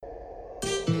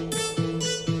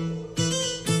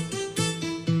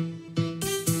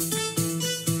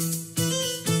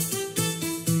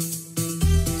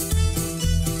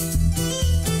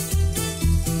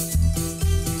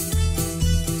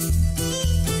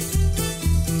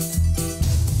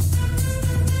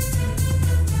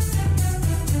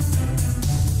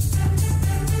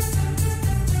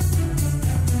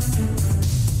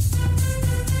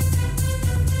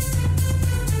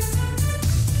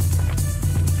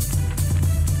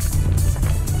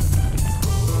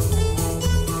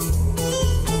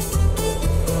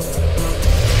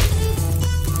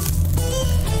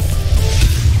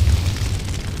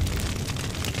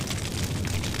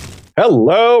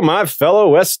Hello, my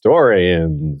fellow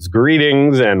Westorians.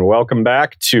 Greetings and welcome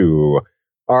back to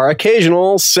our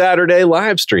occasional Saturday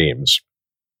live streams.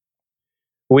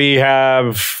 We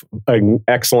have an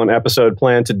excellent episode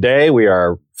planned today. We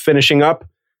are finishing up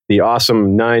the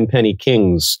awesome Ninepenny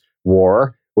Kings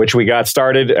War, which we got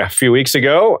started a few weeks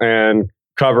ago and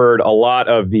covered a lot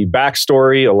of the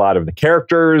backstory, a lot of the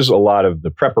characters, a lot of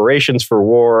the preparations for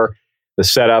war, the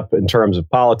setup in terms of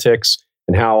politics,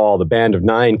 and how all the Band of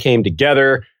Nine came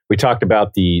together. We talked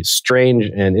about the strange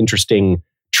and interesting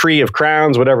Tree of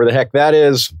Crowns, whatever the heck that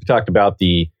is. We talked about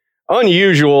the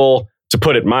unusual, to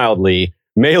put it mildly,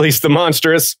 Maelys the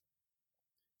Monstrous.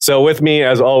 So with me,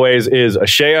 as always, is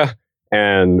Ashea,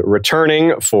 and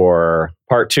returning for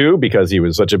part 2, because he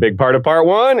was such a big part of part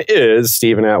 1, is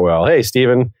Stephen Atwell. Hey,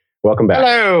 Stephen, welcome back.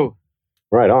 Hello.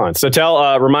 Right on. So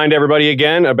remind everybody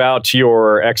again about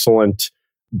your excellent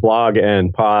blog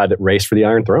and pod, Race for the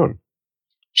Iron Throne.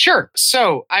 Sure.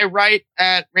 So I write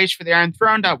at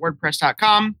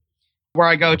racefortheironthrone.wordpress.com, where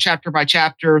I go chapter by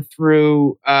chapter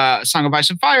through Song of Ice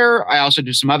and Fire. I also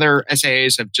do some other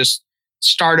essays. I've just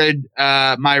started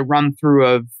my run through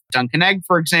of Duncan Egg,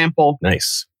 for example.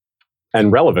 Nice.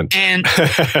 And relevant. And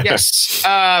yes,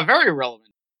 very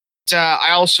relevant. I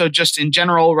also just in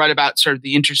general write about sort of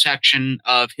the intersection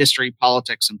of history,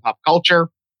 politics, and pop culture.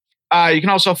 You can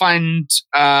also find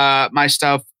my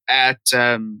stuff at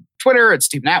Twitter at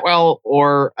Stephen Atwell,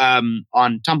 or on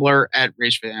Tumblr at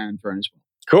Race for the Iron Throne as well.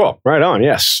 Cool. Right on.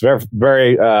 Yes. Very,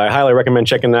 very highly recommend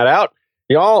checking that out,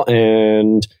 y'all.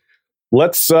 And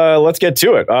let's get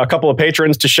to it. A couple of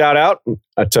patrons to shout out.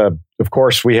 Of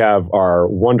course, we have our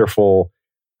wonderful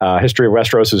History of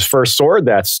Westeros' First Sword.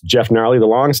 That's Jeff Gnarly, the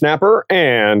Long Snapper.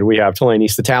 And we have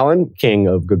Telenis the Talon, King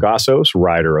of Gogossos,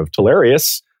 Rider of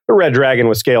Telarius, the red dragon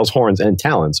with scales, horns, and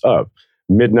talons of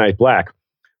Midnight Black.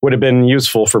 Would have been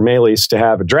useful for Maelys to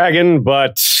have a dragon,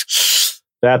 but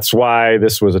that's why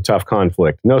this was a tough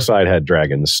conflict. No side had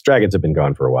dragons. Dragons have been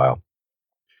gone for a while.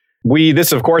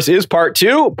 This, of course, is part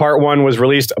 2. Part 1 was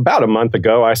released about a month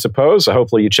ago, I suppose. So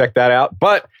hopefully you checked that out.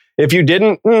 But if you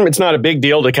didn't, it's not a big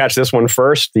deal to catch this one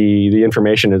first. The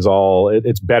information is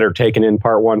it's better taken in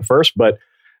part 1 first, but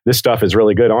this stuff is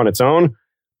really good on its own.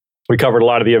 We covered a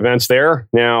lot of the events there.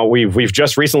 Now, we've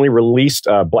just recently released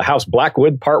House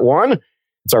Blackwood Part 1.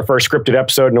 It's our first scripted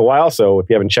episode in a while, so if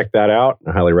you haven't checked that out,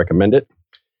 I highly recommend it.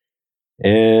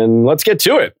 And let's get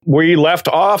to it. We left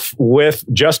off with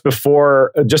just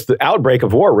the outbreak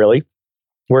of war, really,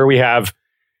 where we have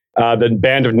the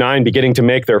Band of Nine beginning to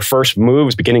make their first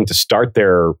moves, beginning to start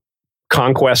their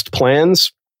conquest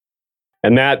plans.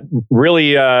 And that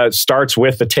really starts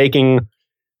with the taking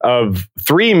of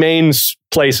 3 main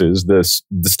places, the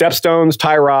Stepstones,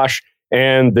 Tyrosh,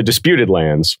 and the Disputed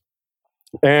Lands.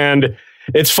 And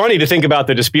it's funny to think about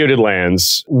the Disputed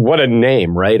Lands. What a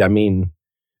name, right? I mean,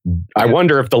 I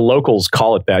wonder if the locals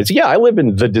call it that. I live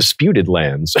in the Disputed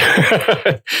Lands.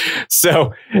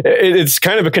 So it's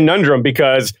kind of a conundrum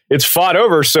because it's fought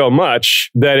over so much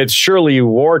that it's surely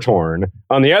war-torn.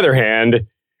 On the other hand,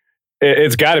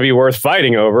 it's got to be worth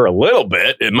fighting over a little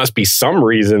bit. It must be some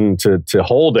reason to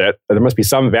hold it. There must be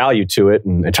some value to it.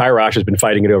 And Tyrosh has been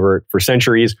fighting it over for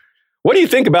centuries. What do you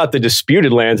think about the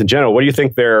Disputed Lands in general? What do you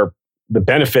think the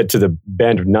benefit to the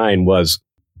Band of Nine was?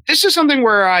 This is something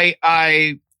where I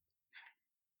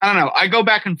don't know. I go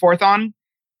back and forth on,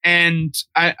 and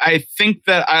I think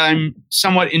that I'm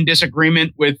somewhat in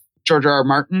disagreement with George R. R.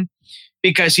 Martin,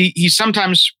 because he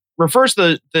sometimes refers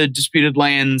to the Disputed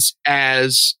Lands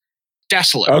as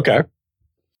desolate. Okay.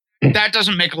 That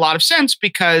doesn't make a lot of sense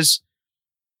because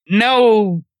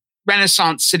no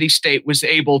Renaissance city-state was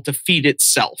able to feed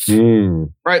itself.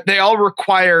 Right? They all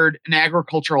required an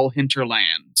agricultural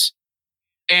hinterland.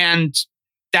 And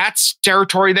that's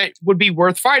territory that would be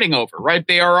worth fighting over, right?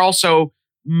 They are also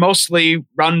mostly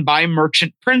run by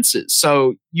merchant princes.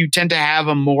 So you tend to have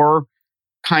a more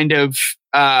kind of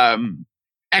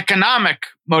economic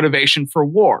motivation for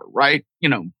war, right?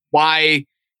 Why,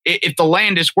 if the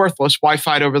land is worthless, why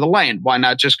fight over the land? Why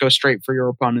not just go straight for your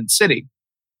opponent's city?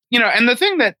 And the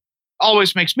thing that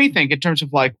always makes me think in terms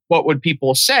of like, what would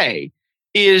people say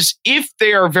is if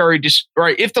they are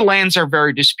if the lands are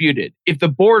very disputed, if the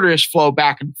borders flow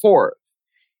back and forth,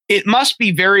 it must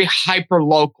be very hyper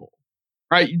local,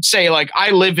 right? You'd say like, I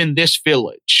live in this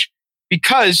village,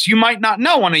 because you might not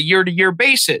know on a year-to-year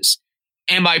basis,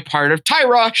 am I part of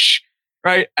Tyrosh,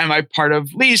 right? Am I part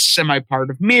of Lys? Am I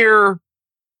part of Mir?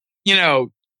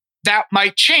 That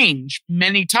might change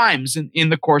many times in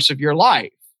the course of your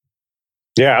life.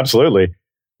 Yeah, absolutely.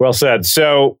 Well said.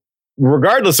 So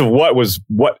regardless of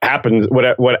what happened,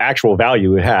 what actual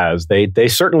value it has, they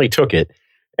certainly took it.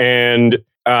 And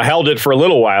held it for a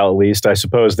little while, at least. I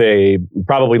suppose they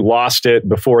probably lost it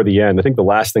before the end. I think the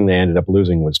last thing they ended up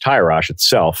losing was Tyrosh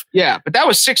itself. Yeah, but that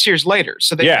was 6 years later,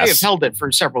 so they may have held it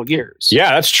for several years.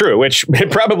 Yeah, that's true, which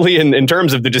probably in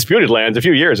terms of the disputed lands, a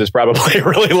few years is probably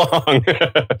really long.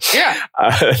 Yeah.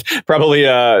 Probably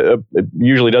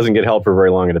usually doesn't get held for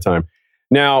very long at a time.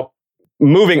 Now,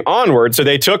 moving onward, so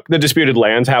they took the disputed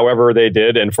lands, however they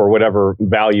did, and for whatever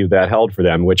value that held for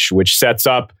them, which sets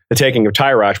up the taking of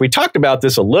Tyrosh. We talked about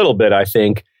this a little bit, I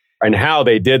think, and how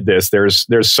they did this. There's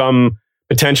some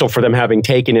potential for them having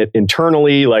taken it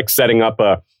internally, like setting up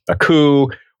a coup,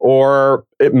 or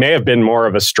it may have been more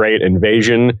of a straight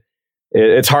invasion.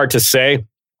 It's hard to say.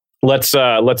 Let's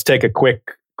take a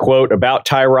quick quote about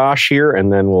Tyrosh here,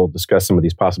 and then we'll discuss some of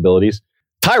these possibilities.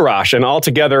 Tyrosh, an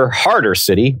altogether harder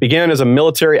city, began as a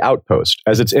military outpost,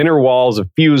 as its inner walls of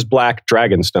fused black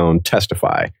dragonstone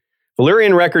testify.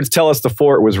 Valyrian records tell us the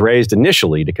fort was raised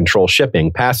initially to control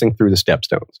shipping passing through the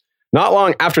stepstones. Not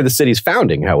long after the city's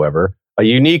founding, however, a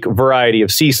unique variety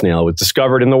of sea snail was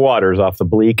discovered in the waters off the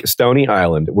bleak, stony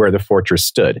island where the fortress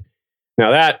stood. Now,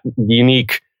 that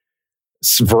unique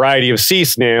variety of sea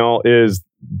snail is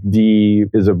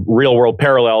a real-world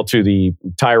parallel to the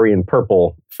Tyrian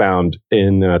purple found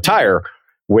in Tyre,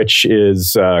 which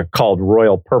is called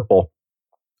royal purple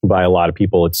by a lot of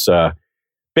people. It's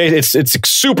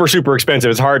super, super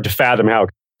expensive. It's hard to fathom how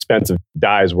expensive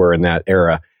dyes were in that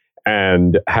era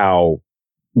and how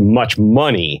much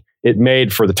money it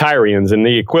made for the Tyrians. And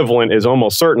the equivalent is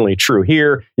almost certainly true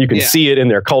here. You can see it in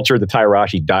their culture. The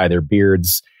Tyroshi dye their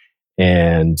beards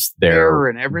and their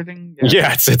and everything.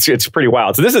 Yeah, it's pretty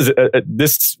wild. So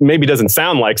this maybe doesn't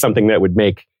sound like something that would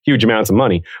make huge amounts of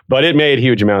money, but it made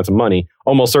huge amounts of money.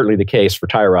 Almost certainly the case for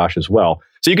Tyrosh as well.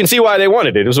 So you can see why they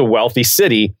wanted it. It was a wealthy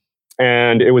city,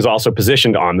 and it was also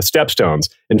positioned on the Stepstones.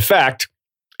 In fact,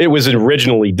 it was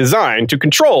originally designed to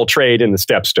control trade in the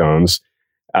Stepstones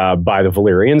by the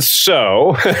Valyrians.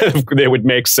 So it would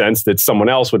make sense that someone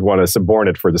else would want to suborn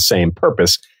it for the same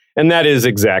purpose. And that is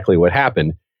exactly what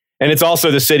happened. And it's also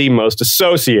the city most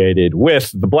associated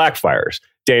with the Blackfires.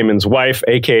 Daemon's wife,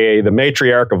 aka the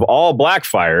matriarch of all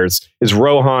Blackfires, is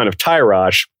Rohan of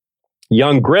Tyrosh.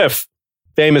 Young Griff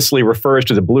famously refers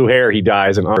to the blue hair he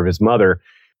dyes in honor of his mother,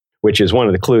 which is one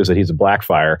of the clues that he's a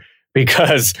Blackfire,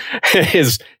 because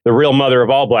the real mother of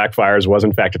all Blackfires was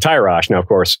in fact a Tyrosh. Now, of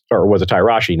course, or was a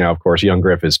Tyroshi. Now, of course, young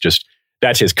Griff is just,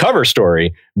 that's his cover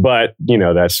story, but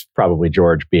that's probably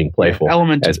George being playful.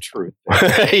 Element of truth.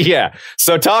 Yeah.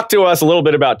 So talk to us a little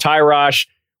bit about Tyrosh,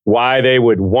 why they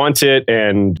would want it,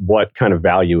 and what kind of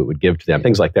value it would give to them,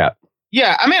 things like that.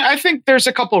 Yeah, I mean, I think there's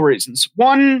a couple of reasons.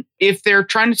 One, if they're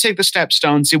trying to take the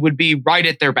Stepstones, it would be right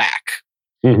at their back,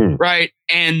 right?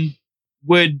 And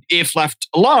would, if left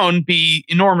alone, be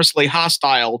enormously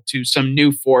hostile to some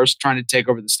new force trying to take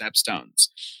over the Stepstones.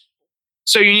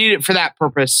 So you need it for that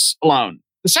purpose alone.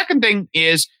 The second thing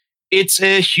is it's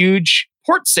a huge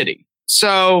port city.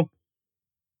 So,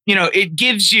 it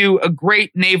gives you a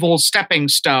great naval stepping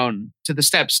stone to the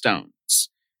Stepstones.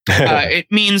 It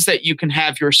means that you can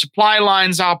have your supply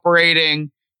lines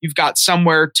operating. You've got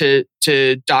somewhere to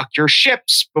dock your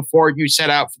ships before you set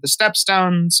out for the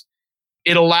Stepstones.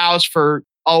 It allows for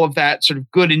all of that sort of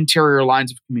good interior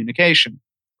lines of communication.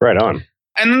 Right on.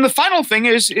 And then the final thing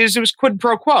is it was quid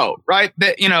pro quo, right?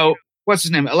 That, what's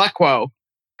his name? Alequo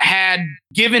had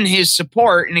given his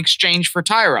support in exchange for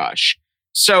Tyrosh.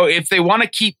 So if they want to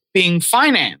keep being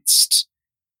financed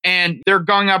and they're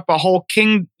going up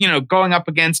going up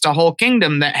against a whole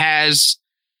kingdom that has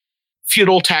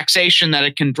feudal taxation that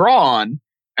it can draw on,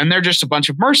 and they're just a bunch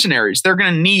of mercenaries, they're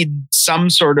going to need some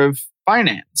sort of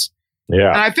finance. Yeah.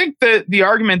 And I think the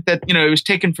argument that, it was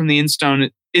taken from the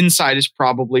inside is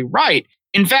probably right.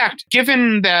 In fact,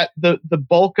 given that the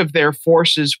bulk of their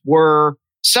forces were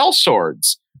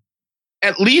sellswords,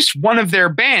 at least one of their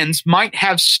bands might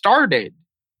have started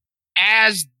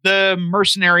as the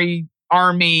mercenary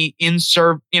army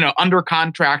under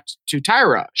contract to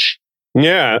Tyrosh.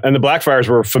 Yeah, and the Blackfires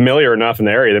were familiar enough in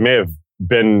the area. They may have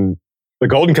been, the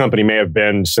Golden Company may have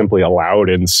been simply allowed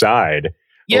inside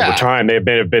over time. They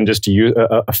may have been just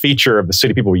a feature of the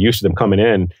city. People were used to them coming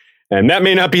in. And that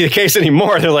may not be the case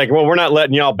anymore. They're like, well, we're not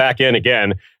letting y'all back in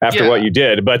again after what you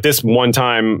did. But this one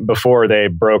time before they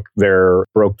broke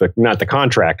not the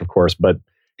contract, of course, but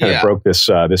kind of broke this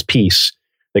peace,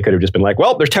 they could have just been like,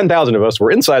 well, there's 10,000 of us.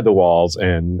 We're inside the walls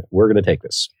and we're going to take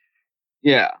this.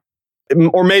 Yeah.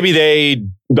 Or maybe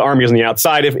the army is on the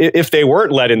outside. If they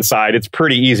weren't let inside, it's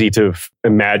pretty easy to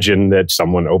imagine that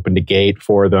someone opened a gate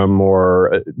for them,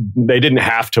 or they didn't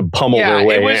have to pummel their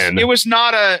way in. It was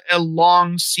not a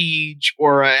long siege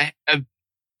or a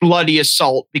bloody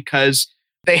assault, because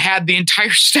they had the entire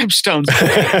Stepstones.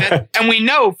 And we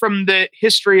know from the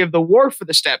history of the war for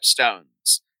the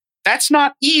Stepstones, that's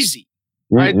not easy,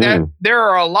 right? That there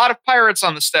are a lot of pirates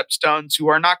on the Stepstones who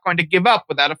are not going to give up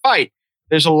without a fight.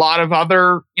 There's a lot of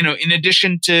other, in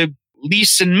addition to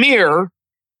Lys and Mir,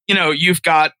 you've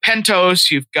got Pentos,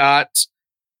 you've got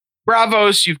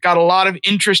Bravos, you've got a lot of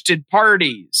interested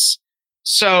parties.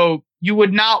 So you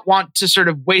would not want to sort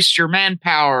of waste your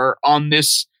manpower on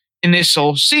this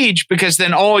initial siege, because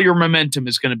then all your momentum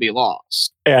is going to be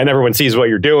lost. And everyone sees what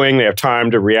you're doing. They have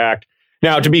time to react.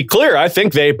 Now, to be clear, I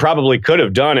think they probably could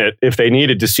have done it if they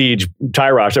needed to siege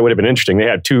Tyrosh. That would have been interesting. They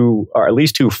had at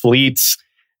least two fleets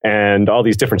and all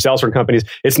these different sellsword companies.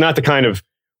 It's not the kind of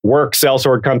work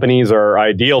sellsword companies are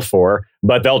ideal for,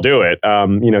 but they'll do it.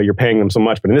 You're paying them so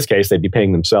much, but in this case, they'd be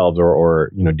paying themselves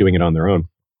or doing it on their own.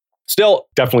 Still,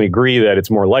 definitely agree that it's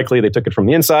more likely they took it from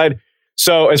the inside.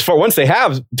 So once they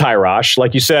have Tyrosh,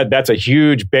 like you said, that's a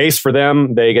huge base for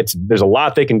them. There's a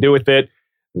lot they can do with it.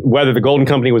 Whether the Golden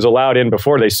Company was allowed in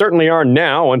before, they certainly are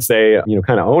now once they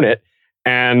kind of own it.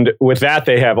 And with that,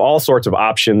 they have all sorts of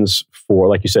options for,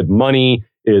 like you said, money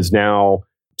is now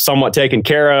somewhat taken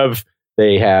care of.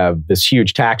 They have this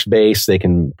huge tax base. They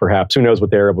can perhaps, who knows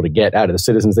what they're able to get out of the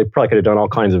citizens. They probably could have done all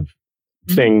kinds of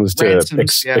things to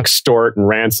extort and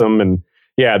ransom. And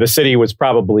the city was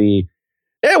probably,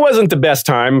 it wasn't the best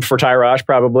time for Tyrosh,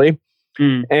 probably.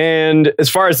 And as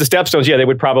far as the Stepstones, they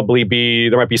would probably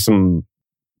there might be some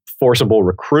forcible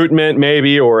recruitment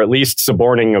maybe, or at least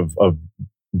suborning of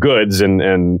goods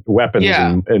and weapons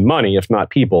and money, if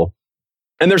not people.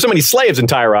 And there's so many slaves in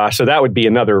Tyrosh, so that would be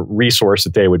another resource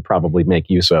that they would probably make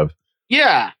use of.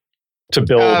 Yeah. To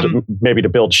build, maybe to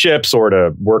build ships or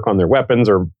to work on their weapons,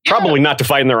 or probably not to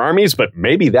fight in their armies, but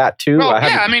maybe that too. Well,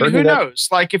 who knows?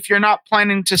 Like, if you're not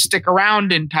planning to stick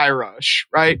around in Tyrosh,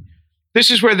 right? This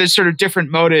is where the sort of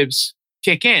different motives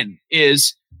kick in.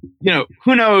 Is,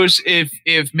 who knows if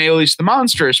Melis the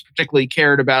Monstrous particularly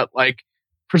cared about like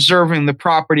preserving the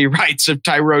property rights of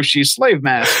Tyroshi's slave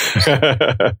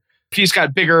masters. He's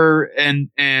got bigger and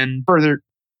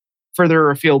further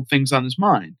afield things on his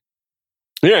mind.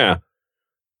 Yeah.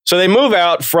 So they move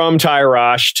out from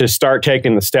Tyrosh to start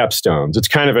taking the Stepstones. It's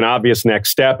kind of an obvious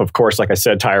next step. Of course, like I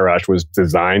said, Tyrosh was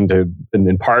designed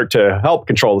in part to help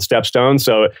control the Stepstones.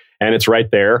 And it's right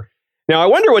there. Now, I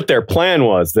wonder what their plan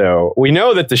was, though. We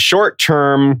know that the short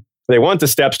term, they want the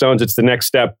Stepstones. It's the next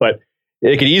step, but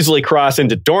they could easily cross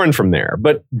into Dorne from there.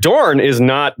 But Dorne is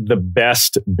not the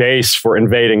best base for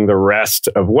invading the rest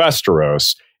of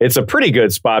Westeros. It's a pretty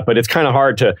good spot, but it's kind of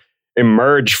hard to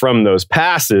emerge from those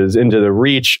passes into the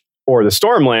Reach or the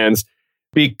Stormlands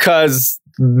because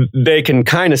they can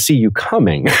kind of see you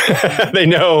coming. They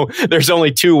know there's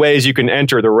only two ways you can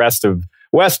enter the rest of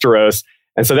Westeros.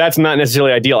 And so that's not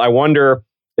necessarily ideal. I wonder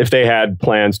if they had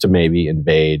plans to maybe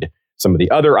invade some of the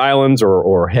other islands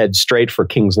or head straight for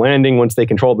King's Landing once they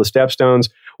controlled the Stepstones.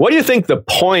 What do you think the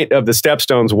point of the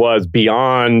Stepstones was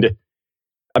beyond,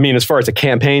 as far as a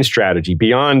campaign strategy,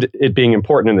 beyond it being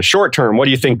important in the short term? What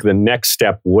do you think the next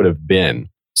step would have been?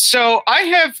 So I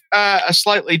have a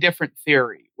slightly different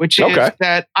theory, which is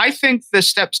that I think the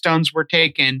Stepstones were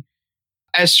taken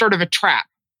as sort of a trap.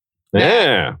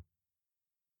 Yeah.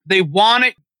 They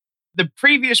wanted, the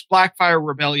previous Blackfire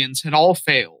rebellions had all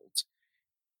failed,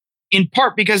 in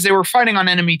part because they were fighting on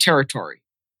enemy territory.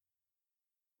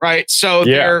 Right? So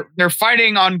they're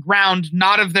fighting on ground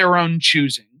not of their own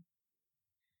choosing.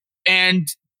 And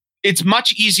it's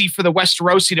much easier for the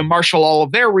Westerosi to marshal all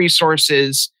of their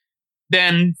resources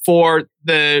than for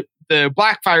the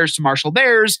Blackfires to marshal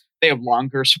theirs. They have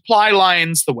longer supply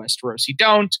lines. The Westerosi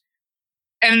don't.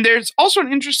 And there's also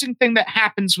an interesting thing that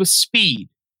happens with speed,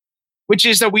 which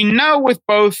is that we know with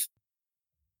both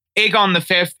Aegon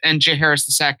V and Jaehaerys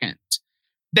II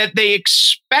that they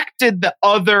expected the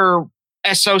other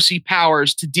SOC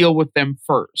powers to deal with them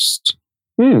first.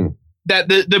 That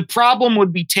the problem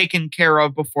would be taken care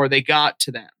of before they got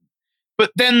to them.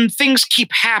 But then things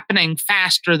keep happening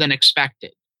faster than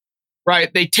expected,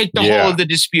 right? They take the whole of the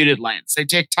disputed lands. They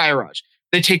take Tyrosh.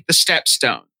 They take the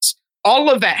Stepstones.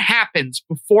 All of that happens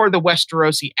before the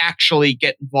Westerosi actually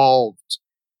get involved,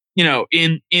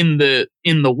 in the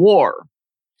war.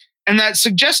 And that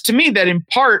suggests to me that in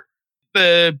part,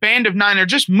 the Band of Nine are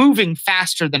just moving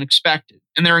faster than expected.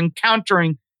 And they're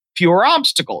encountering fewer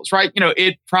obstacles, right?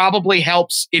 It probably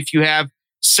helps if you have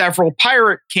several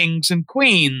pirate kings and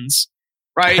queens,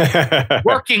 right?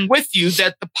 Working with you,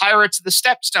 that the pirates of the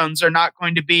Stepstones are not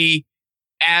going to be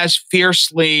as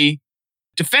fiercely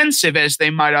defensive as they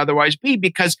might otherwise be,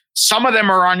 because some of them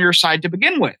are on your side to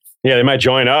begin with. Yeah, they might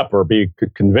join up or be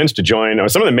convinced to join. Or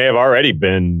some of them may have already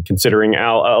been considering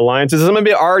alliances. Some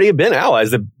may already have been allies.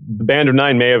 The Band of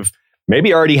Nine may have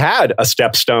maybe already had a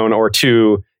stepstone or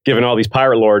two, given all these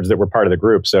pirate lords that were part of the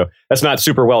group. So that's not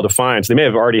super well defined. So they may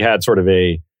have already had sort of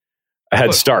a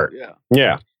head start.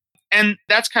 Yeah. And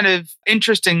that's kind of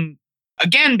interesting,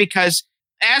 again, because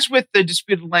as with the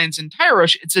disputed lands in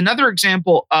Tyrosh, it's another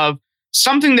example of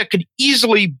something that could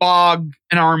easily bog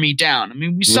an army down. I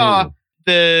mean, we saw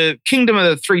the Kingdom of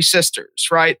the Three Sisters,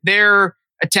 right? Their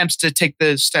attempts to take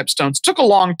the stepstones took a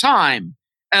long time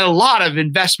and a lot of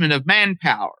investment of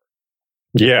manpower.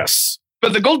 Yes.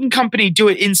 But the Golden Company do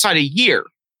it inside a year.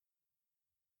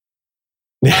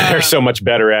 They're so much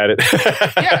better at it.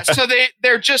 Yeah, so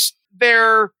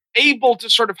they're able to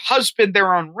sort of husband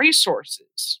their own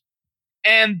resources.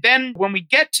 And then when we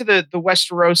get to the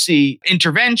Westerosi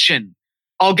intervention,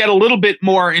 I'll get a little bit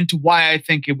more into why I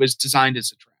think it was designed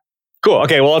as a trap. Cool.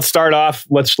 Okay, well, let's start off.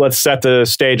 Let's set the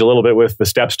stage a little bit with the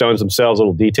stepstones themselves, a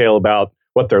little detail about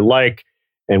what they're like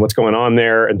and what's going on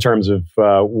there in terms of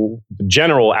the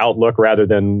general outlook rather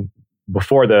than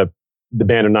before the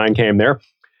Band of Nine came there.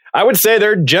 I would say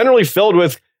they're generally filled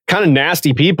with kind of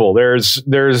nasty people. There's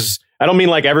I don't mean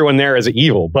like everyone there is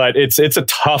evil, but it's a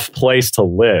tough place to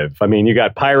live. I mean, you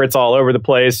got pirates all over the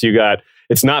place.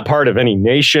 It's not part of any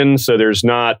nation, so there's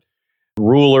not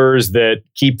rulers that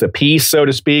keep the peace, so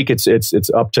to speak. It's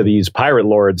up to these pirate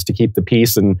lords to keep the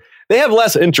peace, and they have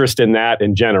less interest in that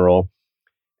in general.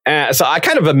 So I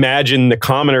kind of imagine the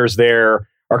commoners there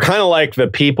are kind of like the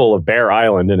people of Bear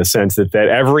Island in a sense that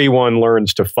everyone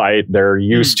learns to fight. They're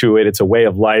used to it. It's a way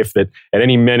of life that at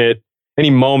any minute, any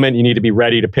moment, you need to be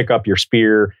ready to pick up your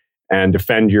spear and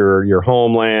defend your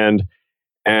homeland.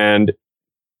 And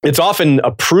it's often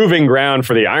a proving ground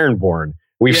for the Ironborn.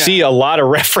 We see a lot of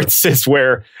references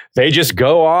where they just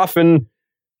go off and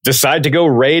decide to go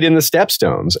raid in the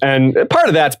Stepstones. And part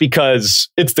of that's because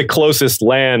it's the closest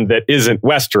land that isn't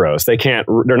Westeros.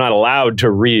 They're not allowed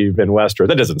to reave in Westeros.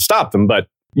 That doesn't stop them, but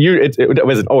it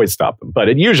doesn't always stop them, but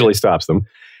it usually stops them.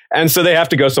 And so they have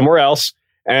to go somewhere else.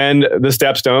 And the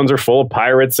Stepstones are full of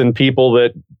pirates and people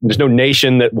that there's no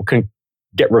nation that can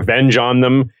get revenge on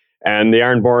them. And the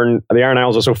Iron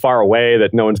Isles are so far away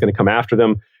that no one's going to come after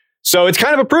them. So it's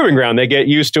kind of a proving ground. They get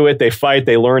used to it. They fight.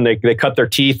 They learn. They cut their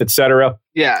teeth, etc.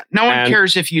 Yeah, no one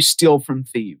cares if you steal from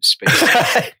thieves.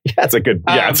 That's a good.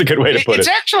 Yeah, that's a good way to put it. It's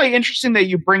actually interesting that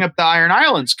you bring up the Iron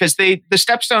Islands because the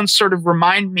Stepstones sort of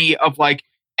remind me of like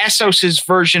Essos's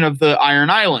version of the Iron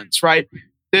Islands, right?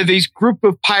 They're these group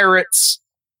of pirates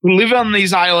who live on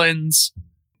these islands.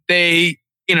 They,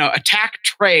 attack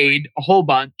trade a whole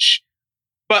bunch,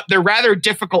 but they're rather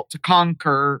difficult to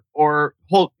conquer or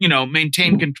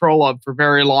maintain control of for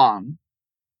very long.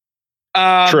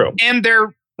 True. And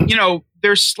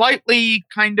they're slightly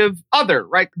kind of other,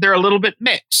 right? They're a little bit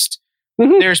mixed.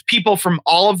 Mm-hmm. There's people from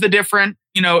all of the different,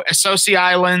 Essosi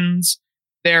Islands.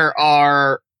 There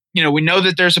are, we know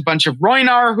that there's a bunch of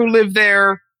Rhoynar who live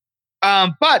there.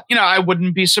 But, I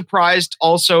wouldn't be surprised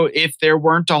also if there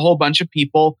weren't a whole bunch of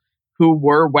people who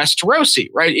were Westerosi,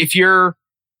 right? If you're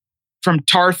from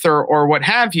Tarthur or what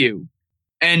have you,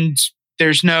 and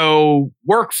there's no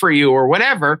work for you or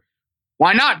whatever,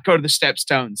 why not go to the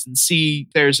Stepstones and see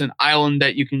if there's an island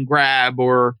that you can grab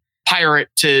or pirate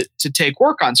to take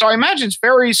work on? So I imagine it's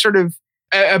very sort of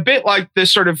a bit like the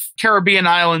sort of Caribbean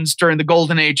islands during the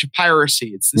golden age of piracy.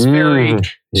 It's this very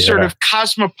sort of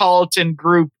cosmopolitan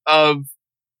group of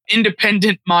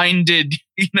independent-minded,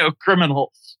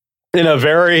 criminals. In a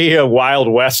very Wild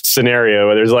West scenario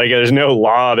where there's no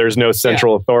law, there's no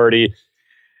central authority.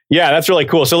 Yeah, that's really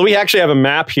cool. So we actually have a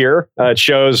map here. It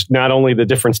shows not only the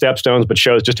different Stepstones, but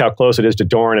shows just how close it is to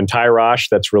Dorne and Tyrosh.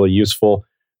 That's really useful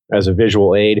as a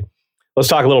visual aid. Let's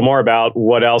talk a little more about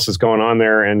what else is going on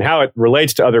there and how it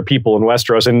relates to other people in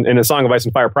Westeros. And in A Song of Ice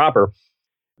and Fire proper,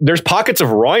 there's pockets of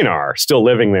Rhoynar still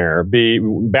living there.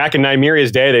 Back in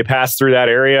Nymeria's day, they passed through that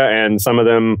area, and some of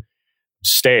them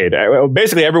stayed.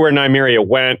 Basically, everywhere Nymeria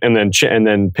went and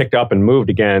then picked up and moved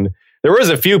again. There was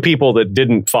a few people that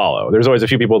didn't follow. There's always a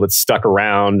few people that stuck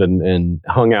around and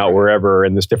hung out wherever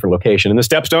in this different location. And the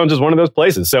Stepstones is one of those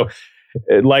places. So,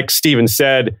 like Steven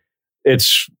said,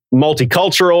 it's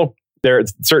multicultural. They're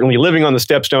certainly living on the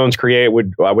Stepstones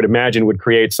I would imagine would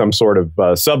create some sort of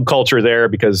subculture there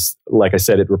because, like I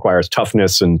said, it requires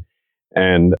toughness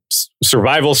and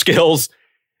survival skills.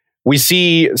 We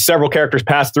see several characters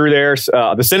pass through there.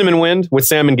 The Cinnamon Wind with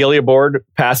Sam and Gilead aboard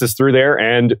passes through there,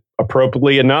 and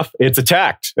appropriately enough, it's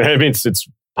attacked. I mean, it's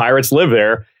pirates live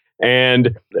there,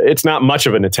 and it's not much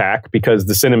of an attack because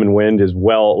the Cinnamon Wind is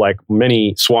like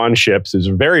many Swan ships, is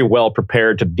very well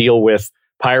prepared to deal with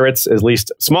pirates, at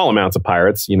least small amounts of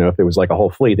pirates. You know, if it was like a whole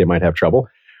fleet, they might have trouble.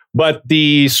 But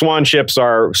the swan ships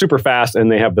are super fast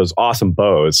and they have those awesome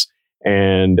bows.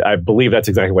 And I believe that's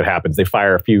exactly what happens. They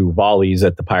fire a few volleys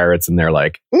at the pirates and they're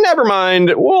like, never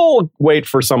mind, we'll wait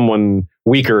for someone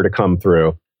weaker to come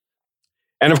through.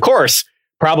 And of course,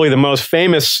 probably the most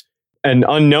famous and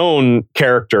unknown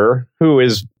character who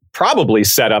is probably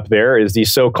set up there is the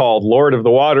so-called Lord of the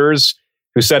Waters,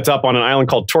 who sets up on an island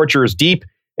called Torturer's Deep.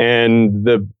 And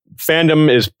the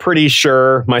fandom is pretty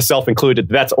sure, myself included,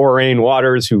 that's Orain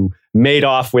Waters, who made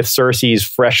off with Cersei's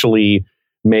freshly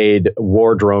made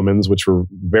wardromans, which were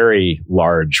very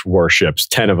large warships,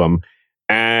 10 of them.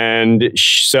 And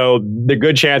so the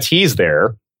good chance he's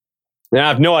there. Now, I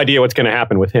have no idea what's going to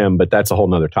happen with him, but that's a whole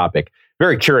nother topic.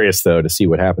 Very curious, though, to see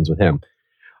what happens with him.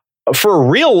 For a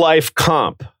real life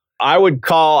comp, I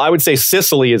would say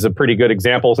Sicily is a pretty good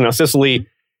example. Now, Sicily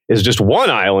is just one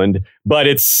island, but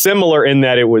it's similar in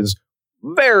that it was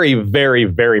very, very,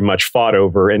 very much fought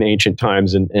over in ancient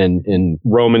times and in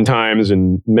Roman times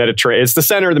and Mediterranean. It's the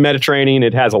center of the Mediterranean.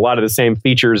 It has a lot of the same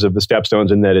features of the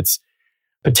Stepstones in that it's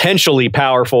potentially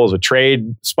powerful as a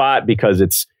trade spot because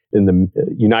it's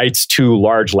unites two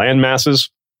large land masses.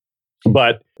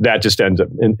 But that just ends up,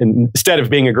 instead of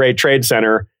being a great trade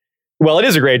center, well, it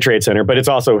is a great trade center, but it's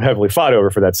also heavily fought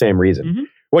over for that same reason. Mm-hmm.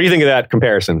 What do you think of that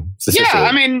comparison? Yeah,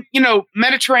 I mean,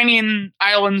 Mediterranean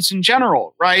islands in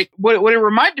general, right? What it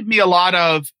reminded me a lot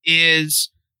of is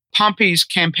Pompey's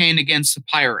campaign against the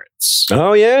pirates.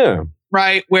 Oh, yeah.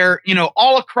 Right, where,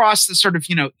 all across the sort of,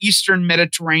 Eastern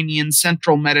Mediterranean,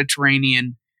 Central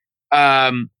Mediterranean, there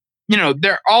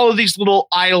are all of these little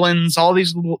islands, all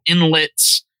these little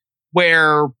inlets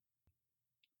where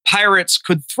pirates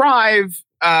could thrive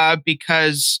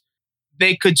because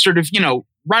they could sort of,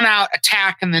 run out,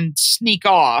 attack, and then sneak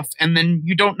off. And then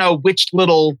you don't know which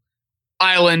little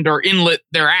island or inlet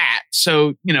they're at.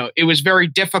 So, it was very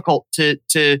difficult to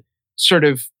sort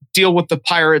of deal with the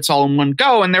pirates all in one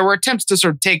go. And there were attempts to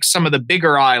sort of take some of the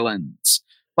bigger islands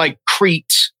like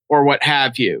Crete or what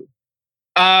have you.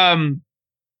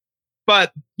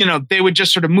 But, they would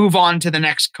just sort of move on to the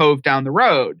next cove down the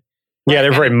road. Yeah,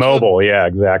 they're very mobile. Yeah,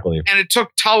 exactly. And it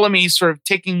took Ptolemy sort of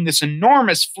taking this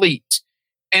enormous fleet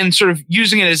and sort of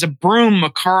using it as a broom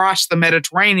across the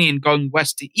Mediterranean going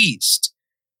west to east,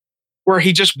 where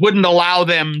he just wouldn't allow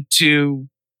them to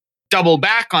double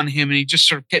back on him. And he just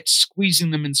sort of kept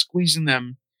squeezing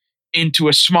them into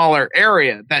a smaller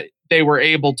area that they were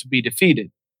able to be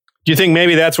defeated. Do you think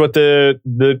maybe that's what the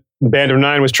Band of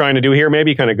Nine was trying to do here?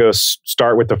 Maybe kind of go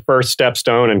start with the first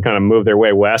stepstone and kind of move their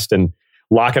way west and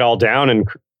lock it all down and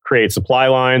create supply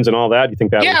lines and all that? Do you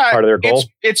think that was part of their goal?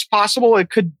 It's possible. It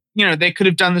could, they could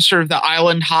have done the sort of the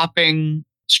island hopping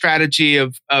strategy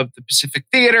of the Pacific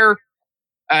Theater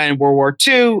in World War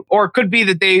II, or it could be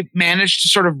that they managed to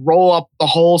sort of roll up the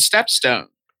whole stepstone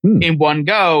in one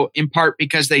go, in part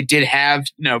because they did have,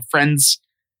 friends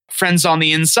on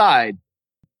the inside.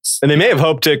 And they may have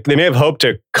hoped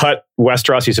to cut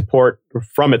Westerosi support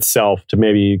from itself to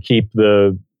maybe keep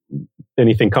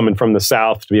anything coming from the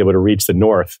south to be able to reach the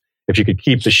north. If you could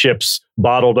keep the ships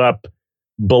bottled up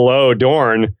below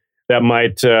Dorne, that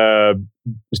might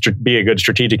be a good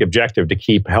strategic objective to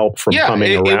keep help from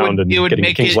coming around and getting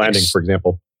to King's Landing, for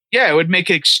example. Yeah, it would make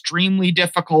it extremely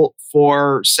difficult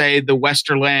for, say, the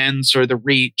Westerlands or the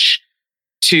Reach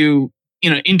to,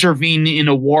 intervene in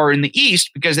a war in the east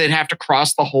because they'd have to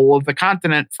cross the whole of the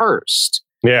continent first.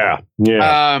 Yeah.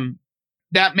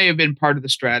 That may have been part of the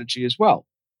strategy as well.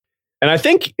 And I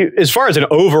think as far as an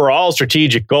overall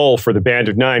strategic goal for the Band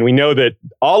of Nine, we know that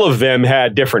all of them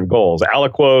had different goals.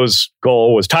 Aliquot's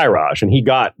goal was Tyraj, and he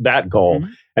got that goal.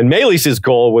 Mm-hmm. And Meleys's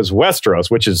goal was Westeros,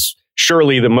 which is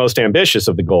surely the most ambitious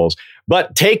of the goals.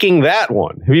 But taking that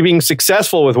one, being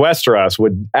successful with Westeros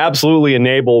would absolutely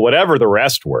enable whatever the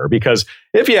rest were. Because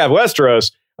if you have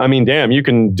Westeros, I mean, damn, you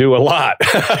can do a lot.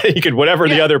 You could, whatever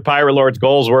the other Pirate Lord's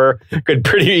goals were, could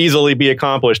pretty easily be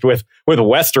accomplished with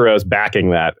Westeros backing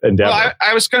that endeavor. Well,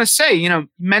 I was going to say,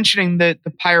 mentioning the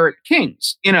Pirate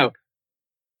Kings,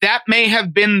 that may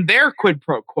have been their quid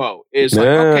pro quo. Is like,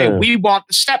 okay, we want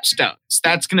the Stepstones.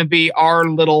 That's going to be our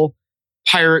little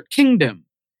pirate kingdom.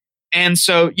 And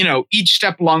so, each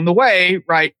step along the way,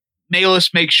 right,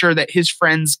 Meleys makes sure that his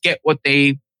friends get what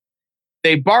they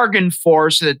bargained for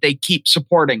so that they keep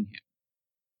supporting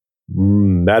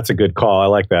him. That's a good call. I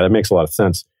like that. It makes a lot of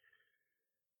sense.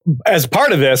 As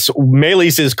part of this,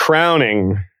 Meleys is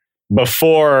crowning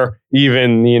before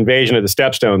even the invasion of the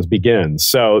Stepstones begins.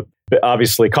 So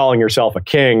obviously calling yourself a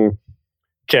king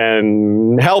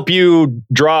can help you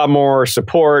draw more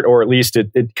support, or at least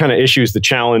it kind of issues the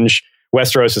challenge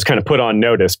Westeros is kind of put on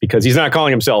notice because he's not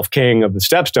calling himself king of the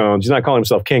Stepstones. He's not calling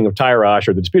himself king of Tyrosh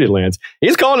or the Disputed Lands.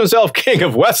 He's calling himself king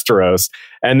of Westeros.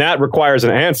 And that requires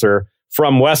an answer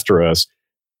from Westeros.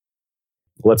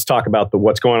 Let's talk about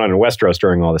what's going on in Westeros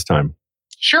during all this time.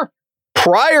 Sure.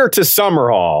 Prior to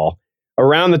Summerhall,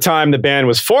 around the time the band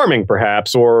was forming,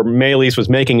 perhaps, or Maelys was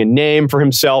making a name for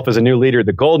himself as a new leader of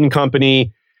the Golden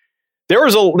Company, there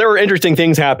were interesting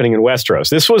things happening in Westeros.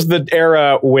 This was the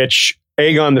era which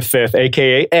Aegon V,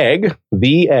 aka Egg,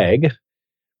 the Egg,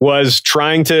 was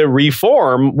trying to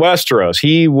reform Westeros.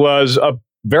 He was a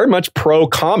very much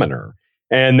pro-commoner,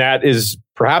 and that is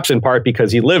perhaps in part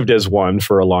because he lived as one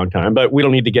for a long time, but we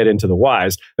don't need to get into the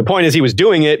whys. The point is he was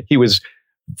doing it, he was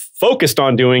focused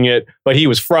on doing it, but he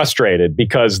was frustrated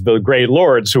because the great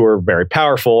lords, who were very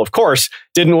powerful, of course,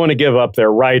 didn't want to give up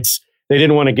their rights. They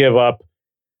didn't want to give up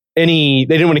they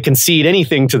didn't want to concede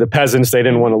anything to the peasants. They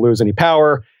didn't want to lose any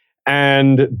power.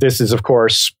 And this is, of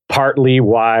course, partly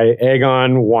why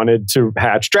Aegon wanted to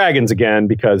hatch dragons again,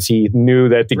 because he knew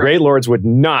that the great lords would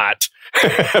not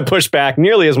push back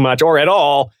nearly as much or at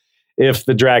all if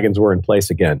the dragons were in place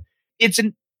again. It's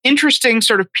an interesting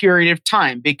sort of period of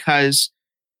time because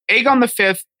Aegon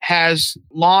V has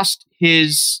lost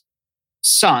his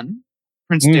son,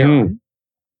 Prince Daeron,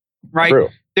 right? True.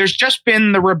 There's just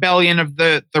been the rebellion of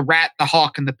the rat, the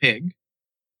hawk, and the pig.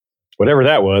 Whatever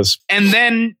that was. And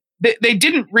then they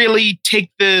didn't really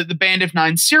take the Band of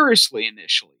Nine seriously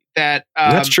initially.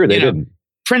 That's true, they didn't.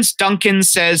 Prince Duncan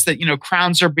says that,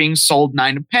 crowns are being sold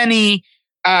Ninepenny.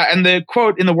 And the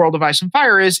quote in The World of Ice and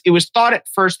Fire is, it was thought at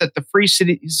first that the free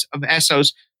cities of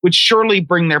Essos would surely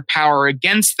bring their power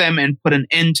against them and put an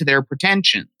end to their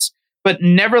pretensions. But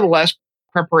nevertheless,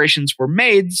 preparations were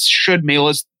made should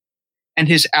Maelys and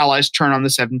his allies turn on the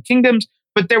Seven Kingdoms,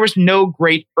 but there was no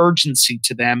great urgency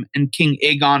to them, and King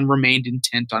Aegon remained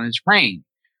intent on his reign.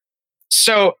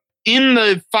 So in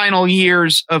the final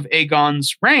years of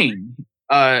Aegon's reign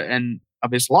and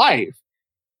of his life,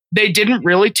 they didn't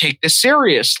really take this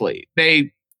seriously.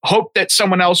 They hoped that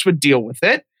someone else would deal with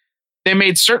it. They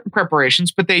made certain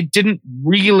preparations, but they didn't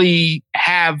really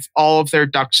have all of their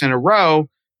ducks in a row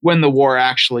when the war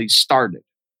actually started.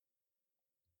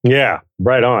 Yeah,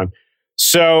 right on.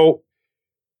 So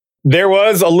there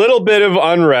was a little bit of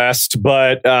unrest,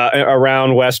 but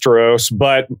around Westeros,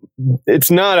 but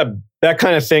it's not that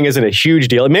kind of thing isn't a huge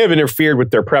deal. It may have interfered with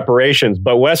their preparations,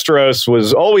 but Westeros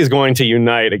was always going to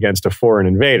unite against a foreign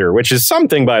invader, which is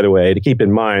something, by the way, to keep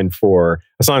in mind for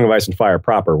A Song of Ice and Fire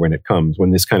proper when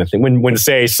this kind of thing, when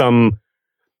say some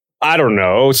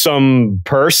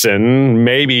person,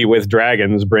 maybe with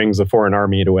dragons, brings a foreign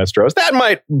army to Westeros, that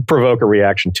might provoke a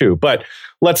reaction too. But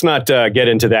let's not get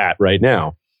into that right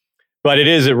now. But it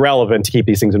is irrelevant to keep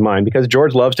these things in mind because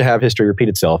George loves to have history repeat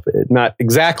itself. Not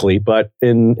exactly, but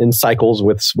in cycles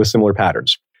with similar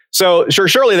patterns. So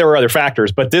surely there were other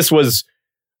factors, but this was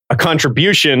a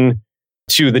contribution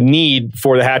to the need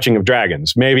for the hatching of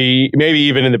dragons. Maybe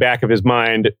even in the back of his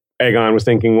mind, Aegon was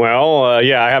thinking, well, I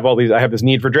have this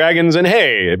need for dragons, and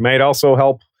hey, it might also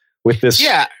help with this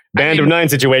Band of Nine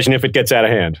situation if it gets out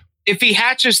of hand. If he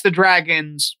hatches the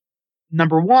dragons,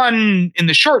 number one, in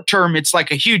the short term, it's like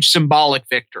a huge symbolic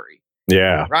victory.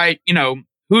 Yeah. Right?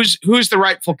 Who's the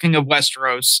rightful king of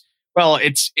Westeros? Well,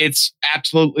 it's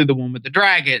absolutely the one with the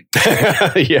dragon.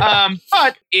 Yeah.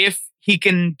 But if he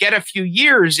can get a few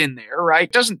years in there, right?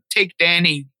 It doesn't take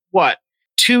Dany,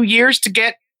 2 years to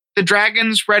get the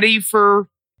dragons ready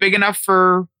big enough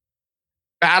for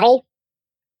battle?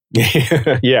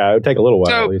 Yeah, it would take a little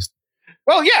while at least.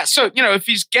 Well, yeah. So, if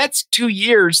he gets 2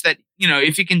 years that,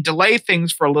 if he can delay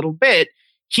things for a little bit,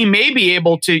 he may be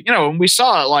able to, and we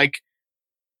saw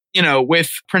it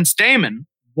with Prince Daemon,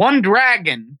 one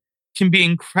dragon can be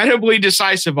incredibly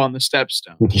decisive on the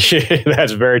Stepstone. Yeah,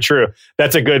 that's very true.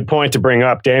 That's a good point to bring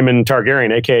up. Daemon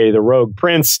Targaryen, aka the Rogue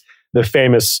Prince, the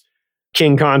famous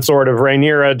king consort of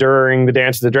Rhaenyra during the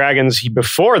Dance of the Dragons.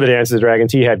 Before the Dance of the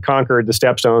Dragons, he had conquered the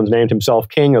Stepstones, named himself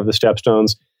king of the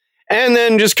Stepstones, and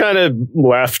then just kind of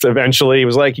left eventually. He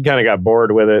was like, he kind of got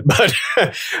bored with it,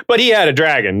 but he had a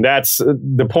dragon. That's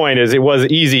the point. Is it was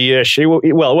easy-ish. It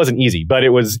wasn't easy, but it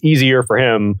was easier for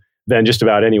him than just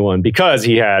about anyone because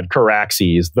he had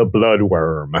Caraxes, the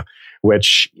bloodworm,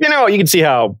 which, you can see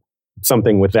how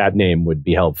something with that name would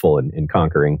be helpful in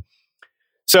conquering.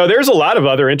 So there's a lot of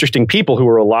other interesting people who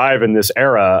were alive in this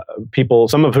era, people,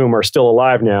 some of whom are still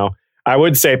alive now. I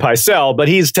would say Pycelle, but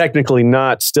he's technically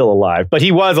not still alive. But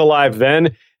he was alive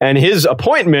then, and his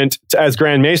appointment as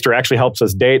Grand Maester actually helps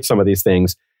us date some of these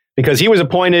things, because he was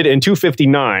appointed in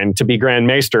 259 to be Grand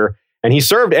Maester, and he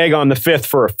served Aegon V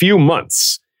for a few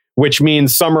months, which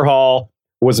means Summerhall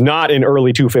was not in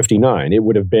early 259. It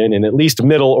would have been in at least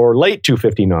middle or late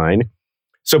 259.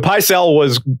 So Pycelle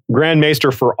was Grand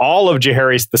Maester for all of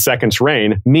Jaehaerys II's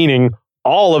reign, meaning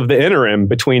all of the interim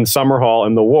between Summerhall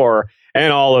and the war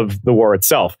and all of the war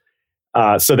itself.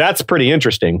 So that's pretty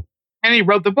interesting. And he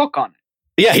wrote the book on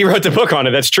it. Yeah, he wrote the book on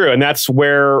it. That's true. And that's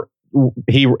where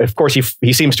he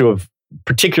seems to have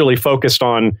particularly focused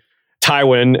on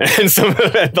Tywin and some of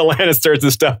the Lannisters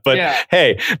and stuff. But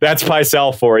hey, that's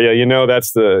Pycelle for you. You know,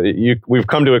 we've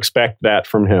come to expect that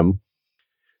from him.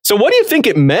 So what do you think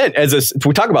it meant if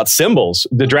we talk about symbols,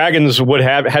 the dragons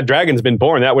had dragons been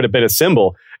born, that would have been a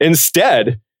symbol.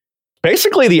 Instead,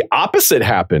 basically the opposite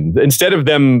happened. Instead of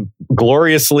them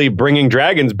gloriously bringing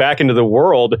dragons back into the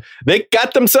world, they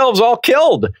got themselves all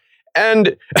killed.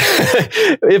 And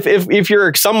if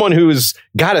you're someone who's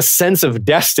got a sense of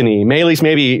destiny, Meleys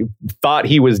maybe thought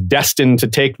he was destined to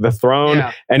take the throne.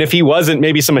 Yeah. And if he wasn't,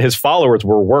 maybe some of his followers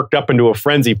were worked up into a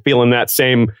frenzy, feeling that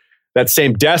same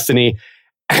destiny.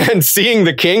 And seeing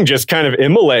the king just kind of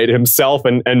immolate himself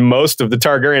and most of the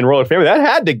Targaryen royal family, that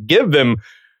had to give them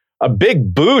a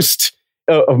big boost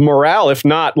of morale, if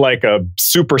not like a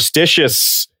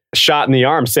superstitious shot in the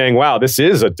arm saying, wow, this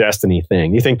is a destiny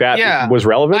thing. You think that was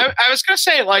relevant? I was going to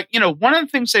say, like, you know, one of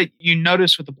the things that you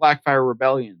notice with the Blackfyre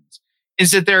rebellions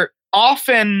is that they're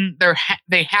often,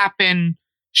 they happen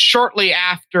shortly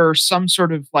after some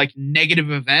sort of like negative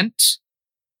event.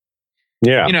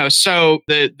 Yeah. You know, so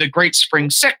the Great Spring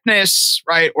Sickness,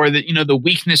 right? Or the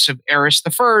weakness of Aerys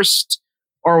I,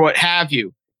 or what have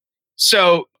you.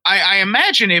 So I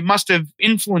imagine it must have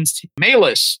influenced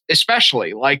Meleys,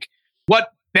 especially. Like, what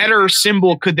better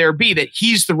symbol could there be that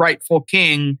he's the rightful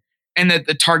king and that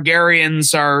the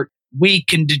Targaryens are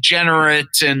weak and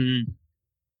degenerate and,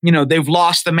 you know, they've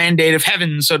lost the mandate of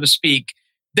heaven, so to speak.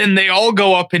 Then they all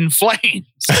go up in flames.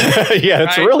 Yeah,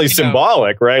 it's really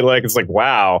symbolic, right? Like, it's like,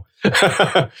 wow.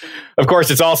 Of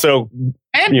course, it's also,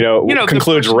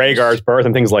 concludes Rhaegar's birth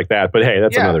and things like that. But hey,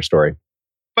 that's another story.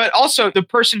 But also, the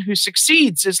person who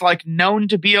succeeds is like known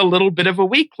to be a little bit of a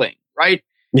weakling, right?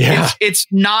 Yeah. It's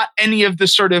not any of the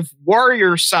sort of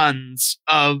warrior sons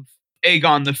of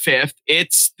Aegon V.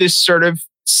 It's this sort of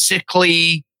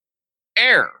sickly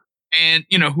heir, and,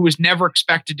 you know, who was never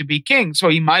expected to be king. So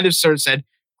he might have sort of said,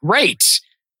 great.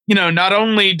 You know, not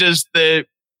only is the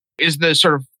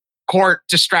sort of court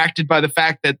distracted by the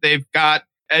fact that they've got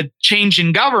a change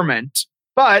in government,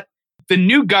 but the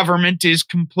new government is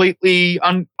completely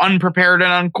unprepared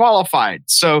and unqualified.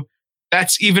 So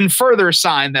that's even further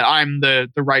sign that I'm the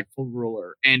rightful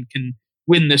ruler and can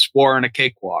win this war in a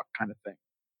cakewalk kind of thing.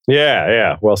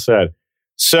 Yeah. Well said.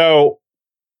 So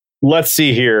let's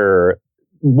see here.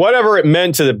 Whatever it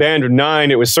meant to the Band of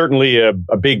Nine, it was certainly a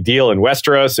big deal in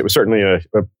Westeros. It was certainly a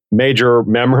major,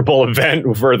 memorable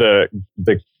event for the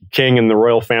king and the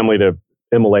royal family to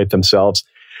immolate themselves.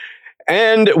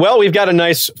 And, well, we've got a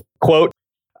nice quote.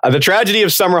 The tragedy of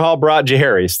Summerhall brought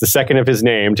Jaehaerys, the second of his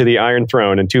name, to the Iron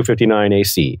Throne in 259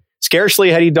 AC.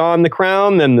 Scarcely had he donned the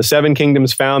crown, then the Seven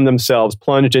Kingdoms found themselves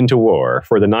plunged into war,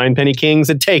 for the Ninepenny kings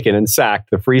had taken and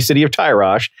sacked the free city of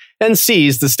Tyrosh and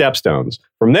seized the Stepstones.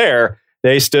 From there,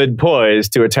 they stood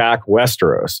poised to attack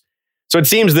Westeros. So it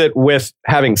seems that with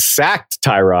having sacked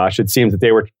Tyrosh, it seems that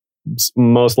they were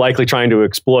most likely trying to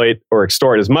exploit or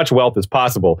extort as much wealth as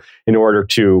possible in order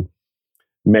to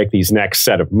make these next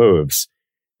set of moves.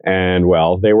 And,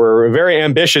 well, they were a very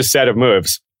ambitious set of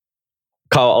moves.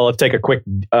 I'll take a quick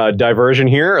diversion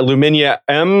here. Luminia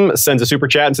M sends a super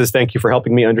chat and says, thank you for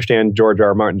helping me understand George R.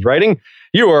 R. Martin's writing.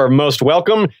 You are most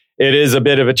welcome. It is a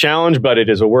bit of a challenge, but it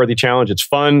is a worthy challenge. It's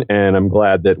fun, and I'm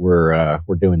glad that we're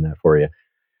doing that for you.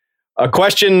 A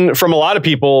question from a lot of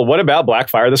people, what about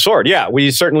Blackfyre the Sword? Yeah,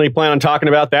 we certainly plan on talking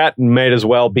about that, and may as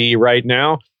well be right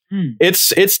now.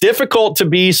 It's difficult to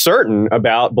be certain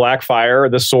about Blackfyre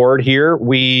the Sword here.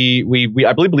 We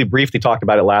I believe we briefly talked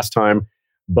about it last time,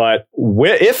 but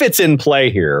if it's in play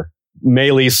here,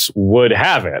 Meleys would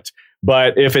have it.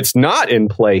 But if it's not in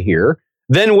play here,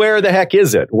 then where the heck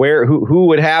is it? Who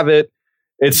would have it?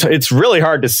 It's really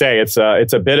hard to say. It's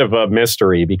a bit of a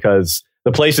mystery because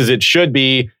the places it should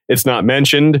be, it's not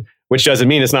mentioned, which doesn't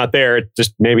mean it's not there. It's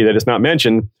just maybe that it's not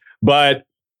mentioned. But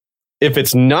if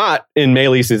it's not in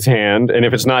Meleys' hand, and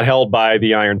if it's not held by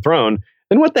the Iron Throne,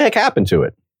 then what the heck happened to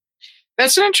it?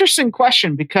 That's an interesting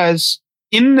question because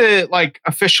in the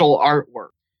official artwork,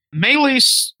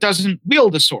 Meleys doesn't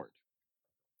wield a sword.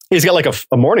 He's got like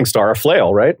a morning star, a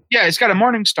flail, right? Yeah, he's got a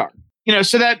morning star. You know,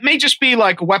 so that may just be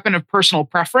like a weapon of personal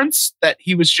preference that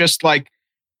he was just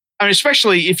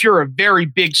especially if you're a very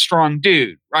big, strong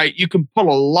dude, right? You can put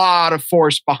a lot of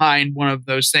force behind one of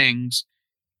those things.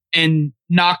 and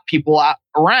knock people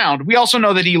around. We also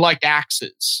know that he liked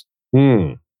axes.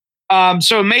 Hmm.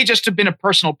 So it may just have been a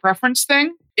personal preference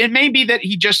thing. It may be that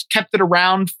he just kept it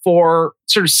around for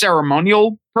sort of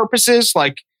ceremonial purposes,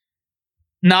 like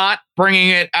not bringing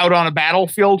it out on a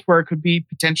battlefield where it could be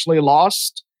potentially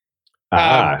lost.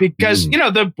 Because,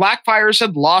 the Blackfires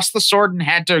had lost the sword and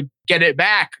had to get it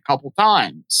back a couple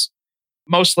times,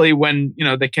 mostly when,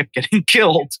 they kept getting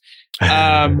killed.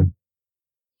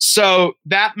 So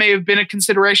that may have been a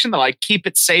consideration, that like keep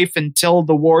it safe until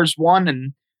the war's won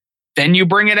and then you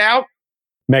bring it out.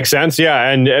 Makes sense. Yeah.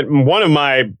 And one of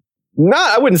my,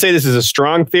 I wouldn't say this is a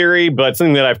strong theory, but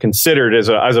something that I've considered as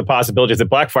a possibility is that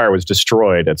Blackfire was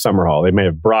destroyed at Summerhall. They may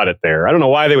have brought it there. I don't know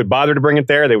why they would bother to bring it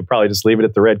there. They would probably just leave it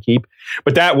at the Red Keep.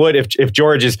 But that would, if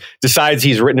George decides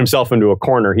he's written himself into a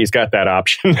corner, he's got that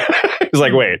option. He's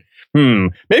like, wait,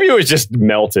 maybe it was just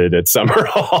melted at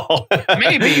Summerhall.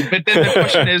 Maybe, but then the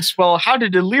question is, well, how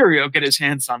did Illyrio get his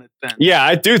hands on it then? Yeah,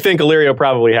 I do think Illyrio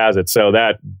probably has it, so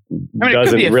that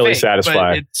doesn't really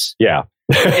satisfy.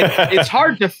 It's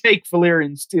hard to fake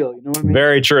Valyrian steel, you know what I mean?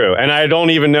 Very true. And I don't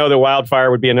even know that wildfire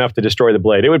would be enough to destroy the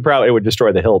blade. It would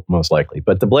destroy the hilt most likely,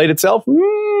 but the blade itself,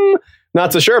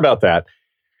 not so sure about that.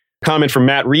 Comment from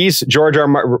Matt Rees, George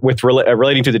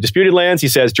relating to the disputed lands. He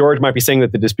says George might be saying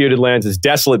that the disputed lands is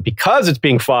desolate because it's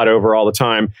being fought over all the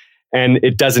time, and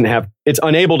it's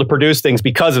unable to produce things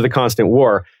because of the constant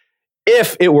war.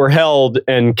 If it were held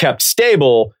and kept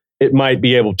stable, it might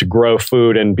be able to grow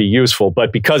food and be useful.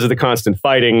 But because of the constant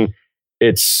fighting,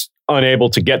 it's unable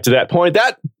to get to that point.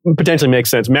 That potentially makes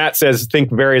sense. Matt says,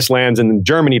 think various lands in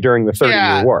Germany during the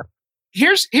 30-Year War.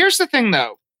 Here's the thing,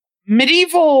 though.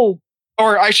 Medieval,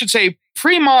 or I should say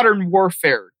pre-modern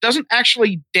warfare, doesn't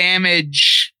actually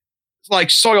damage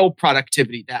like soil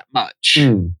productivity that much.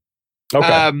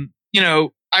 Okay.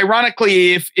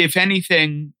 Ironically, if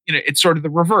anything, it's sort of the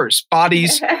reverse.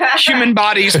 Human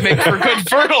bodies make for good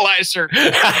fertilizer.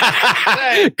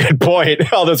 Good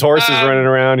point. All those horses running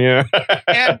around, yeah.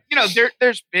 And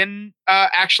there's been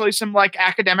actually some like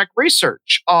academic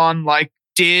research on like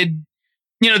the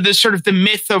sort of the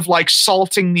myth of like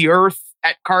salting the earth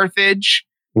at Carthage.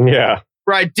 Yeah.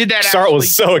 Right. Did that Salt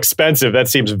was so expensive that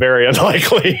seems very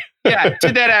unlikely. Yeah.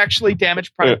 Did that actually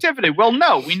damage productivity? Well,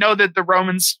 no. We know that the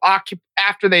Romans, after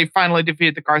they finally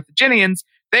defeated the Carthaginians,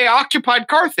 they occupied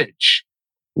Carthage.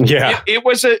 Yeah. It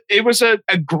was a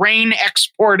grain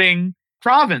exporting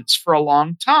province for a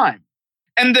long time.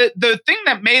 And the thing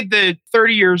that made the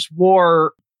 30 Years'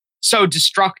 War so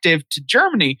destructive to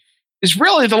Germany is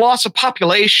really the loss of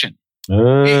population.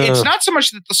 It's not so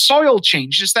much that the soil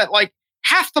changed, it's that like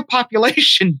half the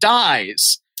population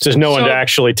dies. So there's no one to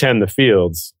actually tend the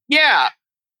fields. Yeah.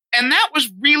 And that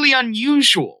was really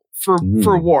unusual for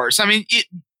wars. I mean,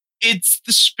 it's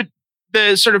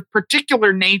the sort of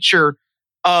particular nature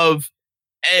of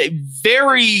a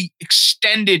very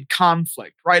extended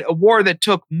conflict, right? A war that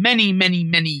took many, many,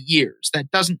 many years. That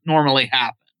doesn't normally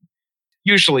happen.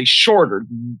 Usually shorter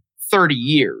than 30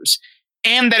 years.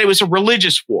 And that it was a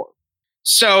religious war.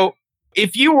 So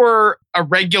if you were a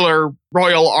regular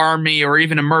royal army or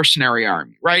even a mercenary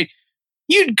army, right,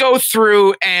 you'd go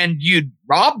through and you'd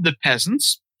rob the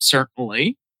peasants,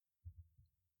 certainly.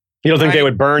 You don't think they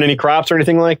would burn any crops or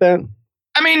anything like that?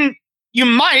 I mean, you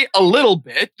might a little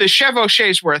bit. The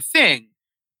chevauchés were a thing,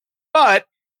 but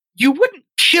you wouldn't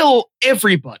kill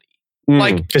everybody.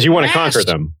 Because you want to conquer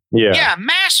them. Yeah. Yeah,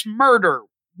 mass murder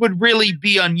would really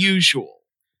be unusual.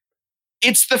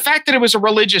 It's the fact that it was a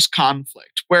religious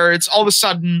conflict where it's all of a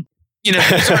sudden,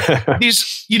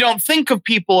 these you don't think of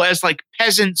people as like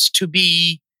peasants to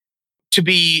be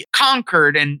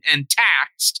conquered and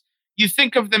taxed. You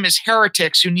think of them as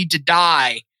heretics who need to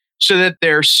die so that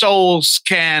their souls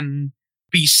can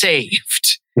be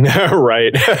saved.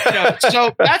 Right.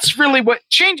 So that's really what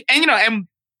changed. And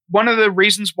one of the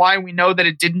reasons why we know that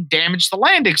it didn't damage the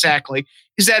land exactly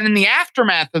is that in the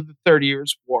aftermath of the 30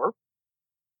 Years' War,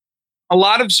 a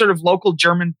lot of sort of local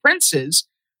German princes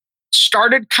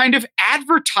started kind of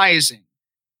advertising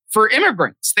for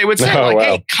immigrants. They would say,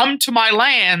 hey, come to my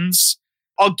lands.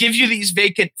 I'll give you these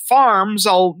vacant farms.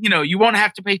 You won't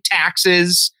have to pay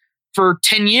taxes for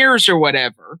 10 years or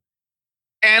whatever.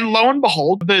 And lo and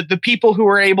behold, the people who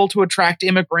were able to attract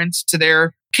immigrants to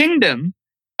their kingdom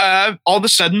all of a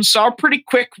sudden saw a pretty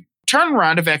quick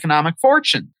turnaround of economic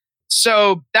fortune.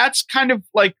 So that's kind of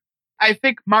like, I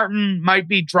think Martin might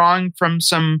be drawing from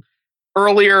some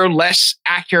earlier, less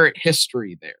accurate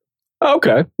history there.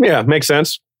 Okay. Yeah, makes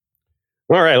sense.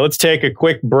 All right, let's take a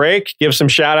quick break, give some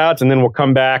shout outs, and then we'll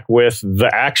come back with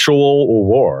the actual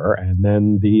war and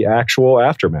then the actual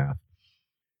aftermath.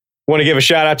 Want to give a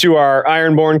shout out to our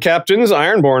Ironborn captains.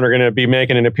 Ironborn are going to be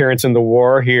making an appearance in the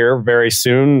war here very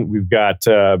soon. We've got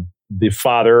the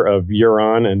father of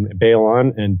Euron and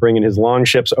Balon and bringing his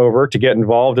longships over to get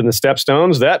involved in the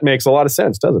Stepstones. That makes a lot of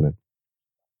sense, doesn't it?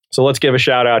 So let's give a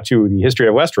shout out to the History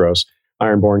of Westeros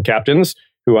Ironborn captains,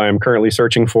 who I am currently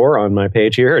searching for on my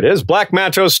page here. It is Black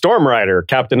Matos Stormrider,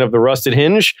 captain of the Rusted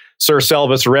Hinge, Sir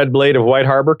Selvus Redblade of White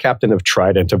Harbor, captain of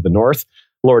Trident of the North,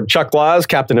 Lord Chucklaws,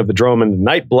 captain of the Dromund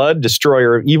Nightblood,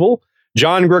 destroyer of evil.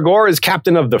 John Gregor is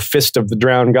captain of the Fist of the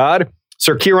Drowned God.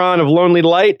 Sir Kiron of Lonely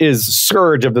Light is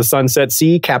Scourge of the Sunset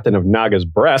Sea, captain of Naga's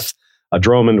Breath, a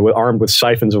Dromund armed with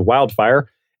siphons of wildfire.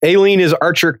 Aileen is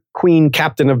Archer Queen,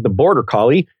 captain of the Border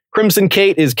Collie. Crimson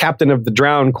Kate is captain of the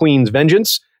Drowned Queen's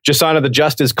Vengeance. Jasana the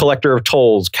Just is collector of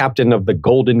tolls, captain of the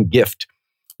Golden Gift.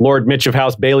 Lord Mitch of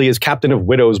House Bailey is captain of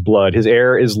Widow's Blood. His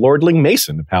heir is Lordling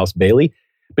Mason of House Bailey.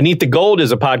 Beneath the Gold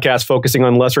is a podcast focusing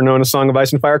on lesser-known A Song of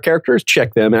Ice and Fire characters.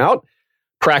 Check them out.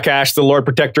 Prakash, the Lord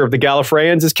Protector of the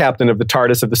Gallifreyans, is captain of the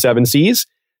TARDIS of the Seven Seas.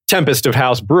 Tempest of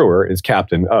House Brewer is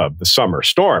captain of the Summer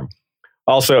Storm.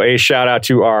 Also, a shout-out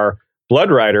to our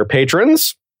Blood Rider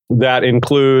patrons. That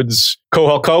includes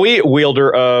Koholkoi,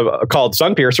 called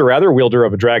Sunpiercer, wielder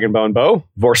of a Dragonbone bow.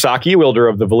 Vorsaki, wielder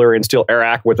of the Valyrian Steel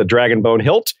Arak with a Dragonbone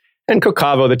hilt. And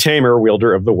Kokavo the Tamer,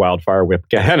 wielder of the Wildfire Whip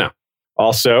Gehenna.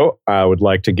 Also, I would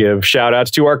like to give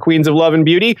shout-outs to our Queens of Love and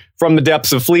Beauty. From the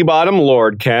depths of Flea Bottom,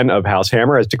 Lord Ken of House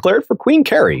Hammer has declared for Queen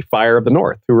Carrie, Fire of the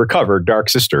North, who recovered Dark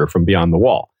Sister from beyond the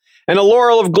wall. And a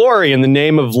Laurel of Glory in the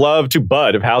name of love to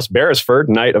Bud of House Beresford,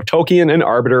 Knight of Tolkien and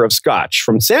Arbiter of Scotch.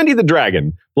 From Sandy the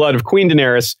Dragon, blood of Queen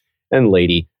Daenerys and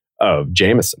Lady of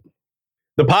Jameson.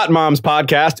 The Pot Moms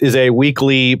podcast is a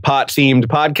weekly pot-themed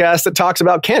podcast that talks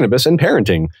about cannabis and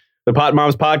parenting. The Pot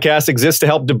Moms podcast exists to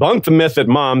help debunk the myth that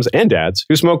moms and dads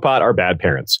who smoke pot are bad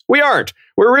parents. We aren't.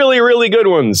 We're really, really good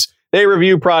ones. They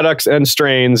review products and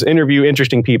strains, interview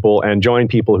interesting people, and join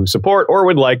people who support or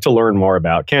would like to learn more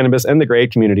about cannabis and the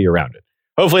great community around it.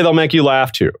 Hopefully they'll make you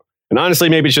laugh too. And honestly,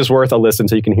 maybe it's just worth a listen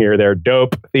so you can hear their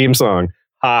dope theme song.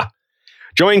 Ha!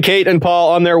 Join Kate and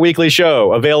Paul on their weekly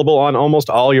show, available on almost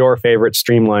all your favorite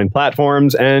streamlined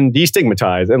platforms, and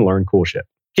destigmatize and learn cool shit.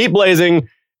 Keep blazing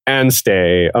and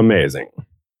stay amazing.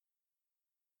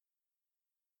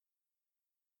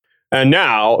 And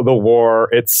now, the war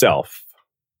itself.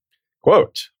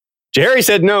 Quote, Jaehaerys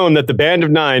had known that the Band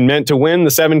of Nine meant to win the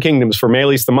Seven Kingdoms for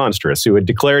Maelys the Monstrous, who had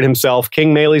declared himself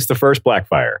King Maelys the First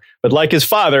Blackfire. But like his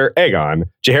father, Aegon,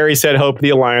 Jaehaerys had hoped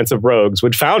the alliance of rogues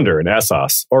would founder in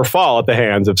Essos, or fall at the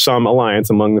hands of some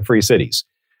alliance among the free cities.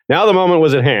 Now the moment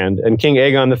was at hand, and King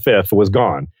Aegon V was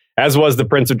gone, as was the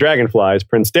Prince of Dragonflies,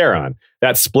 Prince Daeron.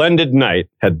 That splendid knight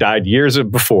had died years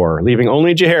before, leaving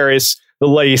only Jaehaerys, the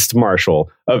least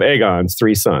marshal of Aegon's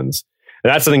three sons.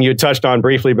 And that's something you had touched on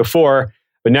briefly before,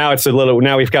 but now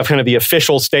we've got kind of the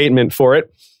official statement for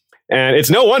it. And it's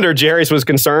no wonder Jaehaerys was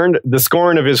concerned. The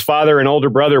scorn of his father and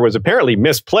older brother was apparently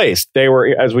misplaced. They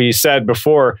were, as we said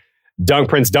before,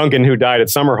 Prince Duncan, who died at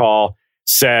Summerhall,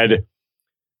 said,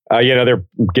 they're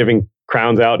giving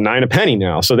crowns out 9 a penny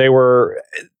now. So they were,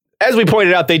 as we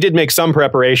pointed out, they did make some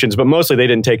preparations, but mostly they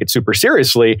didn't take it super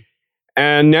seriously.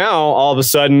 And now, all of a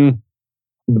sudden,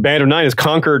 the Band of Nine has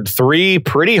conquered 3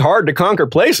 pretty hard to conquer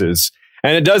places.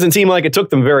 And it doesn't seem like it took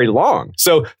them very long.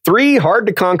 So 3 hard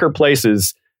to conquer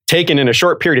places taken in a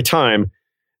short period of time,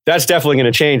 that's definitely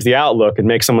going to change the outlook and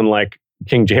make someone like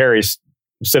King Jaehaerys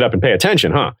sit up and pay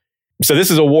attention, huh? So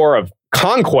this is a war of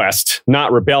conquest,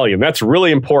 not rebellion. That's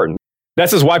really important.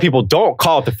 This is why people don't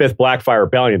call it the Fifth Blackfire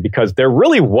Rebellion, because there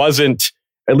really wasn't,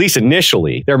 at least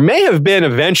initially, there may have been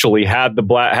eventually had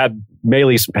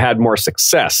Maelys had more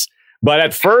success. But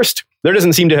at first, there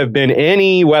doesn't seem to have been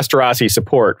any Westerosi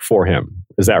support for him.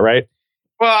 Is that right?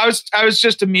 Well, I was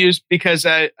just amused because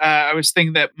I was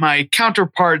thinking that my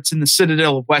counterparts in the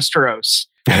Citadel of Westeros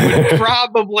would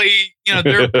probably,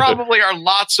 there probably are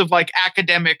lots of like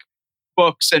academic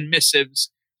books and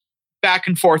missives back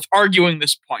and forth arguing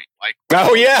this point. Like,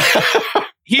 oh yeah,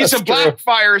 he's a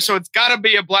Blackfire, so it's got to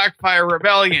be a Blackfire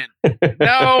rebellion.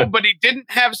 No, but he didn't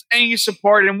have any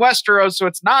support in Westeros, so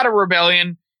it's not a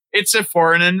rebellion. It's a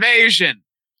foreign invasion.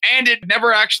 And it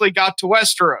never actually got to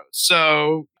Westeros.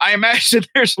 So I imagine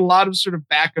there's a lot of sort of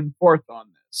back and forth on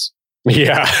this.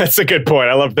 Yeah, that's a good point.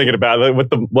 I love thinking about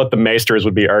what the Maesters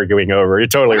would be arguing over. You're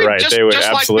totally right. They would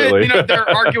absolutely. Like they're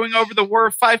arguing over the War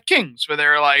of Five Kings, where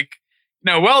they're like,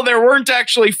 there weren't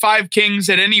actually 5 kings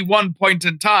at any one point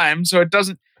in time, so it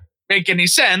doesn't make any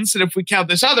sense. And if we count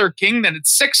this other king, then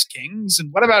it's 6 kings.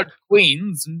 And what about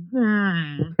queens?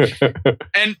 And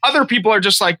other people are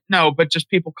just like, no, but just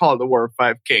people call it the War of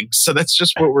Five Kings. So that's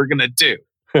just what we're going to do.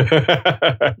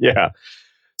 Yeah.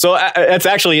 So it's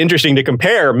actually interesting to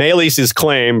compare Maelys's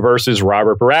claim versus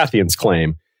Robert Baratheon's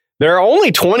claim. They're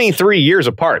only 23 years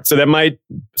apart. So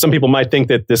some people might think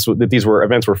that these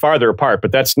events were farther apart,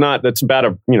 but that's about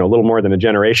a little more than a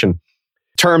generation.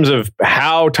 In terms of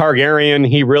how Targaryen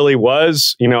he really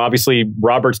was, obviously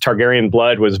Robert's Targaryen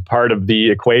blood was part of the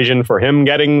equation for him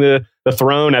getting the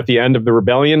throne at the end of the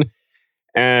rebellion.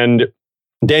 And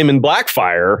Daemon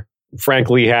Blackfyre,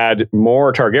 frankly, had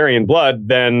more Targaryen blood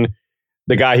than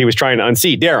the guy he was trying to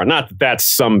unseat, Daeron. Not that that's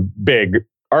some big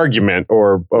argument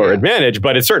or advantage,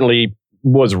 but it certainly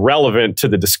was relevant to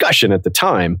the discussion at the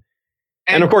time.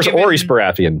 And of course, Orys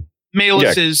Baratheon.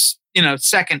 Maelys's,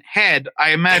 second head,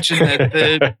 I imagine that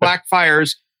the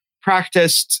Blackfyres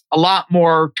practiced a lot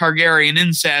more Targaryen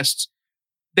incest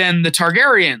than the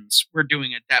Targaryens were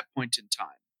doing at that point in time.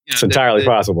 It's entirely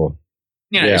possible.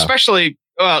 Especially,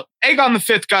 Aegon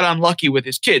V got unlucky with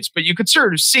his kids, but you could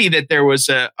sort of see that there was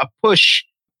a push,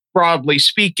 broadly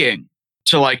speaking,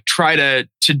 to try to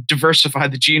diversify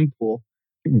the gene pool.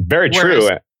 Very true.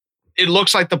 It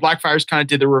looks like the Blackfyres kind of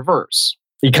did the reverse.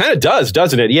 He kind of does,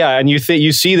 doesn't it? Yeah, and you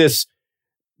see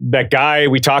that guy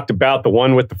we talked about, the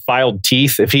one with the filed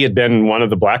teeth. If he had been one of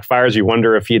the Blackfyres, you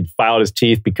wonder if he had filed his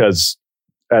teeth because,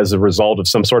 as a result of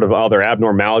some sort of other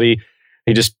abnormality,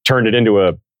 he just turned it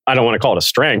into I don't want to call it a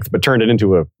strength, but turned it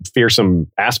into a fearsome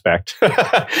aspect.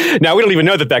 Now, we don't even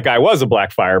know that guy was a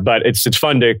Blackfyre, but it's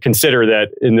fun to consider that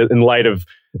in light of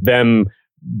them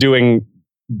doing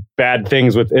bad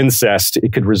things with incest,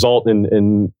 it could result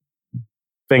in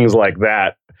things like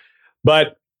that.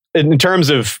 But in terms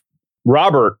of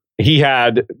Robert, he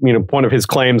had, one of his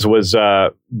claims was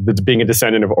being a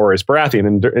descendant of Orys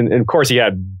Baratheon. And of course, he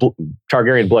had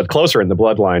Targaryen blood closer in the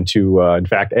bloodline to, in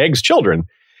fact, Aegg's children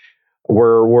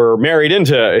were married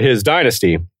into his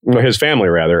dynasty, his family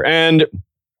rather. And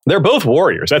they're both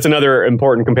warriors. That's another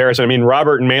important comparison. I mean,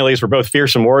 Robert and Maelys were both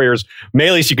fearsome warriors.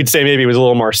 Maelys, you could say maybe was a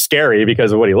little more scary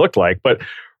because of what he looked like, but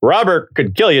Robert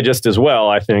could kill you just as well.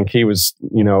 I think he was,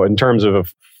 in terms of a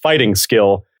fighting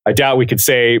skill, I doubt we could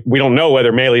say, we don't know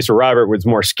whether Maelys or Robert was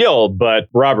more skilled, but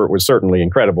Robert was certainly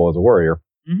incredible as a warrior.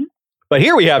 Mm-hmm. But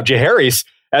here we have Jaehaerys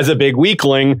as a big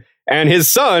weakling, and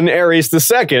his son, Aerys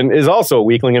II, is also a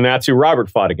weakling, and that's who Robert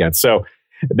fought against. So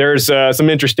there's some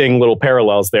interesting little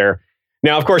parallels there.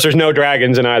 Now, of course, there's no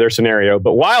dragons in either scenario,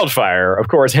 but wildfire, of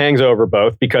course, hangs over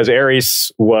both because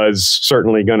Aerys was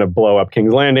certainly going to blow up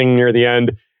King's Landing near the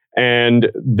end,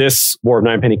 and this War of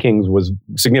Ninepenny Kings was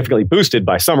significantly boosted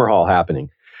by Summerhall happening.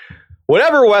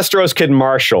 Whatever Westeros can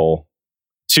marshal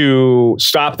to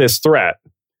stop this threat,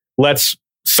 let's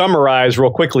summarize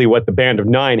real quickly what the Band of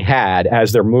Nine had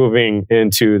as they're moving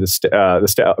into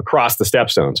across the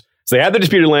Stepstones. So they had the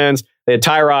disputed lands, they had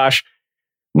Tyrosh,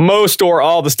 most or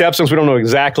all the Stepstones. We don't know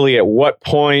exactly at what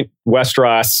point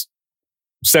Westeros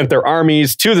sent their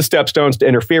armies to the Stepstones to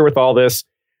interfere with all this,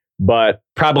 but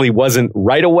probably wasn't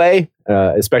right away,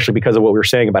 especially because of what we were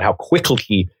saying about how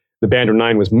quickly the Band of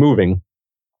Nine was moving.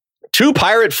 2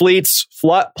 pirate fleets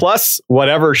plus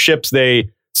whatever ships they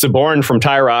suborned from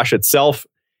Tyrosh itself,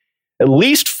 at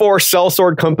least 4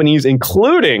 sellsword companies,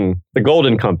 including the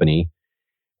Golden Company,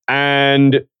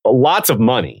 and lots of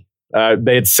money.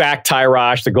 They had sacked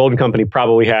Tyrosh. The Golden Company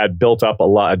probably had built up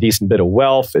a decent bit of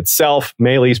wealth itself.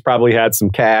 Maelys probably had some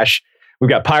cash. We've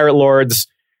got pirate lords.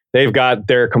 They've got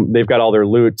all their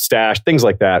loot stashed, things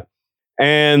like that.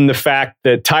 And the fact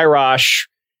that Tyrosh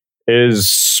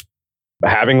is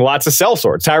having lots of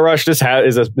sellswords. Tyrosh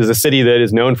is a city that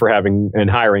is known for having and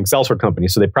hiring sellsword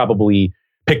companies, so they probably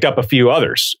picked up a few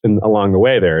others along the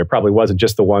way there. It probably wasn't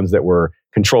just the ones that were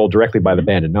controlled directly by the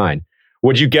Band of Nine.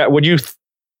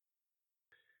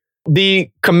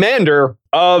 The commander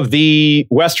of the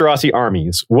Westerosi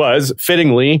armies was,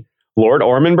 fittingly, Lord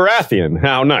Ormond Baratheon.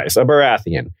 How nice, a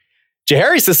Baratheon.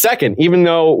 Jaehaerys II, even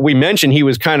though we mentioned he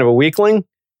was kind of a weakling,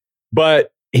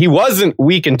 but he wasn't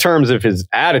weak in terms of his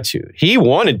attitude. He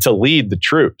wanted to lead the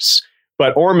troops,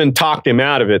 but Ormond talked him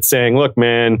out of it, saying, look,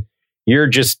 man,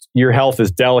 your health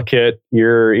is delicate.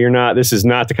 This is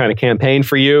not the kind of campaign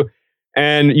for you.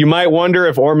 And you might wonder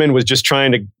if Ormond was just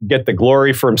trying to get the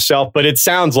glory for himself, but it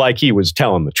sounds like he was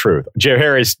telling the truth.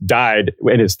 Jaehaerys died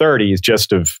in his 30s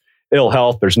just of ill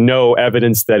health. There's no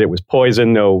evidence that it was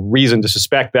poison, no reason to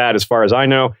suspect that as far as I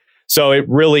know. So it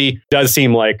really does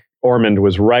seem like Ormond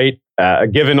was right,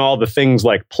 given all the things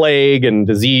like plague and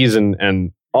disease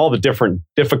and all the different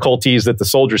difficulties that the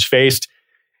soldiers faced.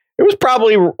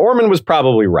 Ormond was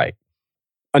probably right.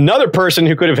 Another person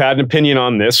who could have had an opinion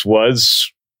on this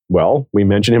was, well, we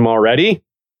mentioned him already,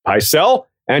 Pycelle.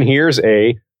 And here's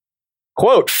a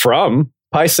quote from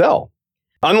Pycelle.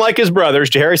 Unlike his brothers,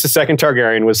 Jaehaerys II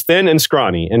Targaryen was thin and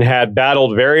scrawny and had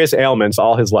battled various ailments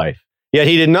all his life. Yet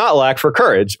he did not lack for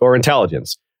courage or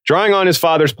intelligence. Drawing on his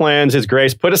father's plans, his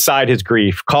grace put aside his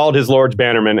grief, called his lord's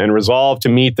bannermen, and resolved to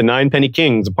meet the Ninepenny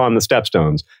Kings upon the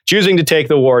Stepstones, choosing to take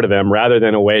the war to them rather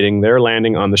than awaiting their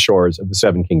landing on the shores of the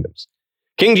Seven Kingdoms.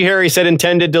 King Jaehaerys had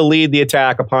intended to lead the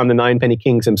attack upon the Ninepenny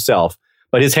Kings himself,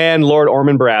 but his hand, Lord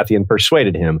Ormond Baratheon,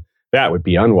 persuaded him that would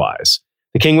be unwise.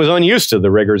 The king was unused to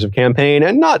the rigors of campaign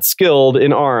and not skilled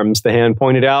in arms, the hand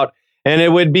pointed out, and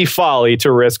it would be folly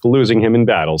to risk losing him in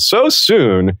battle so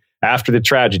soon after the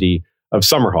tragedy of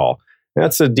Summerhall.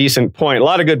 That's a decent point. A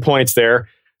lot of good points there.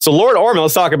 So Lord Ormond,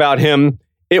 let's talk about him.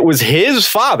 It was his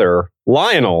father,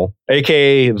 Lionel,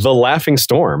 aka the Laughing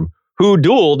Storm, who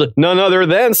dueled none other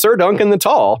than Sir Duncan the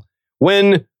Tall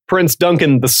when Prince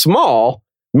Duncan the Small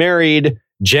married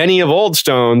Jenny of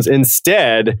Oldstones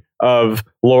instead of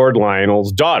Lord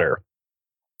Lionel's daughter.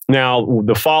 Now,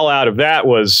 the fallout of that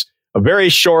was a very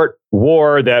short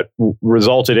war that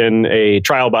resulted in a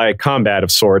trial by combat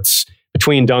of sorts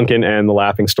between Duncan and the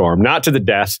Laughing Storm. Not to the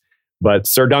death, but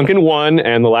Sir Duncan won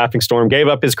and the Laughing Storm gave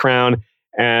up his crown.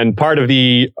 And part of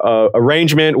the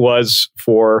arrangement was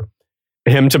for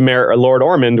him to marry Lord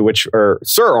Ormond, or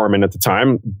Sir Ormond at the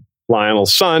time,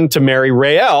 Lionel's son, to marry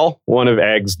Raelle, one of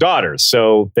Egg's daughters.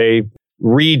 So they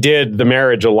redid the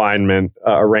marriage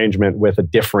arrangement with a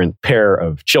different pair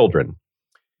of children.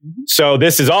 Mm-hmm. So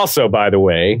this is also, by the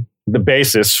way, the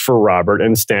basis for Robert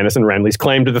and Stannis and Renly's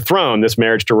claim to the throne, this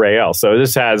marriage to Raelle. So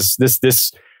this has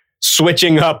this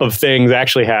switching up of things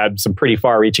actually had some pretty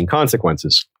far-reaching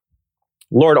consequences.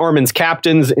 Lord Ormond's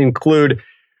captains include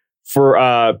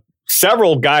for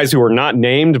several guys who are not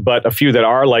named, but a few that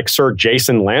are, like Sir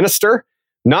Jason Lannister,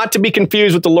 not to be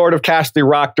confused with the Lord of Casterly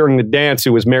Rock during the dance,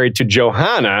 who was married to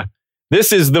Johanna.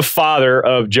 This is the father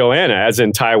of Joanna, as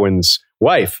in Tywin's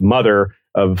wife, mother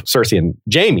of Cersei and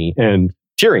Jaime and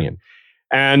Tyrion.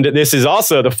 And this is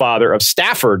also the father of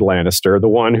Stafford Lannister, the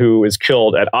one who is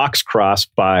killed at Oxcross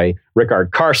by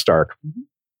Rickard Karstark. Mm-hmm.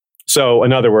 So,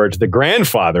 in other words, the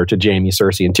grandfather to Jaime,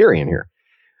 Cersei, and Tyrion here.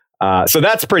 So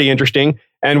that's pretty interesting.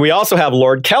 And we also have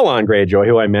Lord Kellon Greyjoy,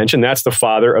 who I mentioned. That's the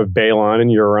father of Balon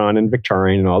and Euron and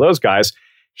Victarion and all those guys.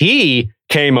 He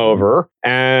came over,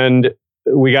 and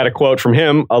we got a quote from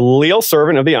him: a leal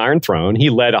servant of the Iron Throne.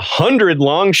 He led 100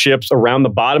 long ships around the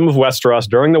bottom of Westeros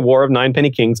during the War of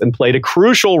Ninepenny Kings and played a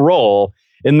crucial role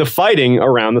in the fighting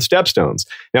around the Stepstones.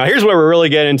 Now, here's where we really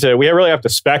get into, we really have to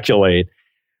speculate.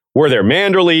 Were there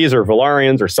Manderleys or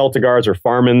Valarians or Celtigars or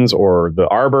Farmans or the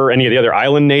Arbor, any of the other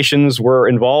island nations were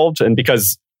involved? And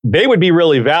because they would be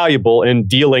really valuable in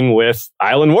dealing with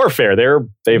island warfare.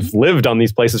 They've lived on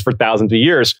these places for thousands of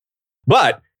years.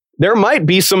 But there might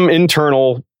be some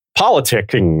internal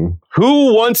politicking.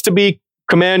 Who wants to be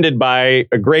commanded by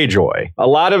a Greyjoy? A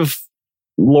lot of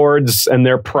lords and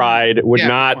their pride would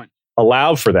not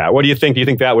allow for that. What do you think? Do you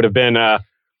think that would have been a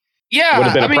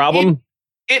problem?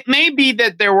 It may be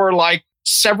that there were like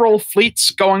several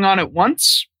fleets going on at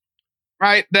once,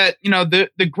 right? That, the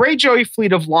Greyjoy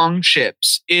fleet of long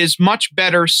ships is much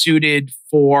better suited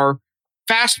for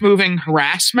fast-moving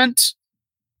harassment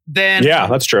than... Yeah,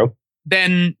 that's true.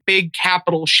 Than big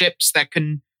capital ships that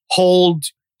can hold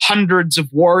hundreds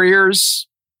of warriors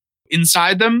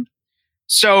inside them.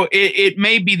 So it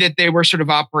may be that they were sort of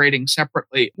operating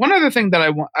separately. One other thing that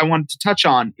I wanted to touch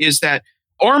on is that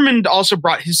Ormond also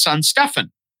brought his son Steffan.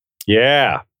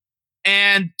 Yeah.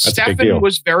 And Steffan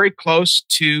was very close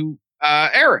to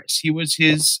Aerys. He was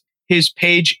his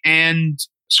page and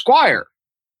squire.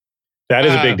 That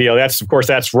is a big deal.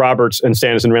 That's Robert's and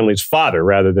Stannis and Renly's father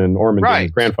rather than Ormond and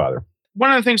his grandfather.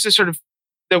 One of the things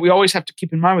that we always have to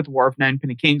keep in mind with the War of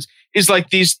Ninepenny Kings is like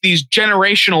these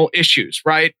generational issues,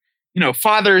 right?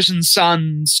 Fathers and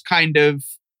sons kind of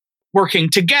working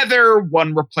together,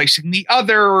 one replacing the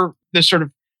other, the sort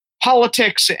of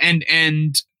politics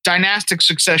and dynastic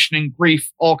succession and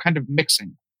grief all kind of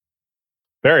mixing.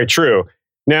 Very true.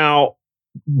 Now,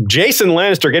 Jason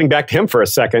Lannister, getting back to him for a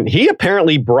second, he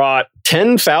apparently brought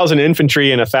 10,000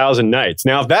 infantry and 1,000 knights.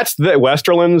 Now, if that's the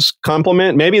Westerland's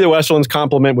complement, maybe the Westerland's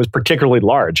complement was particularly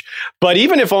large. But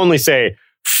even if only, say,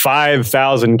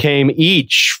 5,000 came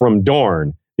each from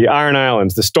Dorne, the Iron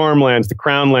Islands, the Stormlands, the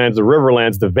Crownlands, the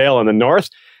Riverlands, the Vale in the north,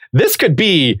 this could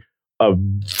be a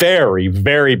very,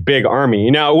 very big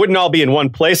army. Now, it wouldn't all be in one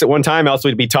place at one time, else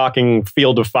we'd be talking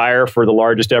Field of Fire for the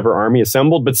largest ever army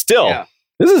assembled. But still,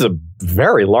 This is a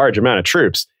very large amount of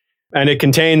troops. And it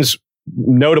contains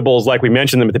notables, like we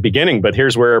mentioned them at the beginning, but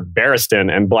here's where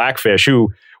Barristan and Blackfish,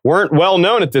 who weren't well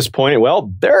known at this point,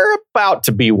 well, they're about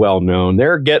to be well known.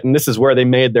 This is where they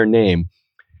made their name.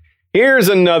 Here's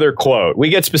another quote. We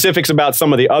get specifics about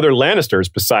some of the other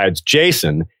Lannisters besides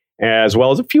Jason, as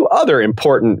well as a few other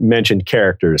important mentioned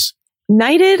characters.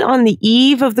 Knighted on the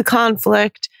eve of the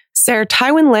conflict, Ser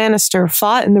Tywin Lannister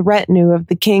fought in the retinue of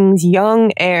the king's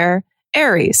young heir,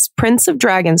 Aerys, Prince of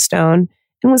Dragonstone,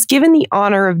 and was given the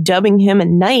honor of dubbing him a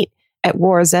knight at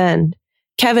war's end.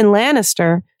 Kevin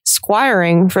Lannister,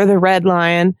 squiring for the Red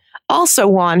Lion, also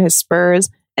won his spurs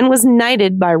and was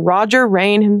knighted by Roger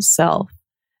Rayne himself.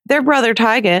 Their brother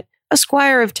Tygett, a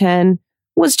squire of 10,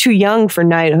 was too young for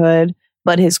knighthood,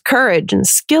 but his courage and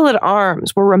skill at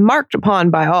arms were remarked upon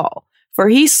by all, for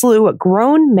he slew a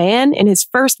grown man in his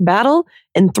first battle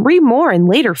and 3 more in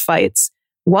later fights,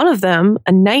 one of them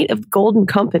a knight of the Golden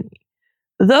Company.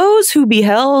 Those who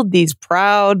beheld these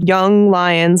proud young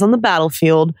lions on the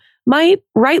battlefield might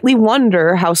rightly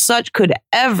wonder how such could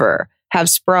ever have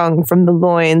sprung from the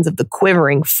loins of the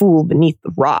quivering fool beneath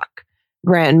the rock,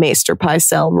 Grand Maester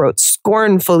Pycelle wrote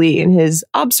scornfully in his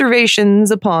observations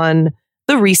upon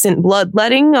the recent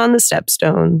bloodletting on the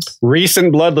Stepstones.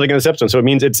 Recent bloodletting on the Stepstones. So it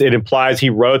means it implies he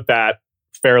wrote that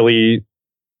fairly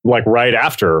right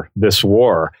after this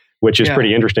war, which is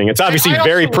pretty interesting. It's obviously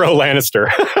very pro-Lannister.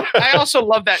 I also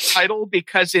love that title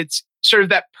because it's sort of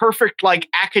that perfect,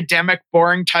 academic,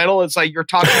 boring title. It's like you're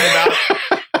talking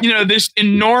about, this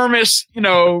enormous,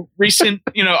 recent,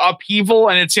 upheaval.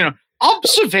 And it's,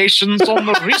 observations on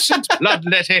the recent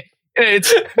bloodletting.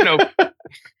 It's,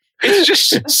 it's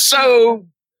just so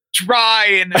dry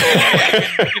and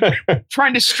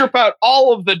trying to strip out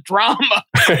all of the drama.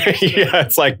 Yeah,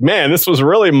 it's like, man, this was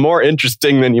really more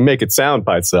interesting than you make it sound,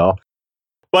 Pycelle.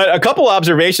 But a couple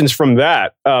observations from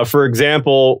that. For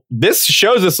example, this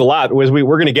shows us a lot. We're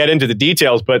going to get into the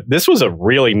details, but this was a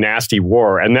really nasty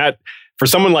war. And that for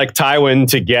someone like Tywin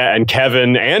to get, and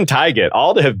Kevin and Tygett,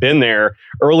 all to have been there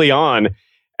early on,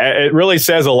 it really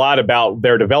says a lot about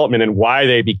their development and why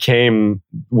they became,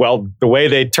 the way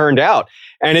they turned out.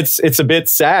 And it's a bit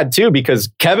sad, too,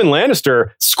 because Kevin Lannister,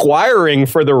 squiring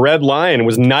for the Red Lion,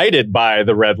 was knighted by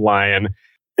the Red Lion.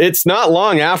 It's not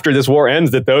long after this war ends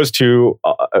that those two,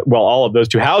 all of those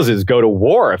two houses go to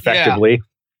war effectively. Yeah.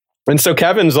 And so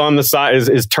Kevin's on the side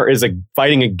is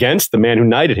fighting against the man who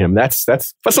knighted him. That's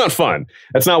not fun.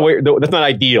 That's not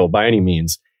ideal by any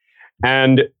means.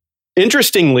 And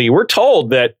interestingly, we're told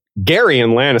that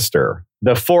Garyon Lannister,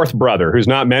 the 4th brother, who's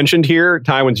not mentioned here,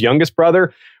 Tywin's youngest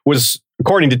brother, was,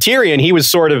 according to Tyrion, he was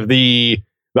sort of the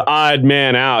odd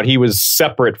man out. He was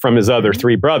separate from his other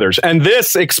 3 brothers. And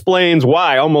this explains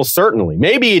why, almost certainly.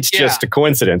 Maybe it's just a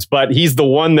coincidence, but he's the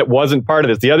one that wasn't part of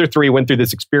this. The other 3 went through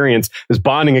this experience, this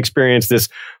bonding experience, this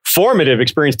formative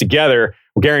experience together.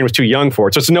 Garyon was too young for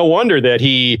it. So it's no wonder that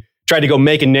he tried to go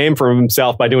make a name for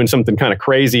himself by doing something kind of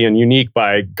crazy and unique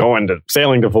by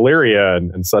sailing to Valyria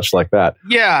and such like that.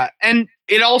 Yeah. And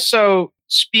it also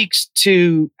speaks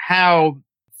to how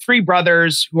 3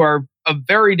 brothers who are of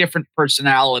very different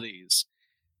personalities,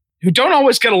 who don't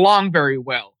always get along very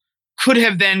well, could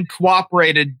have then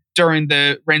cooperated during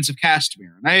the reigns of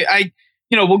Castamere. And I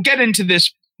we'll get into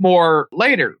this more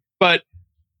later, but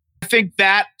I think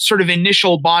that sort of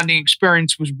initial bonding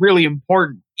experience was really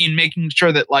important in making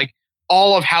sure that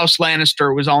all of House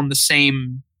Lannister was on the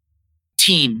same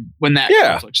team when that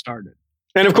conflict started.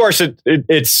 And of course,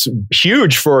 it's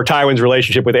huge for Tywin's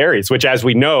relationship with Aerys, which, as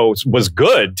we know, was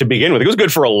good to begin with. It was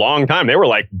good for a long time. They were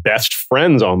like best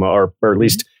friends, or at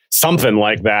least something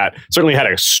like that. Certainly had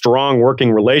a strong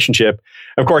working relationship.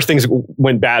 Of course, things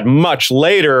went bad much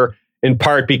later, in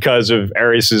part because of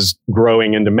Aerys'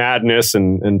 growing into madness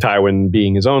and Tywin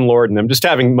being his own lord and them just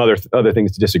having other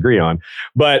things to disagree on.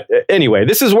 But anyway,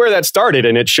 this is where that started,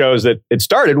 and it shows that it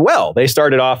started well. They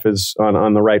started off as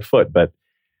on the right foot, but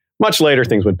much later,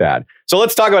 things went bad. So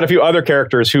let's talk about a few other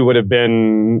characters who would have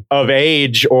been of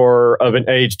age or of an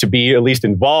age to be at least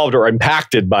involved or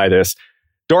impacted by this.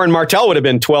 Doran Martell would have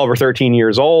been 12 or 13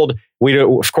 years old.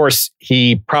 Of course,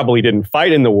 he probably didn't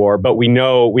fight in the war, but we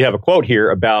have a quote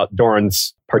here about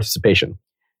Doran's participation.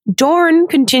 Dorne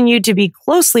continued to be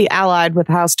closely allied with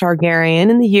House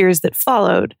Targaryen in the years that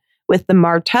followed, with the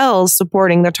Martells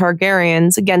supporting the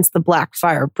Targaryens against the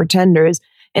Blackfyre pretenders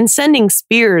and sending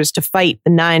spears to fight the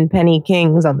Ninepenny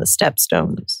kings on the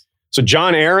Stepstones. So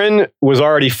Jon Arryn was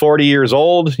already 40 years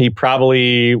old. He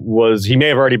may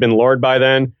have already been lord by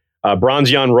then.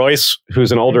 Bronze Yohn Royce,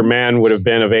 who's an older man, would have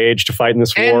been of age to fight in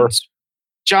this war.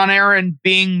 Jon Arryn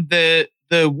being the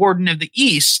Warden of the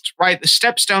East, right? The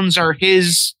Stepstones are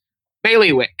his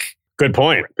bailiwick. Good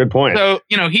point. So,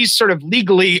 he's sort of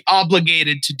legally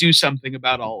obligated to do something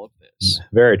about all of this.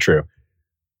 Very true.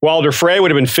 Walder Frey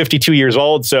would have been 52 years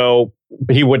old, so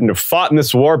he wouldn't have fought in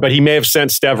this war, but he may have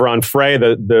sent Stevron Frey,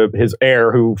 his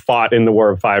heir, who fought in the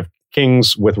War of Five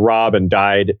Kings with Robb and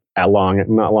died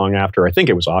not long after. I think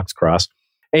it was Oxcross.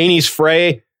 Aenys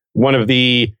Frey, one of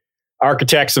the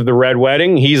architects of the Red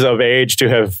Wedding, he's of age to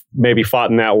have maybe fought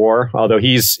in that war, although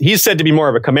he's said to be more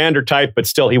of a commander type, but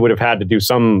still he would have had to do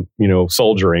some,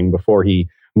 soldiering before he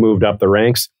moved up the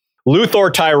ranks.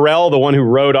 Luthor Tyrell, the one who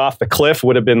rode off the cliff,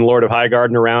 would have been Lord of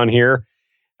Highgarden around here.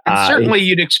 And certainly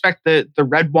you'd expect the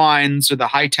Red Wines or the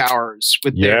Hightowers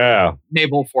with their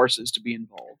naval forces to be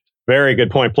involved. Very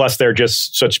good point. Plus, they're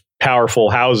just such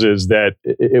powerful houses that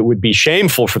it would be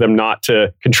shameful for them not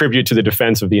to contribute to the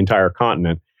defense of the entire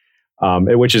continent.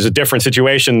 Which is a different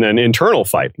situation than internal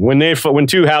fighting. When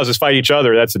two houses fight each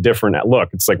other, that's a different look.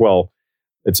 It's like, well,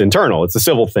 it's internal. It's a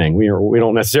civil thing. We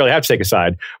don't necessarily have to take a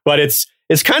side, but it's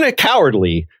kind of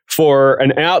cowardly for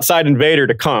an outside invader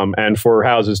to come and for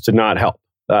houses to not help.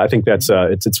 I think that's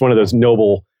it's one of those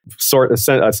noble sort of,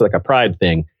 it's like a pride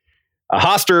thing.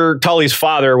 Hoster Tully's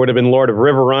father would have been Lord of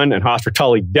Riverrun, and Hoster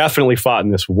Tully definitely fought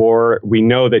in this war. We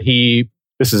know that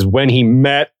this is when he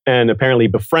met and apparently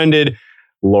befriended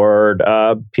Lord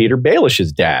Peter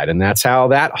Baelish's dad. And that's how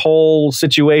that whole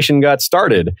situation got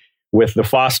started, with the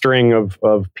fostering of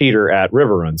Peter at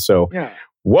Riverrun. So,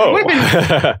 whoa. It would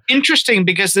have been interesting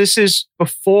because this is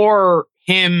before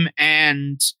him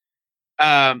and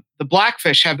the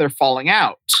Blackfish have their falling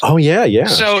out. Oh, yeah.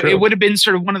 So it would have been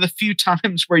sort of one of the few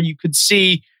times where you could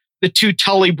see the two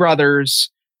Tully brothers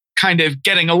kind of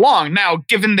getting along. Now,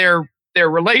 given their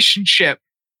relationship,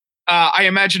 I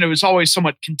imagine it was always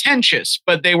somewhat contentious,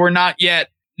 but they were not yet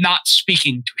not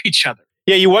speaking to each other.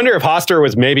 Yeah, you wonder if Hoster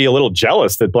was maybe a little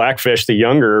jealous that Blackfish, his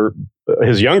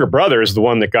younger brother, is the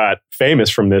one that got famous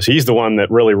from this. He's the one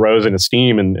that really rose in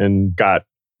esteem and got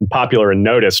popular and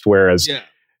noticed, whereas,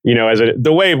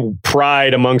 the way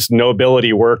pride amongst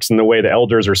nobility works and the way the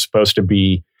elders are supposed to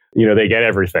be, they get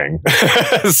everything.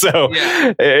 So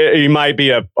it might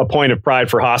be a point of pride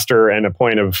for Hoster and a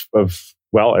point of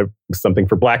something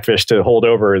for Blackfish to hold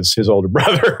over as his older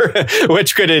brother,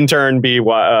 which could in turn be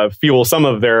fuel some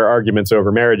of their arguments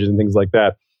over marriages and things like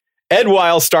that.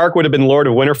 Edwyle Stark would have been Lord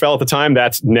of Winterfell at the time.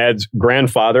 That's Ned's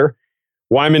grandfather.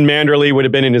 Wyman Manderley would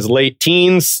have been in his late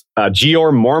teens.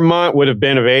 Jeor Mormont would have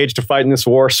been of age to fight in this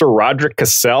war. Sir Roderick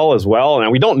Cassell as well. Now,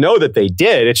 we don't know that they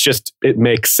did. It's just, it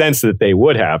makes sense that they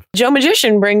would have. Joe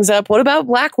Magician brings up, what about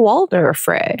Black Walder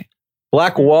Frey?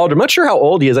 Black Walder, I'm not sure how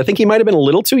old he is. I think he might have been a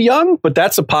little too young, but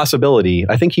that's a possibility.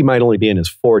 I think he might only be in his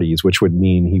 40s, which would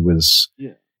mean he was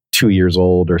 2 years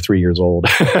old or 3 years old.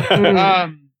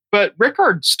 But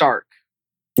Rickard Stark.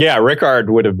 Yeah, Rickard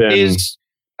would have been... is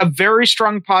a very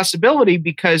strong possibility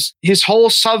because his whole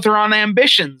Southron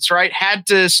ambitions, right, had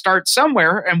to start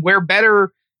somewhere, and where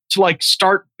better to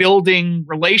start building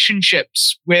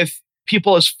relationships with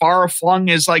people as far flung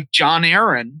as Jon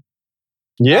Arryn,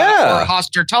 or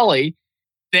Hoster Tully,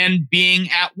 than being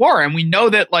at war. And we know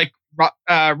that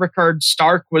Rickard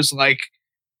Stark was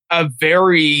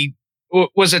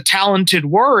was a talented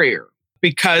warrior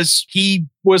because he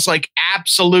was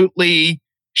absolutely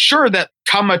sure that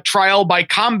come a trial by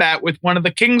combat with one of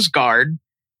the Kingsguard,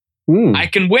 I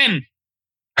can win.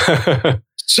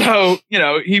 So,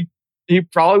 he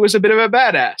probably was a bit of a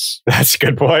badass. That's a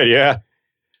good point, yeah.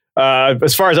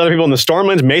 As far as other people in the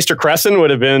Stormlands, Maester Cresson would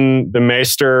have been the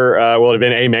Maester, would have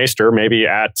been a Maester, maybe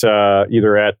at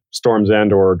either at Storm's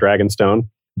End or Dragonstone.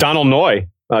 Donal Noy,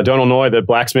 the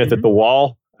blacksmith at the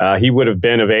Wall, he would have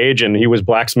been of age, and he was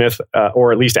blacksmith,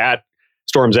 or at least at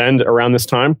Storm's End around this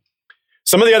time.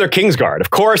 Some of the other Kingsguard,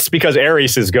 of course, because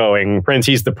Aerys is going,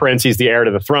 he's the prince, he's the heir to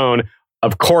the throne.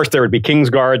 Of course, there would be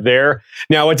Kingsguard there.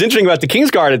 Now, what's interesting about the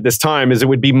Kingsguard at this time is it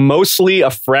would be mostly a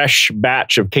fresh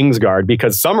batch of Kingsguard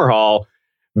because Summerhall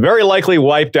very likely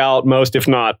wiped out most, if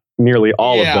not nearly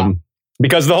all of them.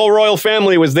 Because the whole royal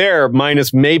family was there,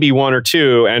 minus maybe one or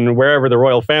two, and wherever the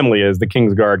royal family is, the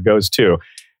Kingsguard goes to.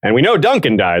 And we know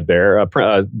Duncan died there,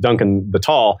 Duncan the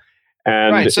Tall.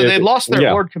 And right, so they lost their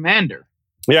Lord Commander.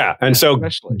 Yeah, and so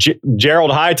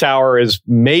Gerald Hightower is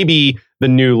maybe the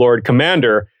new Lord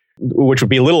Commander, which would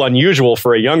be a little unusual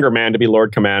for a younger man to be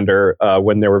Lord Commander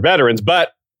when there were veterans,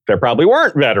 but there probably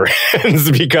weren't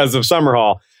veterans because of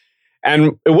Summerhall.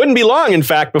 And it wouldn't be long, in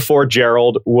fact, before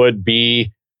Gerald would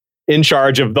be in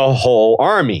charge of the whole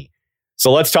army.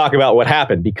 So let's talk about what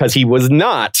happened, because he was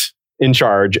not in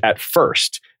charge at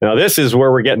first. Now, this is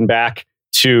where we're getting back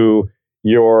to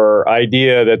your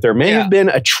idea that there may have been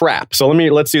a trap. So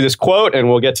let's do this quote and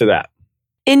we'll get to that.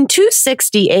 In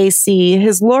 260 AC,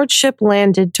 his lordship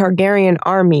landed Targaryen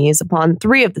armies upon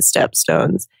 3 of the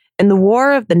Stepstones, and the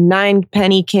War of the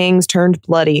Ninepenny Kings turned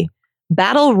bloody.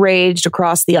 battle raged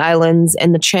across the islands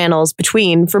and the channels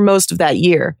between for most of that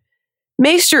year.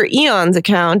 Maester Eon's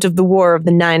account of the War of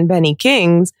the Ninepenny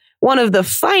Kings, one of the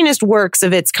finest works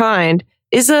of its kind,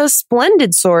 is a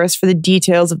splendid source for the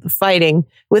details of the fighting,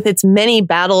 with its many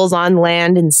battles on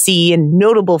land and sea and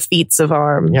notable feats of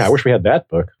arms. Yeah, I wish we had that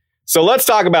book. So let's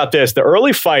talk about this. The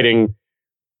early fighting,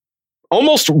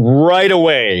 almost right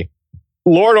away,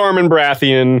 Lord Ormond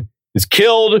Baratheon is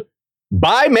killed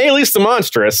by Maelys the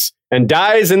Monstrous and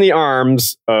dies in the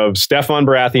arms of Steffon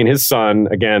Baratheon, his son,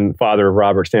 again, father of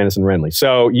Robert Stannis and Renly.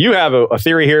 So you have a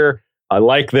theory here. I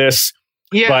like this.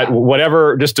 Yeah. But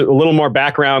whatever, just a little more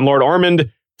background. Lord Ormond,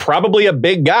 probably a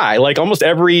big guy. Like almost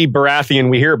every Baratheon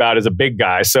we hear about is a big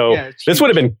guy. So this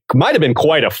might have been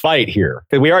quite a fight here.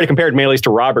 We already compared Maelys to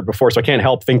Robert before, so I can't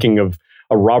help thinking of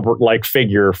a Robert-like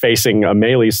figure facing a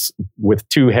Maelys with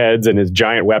two heads and his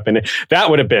giant weapon. That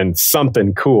would have been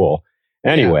something cool.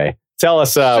 Anyway, tell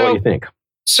us what you think.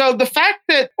 So the fact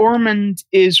that Ormond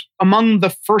is among the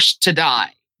first to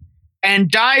die and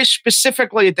dies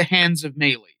specifically at the hands of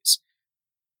Maelys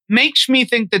makes me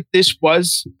think that this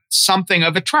was something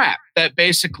of a trap. That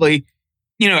basically,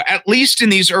 at least in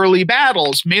these early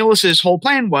battles, Maelys's whole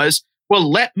plan was, well,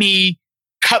 let me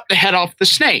cut the head off the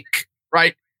snake,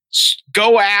 right?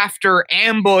 Go after,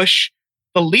 ambush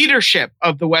the leadership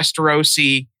of the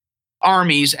Westerosi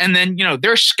armies. And then,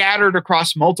 they're scattered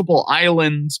across multiple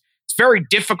islands. It's very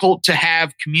difficult to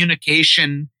have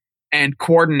communication and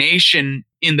coordination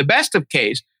in the best of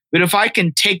case. But if I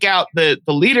can take out the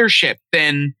leadership,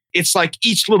 then it's like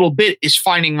each little bit is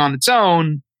fighting on its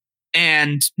own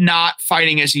and not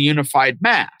fighting as a unified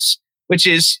mass, which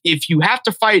is if you have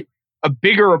to fight a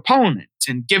bigger opponent,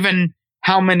 and given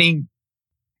how many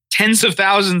tens of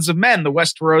thousands of men the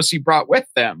Westerosi brought with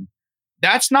them,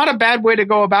 that's not a bad way to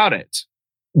go about it.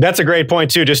 That's a great point,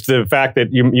 too. Just the fact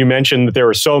that you mentioned that there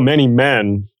were so many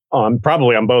men,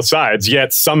 probably on both sides,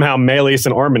 yet somehow Maelys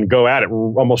and Ormond go at it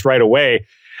almost right away.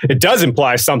 It does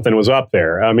imply something was up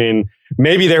there. I mean,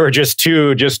 maybe they were just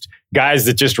two guys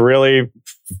that just really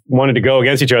wanted to go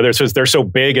against each other. So they're so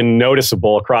big and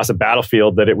noticeable across a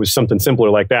battlefield that it was something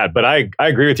simpler like that. But I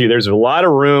agree with you. There's a lot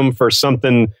of room for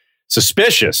something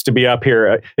suspicious to be up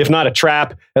here. If not a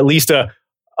trap, at least a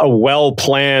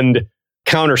well-planned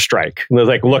counterstrike.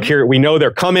 Like, look here, we know they're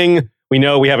coming. We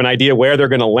know we have an idea where they're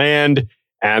going to land,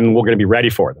 and we're going to be ready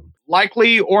for them.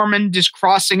 Likely Ormond is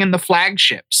crossing in the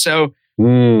flagship. So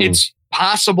it's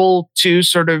possible to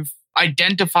sort of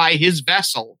identify his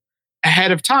vessel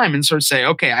ahead of time and sort of say,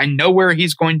 okay, I know where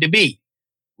he's going to be.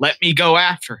 Let me go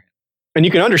after him. And you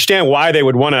can understand why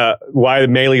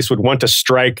Maelys would want to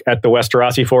strike at the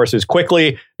Westerosi forces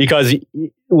quickly, because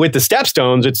with the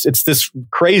Stepstones, it's this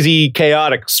crazy,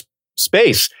 chaotic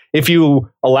space. If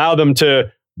you allow them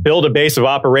to build a base of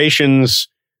operations,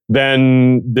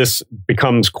 then this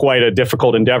becomes quite a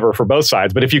difficult endeavor for both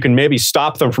sides. But if you can maybe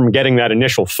stop them from getting that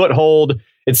initial foothold,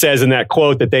 it says in that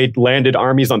quote that they landed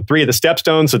armies on 3 of the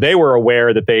Stepstones, so they were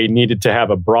aware that they needed to have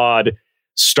a broad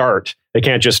start. They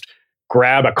can't just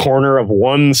grab a corner of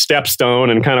one Stepstone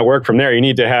and kind of work from there. You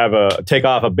need to take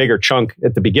off a bigger chunk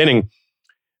at the beginning.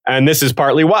 And this is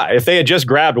partly why. If they had just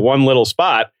grabbed one little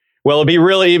spot, well, it'd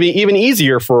be even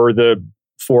easier for the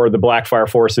Blackfire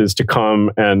forces to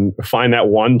come and find that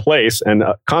one place and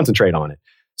concentrate on it.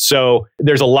 So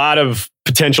there's a lot of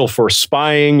potential for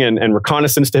spying and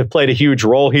reconnaissance to have played a huge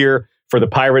role here, for the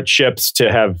pirate ships to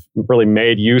have really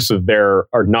made use of their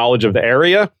knowledge of the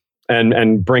area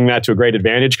and bring that to a great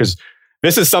advantage. Because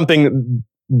this is something,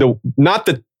 not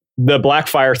that the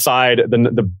Blackfire side,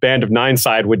 the Band of Nine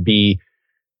side would be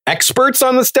experts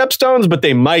on the Stepstones, but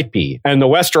they might be. And the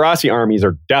Westerosi armies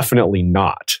are definitely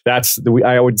not.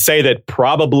 I would say that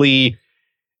probably,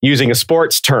 using a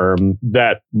sports term,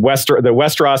 that the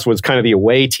Westeros was kind of the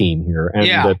away team here.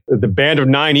 And the Band of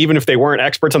Nine, even if they weren't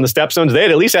experts on the Stepstones, they had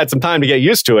at least had some time to get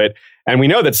used to it. And we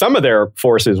know that some of their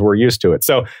forces were used to it.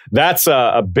 So that's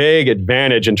a big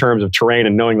advantage in terms of terrain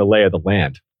and knowing the lay of the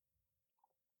land.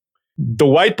 The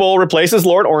White Bull replaces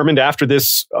Lord Ormond after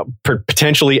this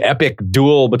potentially epic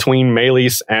duel between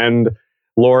Maelys and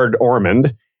Lord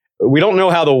Ormond. We don't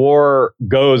know how the war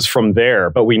goes from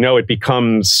there, but we know it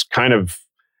becomes kind of,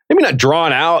 maybe not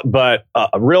drawn out, but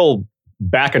a real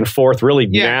back and forth, really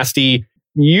nasty.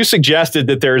 You suggested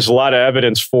that there's a lot of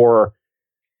evidence for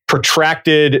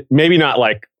protracted, maybe not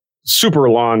like super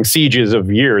long sieges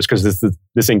of years, because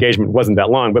this engagement wasn't that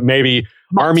long, but maybe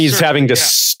armies having to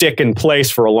stick in place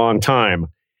for a long time.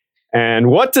 And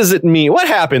what does it mean? What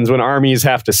happens when armies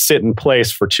have to sit in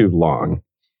place for too long?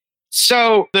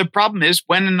 So the problem is,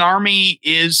 when an army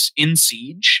is in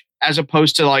siege, as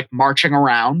opposed to like marching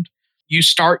around, you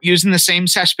start using the same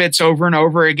cesspits over and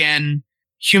over again.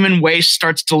 Human waste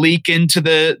starts to leak into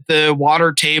the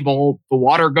water table. The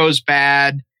water goes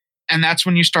bad. And that's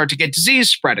when you start to get disease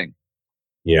spreading.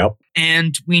 Yep.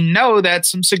 And we know that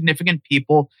some significant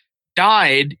people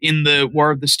died in the War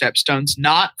of the Stepstones,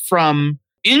 not from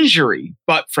injury,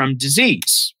 but from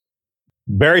disease.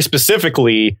 Very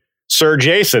specifically, Sir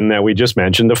Jason, that we just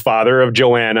mentioned, the father of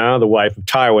Joanna, the wife of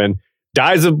Tywin,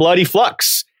 dies of bloody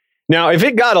flux. Now, if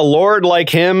it got a lord like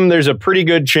him, there's a pretty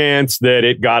good chance that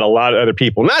it got a lot of other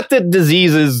people. Not that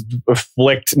diseases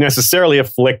necessarily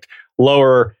afflict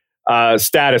lower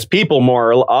status people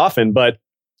more often, but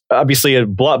obviously a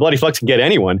bloody flux can get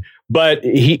anyone. But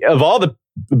of all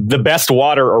the best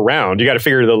water around, you got to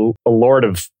figure the lord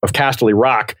of Casterly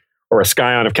Rock or a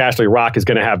scion of Casterly Rock is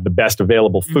going to have the best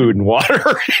available food and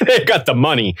water. They've got the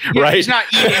money, right? He's not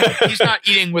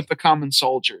eating with the common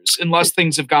soldiers unless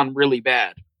things have gone really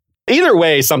bad. Either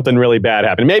way, something really bad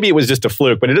happened. Maybe it was just a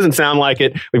fluke, but it doesn't sound like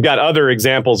it. We've got other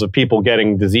examples of people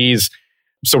getting disease.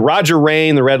 So Roger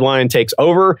Rain, the Red Lion, takes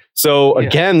over. So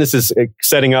again, this is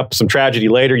setting up some tragedy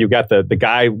later. You've got the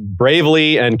guy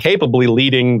bravely and capably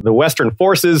leading the Western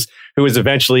forces, who is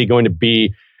eventually going to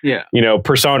be,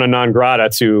 persona non grata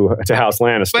to House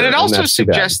Lannister. But it also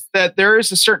suggests that there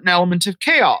is a certain element of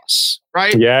chaos,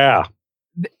 right? Yeah.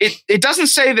 It doesn't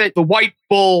say that the White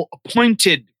Bull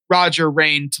appointed Roger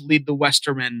Rain to lead the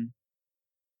Westerman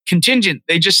contingent.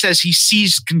 They just says he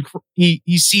seized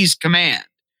command.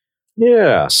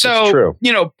 Yeah, so true.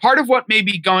 Part of what may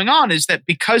be going on is that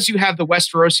because you have the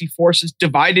Westerosi forces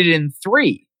divided in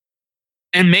three,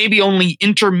 and maybe only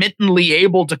intermittently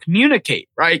able to communicate,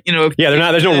 right?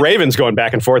 There's no ravens going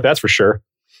back and forth. That's for sure.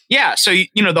 Yeah, so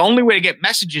the only way to get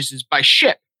messages is by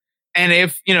ship, and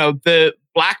if the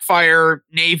Blackfire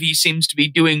Navy seems to be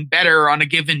doing better on a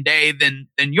given day than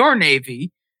your Navy,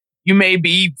 you may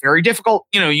be very difficult.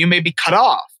 You may be cut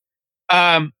off.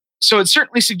 So it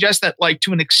certainly suggests that,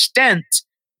 to an extent,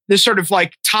 this sort of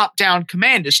top-down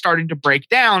command is starting to break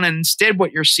down. And instead,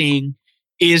 what you're seeing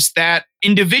is that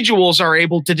individuals are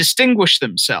able to distinguish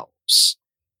themselves.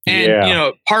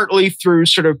 And, partly through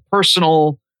sort of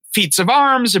personal feats of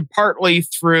arms and partly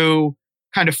through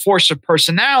kind of force of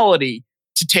personality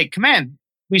to take command.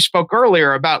 We spoke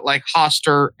earlier about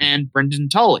Hoster and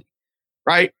Brynden Tully,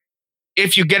 right?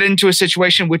 If you get into a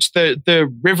situation which the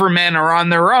Rivermen are on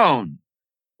their own,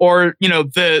 or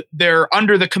they're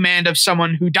under the command of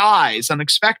someone who dies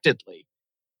unexpectedly,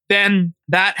 then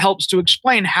that helps to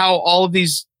explain how all of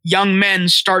these young men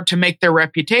start to make their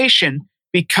reputation,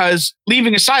 because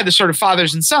leaving aside the sort of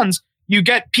fathers and sons, you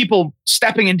get people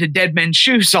stepping into dead men's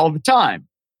shoes all the time.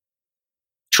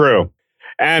 True.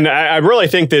 And I really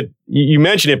think that you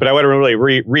mentioned it, but I want to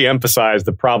really re-emphasize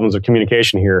the problems of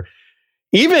communication here.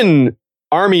 Even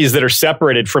armies that are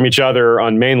separated from each other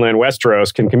on mainland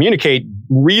Westeros can communicate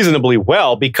reasonably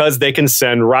well because they can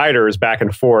send riders back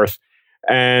and forth.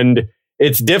 And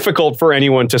it's difficult for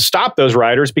anyone to stop those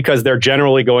riders because they're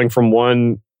generally going from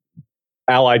one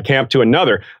allied camp to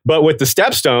another. But with the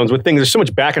Stepstones, with things, there's so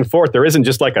much back and forth. There isn't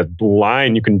just like a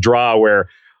line you can draw where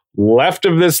left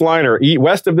of this line or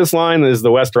west of this line is the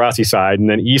Westerosi side, and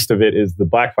then east of it is the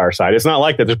Blackfire side. It's not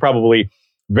like that. There's probably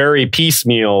very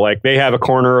piecemeal. Like they have a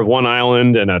corner of one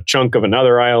island and a chunk of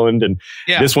another island, and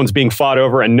this one's being fought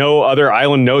over, and no other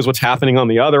island knows what's happening on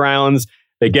the other islands.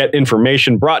 They get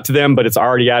information brought to them, but it's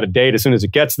already out of date as soon as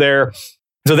it gets there.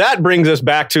 So that brings us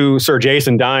back to Sir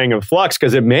Jason dying of flux,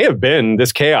 because it may have been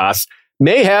this chaos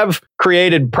may have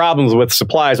created problems with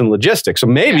supplies and logistics. So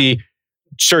maybe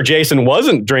Sir Jason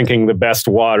wasn't drinking the best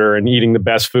water and eating the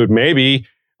best food. Maybe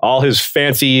all his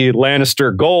fancy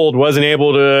Lannister gold wasn't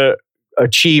able to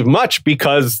achieve much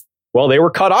because, well, they were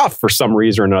cut off for some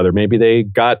reason or another. Maybe they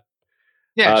got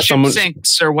ship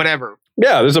sinks or whatever.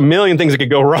 Yeah, there's a million things that could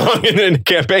go wrong in a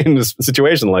campaign in a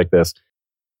situation like this.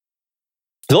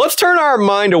 So let's turn our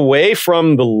mind away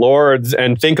from the lords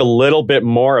and think a little bit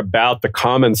more about the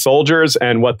common soldiers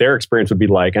and what their experience would be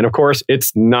like. And of course,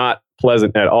 it's not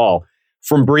pleasant at all.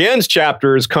 From Brienne's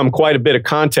chapters come quite a bit of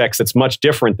context that's much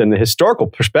different than the historical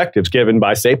perspectives given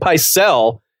by, say,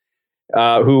 Pycelle,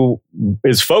 who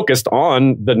is focused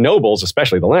on the nobles,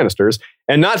 especially the Lannisters,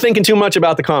 and not thinking too much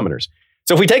about the commoners.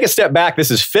 So if we take a step back,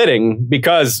 this is fitting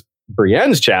because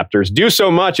Brienne's chapters do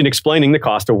so much in explaining the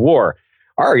cost of war.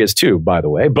 Arya's too, by the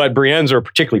way, but Brienne's are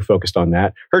particularly focused on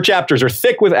that. Her chapters are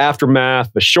thick with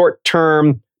aftermath. The short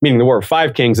term, meaning the War of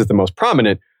Five Kings, is the most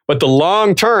prominent, but the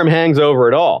long term hangs over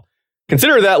it all.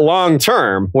 Consider that long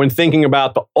term when thinking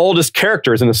about the oldest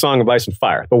characters in the Song of Ice and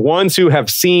Fire, the ones who have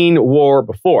seen war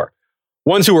before,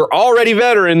 ones who were already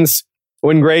veterans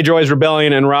when Greyjoy's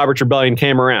Rebellion and Robert's Rebellion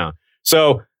came around.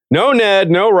 So No Ned,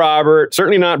 no Robert,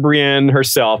 certainly not Brienne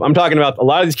herself. I'm talking about a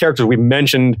lot of these characters we've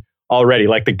mentioned already,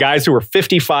 like the guys who were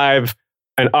 55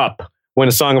 and up when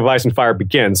A Song of Ice and Fire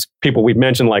begins. People we've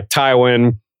mentioned like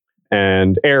Tywin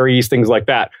and Aerys, things like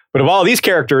that. But of all these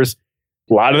characters,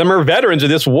 a lot of them are veterans of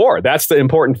this war. That's the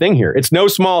important thing here. It's no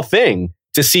small thing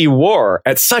to see war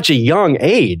at such a young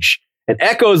age. And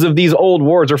echoes of these old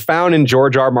wars are found in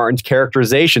George R. R. Martin's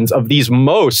characterizations of these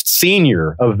most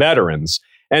senior of veterans.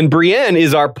 And Brienne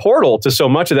is our portal to so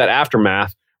much of that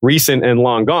aftermath, recent and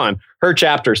long gone. Her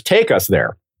chapters take us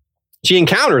there. She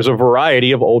encounters a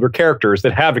variety of older characters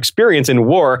that have experience in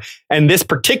war, and this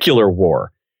particular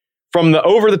war. From the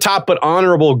over-the-top but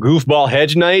honorable goofball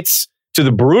hedge knights, to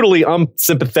the brutally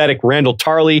unsympathetic Randall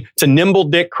Tarley, to Nimble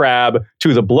Dick Crab,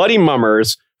 to the bloody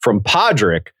mummers, from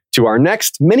Podrick to our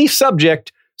next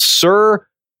mini-subject, Sir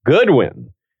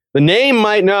Goodwin. The name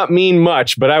might not mean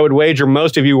much, but I would wager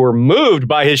most of you were moved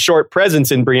by his short presence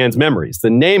in Brienne's memories. The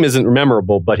name isn't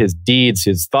memorable, but his deeds,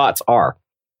 his thoughts are.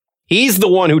 He's the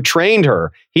one who trained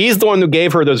her. He's the one who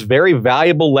gave her those very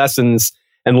valuable lessons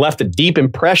and left a deep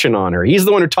impression on her. He's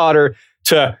the one who taught her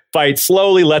to fight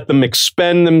slowly, let them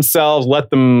expend themselves, let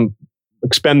them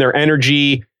expend their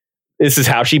energy. This is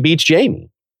how she beats Jaime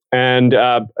and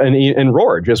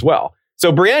Rorge as well.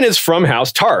 So Brienne is from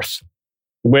House Tarth,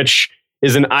 which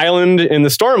is an island in the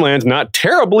Stormlands not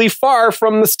terribly far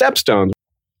from the Stepstones.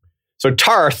 So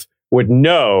Tarth would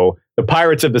know the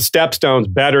pirates of the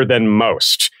Stepstones better than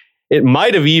most. It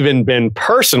might have even been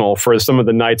personal for some of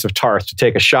the Knights of Tarth to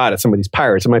take a shot at some of these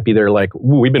pirates. It might be they're like,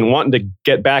 we've been wanting to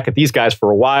get back at these guys for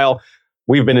a while.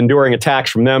 We've been enduring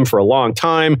attacks from them for a long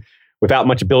time without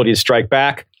much ability to strike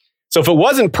back. So if it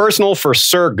wasn't personal for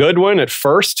Sir Goodwin at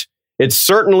first, it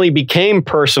certainly became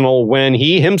personal when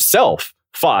he himself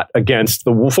fought against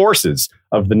the forces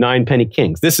of the Ninepenny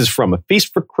Kings. This is from A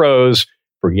Feast for Crows,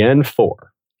 Brienne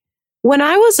 4. When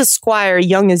I was a squire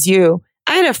young as you,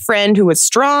 I had a friend who was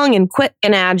strong and quick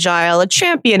and agile, a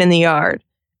champion in the yard.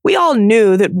 We all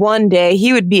knew that one day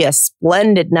he would be a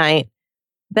splendid knight.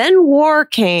 Then war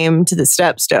came to the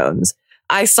Stepstones.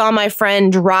 I saw my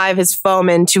friend drive his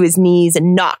foeman to his knees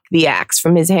and knock the axe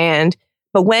from his hand.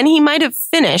 But when he might have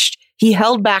finished, he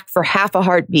held back for half a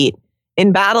heartbeat.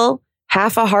 In battle,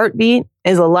 half a heartbeat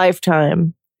is a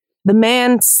lifetime. The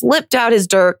man slipped out his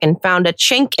dirk and found a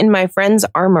chink in my friend's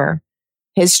armor.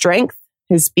 His strength,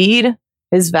 his speed,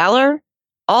 his valor,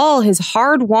 all his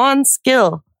hard-won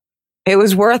skill. It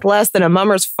was worth less than a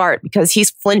mummer's fart because he's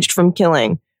flinched from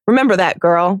killing. Remember that,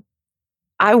 girl.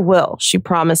 I will, she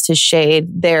promised his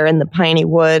shade there in the piney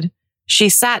wood. She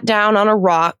sat down on a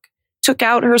rock, took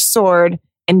out her sword,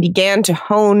 and began to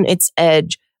hone its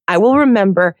edge. I will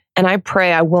remember, and I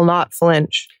pray I will not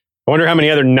flinch. I wonder how many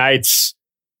other knights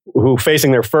who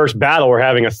facing their first battle were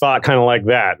having a thought kind of like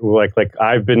that. Like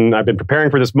I've been preparing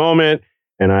for this moment,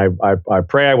 and I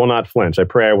pray I will not flinch. I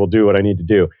pray I will do what I need to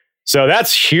do. So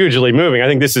that's hugely moving. I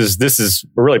think this is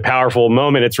a really powerful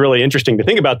moment. It's really interesting to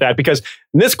think about that because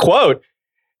in this quote,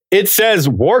 it says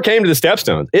war came to the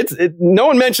Stepstones. No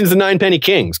one mentions the Ninepenny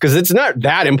Kings because it's not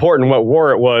that important what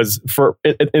war it was for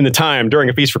in the time during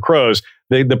A Feast for Crows.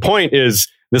 The point is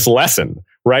this lesson,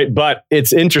 right? But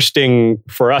it's interesting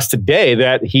for us today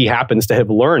that he happens to have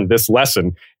learned this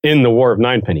lesson in the War of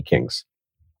Ninepenny Kings.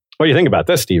 What do you think about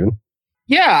this, Stephen?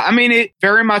 Yeah, I mean, it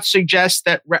very much suggests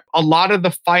that a lot of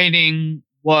the fighting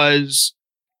was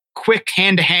quick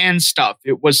hand-to-hand stuff.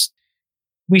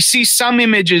 We see some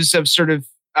images of sort of,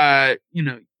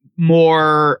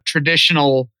 more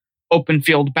traditional open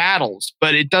field battles,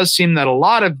 but it does seem that a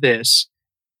lot of this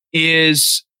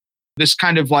is this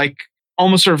kind of like,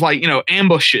 almost sort of like,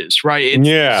 ambushes, right?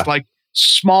 It's like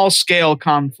small-scale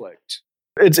conflict.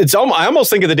 I almost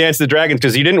think of the Dance of the Dragons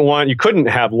because you couldn't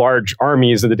have large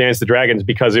armies of the Dance of the Dragons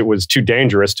because it was too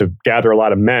dangerous to gather a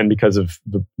lot of men because of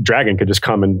the dragon could just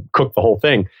come and cook the whole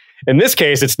thing. In this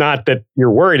case, it's not that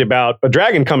you're worried about a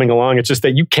dragon coming along. It's just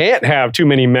that you can't have too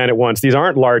many men at once. These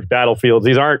aren't large battlefields.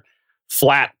 These aren't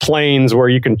flat plains where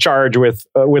you can charge with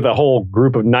a whole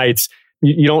group of knights.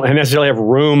 You don't necessarily have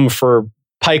room for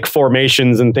pike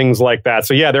formations and things like that.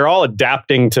 So yeah, they're all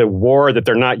adapting to war that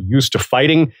they're not used to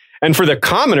fighting. And for the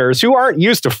commoners who aren't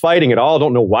used to fighting at all,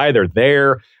 don't know why they're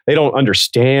there. They don't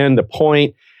understand the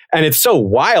point. And it's so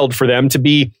wild for them to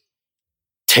be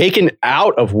taken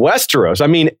out of Westeros. I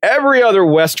mean, every other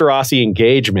Westerosi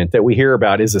engagement that we hear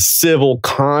about is a civil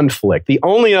conflict. The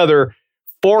only other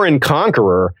foreign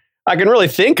conqueror I can really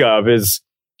think of is,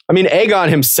 Aegon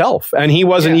himself. And he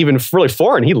wasn't even really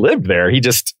foreign. He lived there. He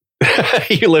just,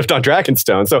 he lived on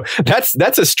Dragonstone. So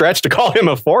that's a stretch to call him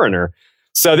a foreigner.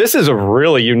 So this is a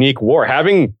really unique war.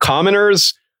 Having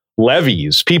commoners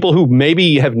levies, people who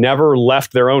maybe have never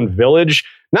left their own village,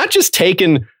 not just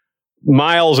taken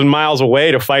miles and miles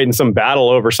away to fight in some battle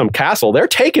over some castle. They're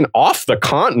taken off the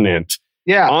continent.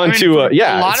 Yeah. Onto a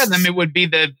lot of them, it would be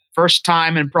the first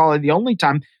time and probably the only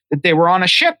time that they were on a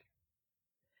ship.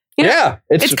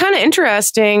 It's kind of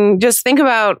interesting. Just think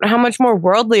about how much more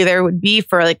worldly there would be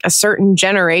for like a certain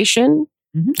generation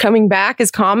coming back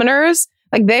as commoners.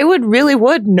 Like they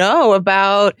would know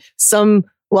about some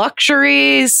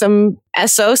luxuries, some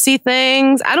SOC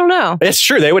things. I don't know. It's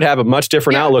true. They would have a much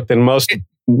different outlook than most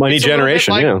money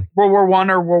generation. Like World War I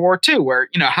or World War II, where,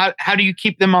 how do you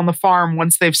keep them on the farm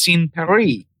once they've seen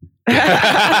Paris?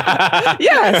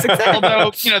 Yes, exactly.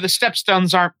 Although, the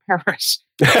Stepstones aren't Paris.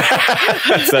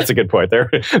 That's a good point. They're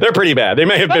pretty bad. They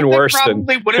may have been worse than...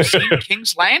 Probably would have seen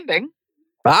King's Landing.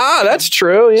 That's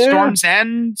true. Yeah. Storm's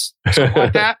End, something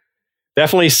like that.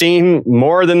 Definitely seen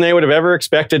more than they would have ever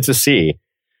expected to see.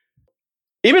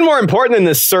 Even more important than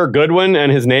this Sir Goodwin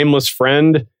and his nameless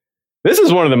friend, this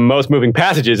is one of the most moving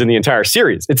passages in the entire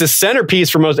series. It's a centerpiece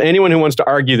for most anyone who wants to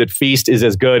argue that Feast is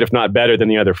as good, if not better, than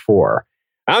the other four.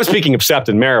 I'm speaking of Sept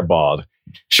and Maribald.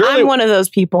 I'm one of those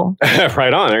people.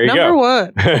 Right on. There you Number go.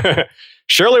 one.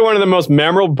 Surely one of the most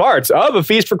memorable parts of A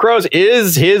Feast for Crows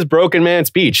is his Broken Man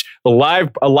speech. A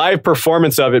live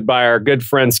performance of it by our good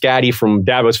friend Scatty from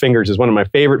Davos Fingers is one of my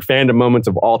favorite fandom moments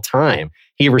of all time.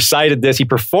 He recited this. He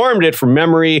performed it from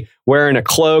memory, wearing a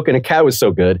cloak and a cat. Was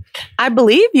so good. I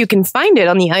believe you can find it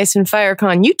on the Ice and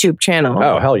FireCon YouTube channel.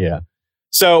 Oh, hell yeah.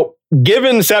 So,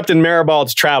 given Sept and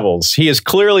Maribald's travels, he has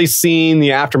clearly seen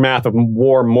the aftermath of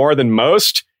war more than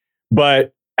most,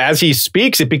 but as he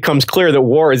speaks, it becomes clear that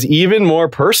war is even more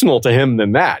personal to him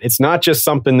than that. It's not just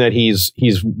something that he's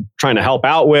trying to help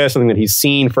out with, something that he's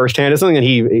seen firsthand. It's something that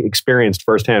he experienced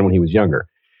firsthand when he was younger.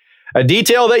 A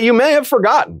detail that you may have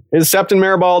forgotten is Sept and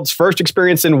Maribald's first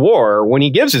experience in war, when he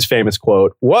gives his famous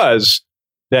quote, was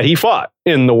that he fought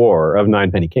in the War of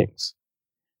Ninepenny Kings.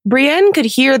 Brienne could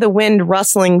hear the wind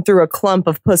rustling through a clump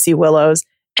of pussy willows,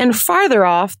 and farther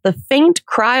off, the faint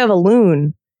cry of a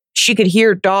loon. She could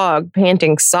hear Dog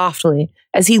panting softly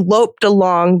as he loped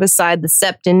along beside the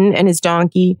Septon and his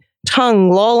donkey, tongue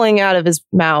lolling out of his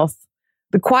mouth.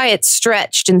 The quiet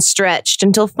stretched and stretched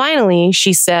until finally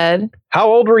she said, "How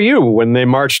old were you when they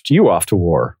marched you off to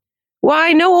war?"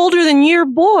 "Why, no older than your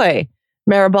boy,"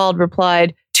 Maribald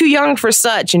replied, "too young for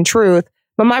such, in truth,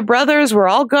 but my brothers were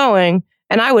all going,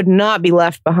 and I would not be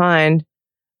left behind.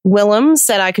 Willem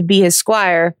said I could be his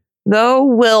squire, though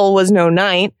Will was no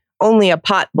knight, only a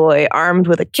potboy armed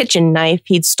with a kitchen knife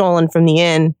he'd stolen from the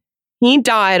inn. He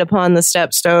died upon the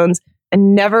stepstones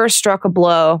and never struck a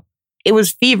blow. It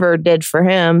was fever did for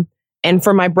him, and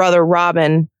for my brother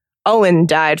Robin. Owen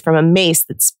died from a mace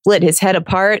that split his head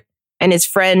apart, and his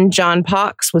friend John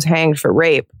Pox was hanged for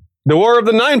rape." "The War of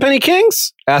the Ninepenny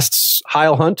Kings?" asks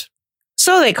Hyle Hunt.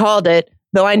 "So they called it,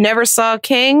 though I never saw a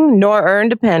king nor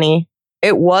earned a penny.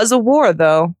 It was a war,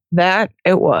 though. That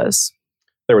it was."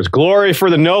 There was glory for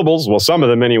the nobles, well, some of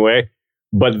them anyway,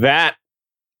 but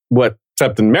what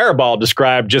Sept and Maribald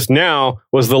described just now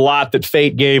was the lot that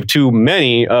fate gave to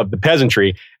many of the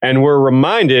peasantry. And we're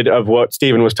reminded of what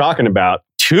Stephen was talking about.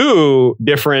 Two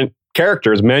different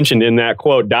characters mentioned in that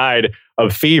quote died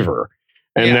of fever.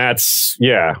 And that's.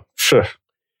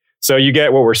 So you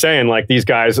get what we're saying, like these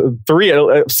guys,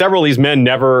 several of these men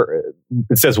never,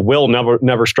 it says Will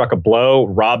never struck a blow.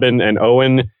 Robin and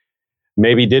Owen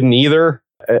maybe didn't either.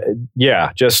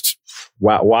 Just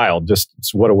wild. Just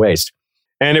what a waste.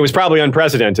 And it was probably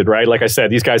unprecedented, right? Like I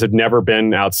said, these guys had never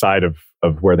been outside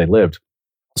of where they lived.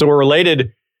 So a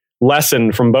related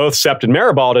lesson from both Sept and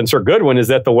Maribald and Sir Goodwin is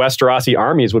that the Westerosi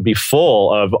armies would be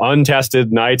full of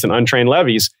untested knights and untrained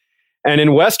levies. And in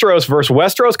Westeros versus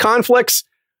Westeros conflicts,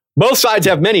 both sides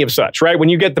have many of such, right? When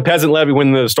you get the peasant levy,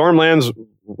 when the Stormlands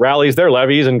rallies their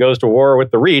levies and goes to war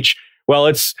with the Reach,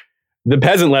 well, the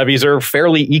peasant levies are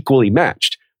fairly equally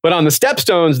matched. But on the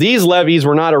Stepstones, these levies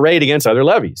were not arrayed against other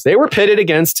levies. They were pitted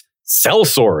against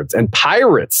sellswords and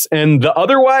pirates and the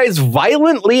otherwise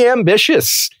violently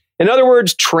ambitious. In other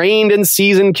words, trained and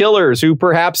seasoned killers who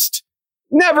perhaps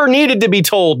never needed to be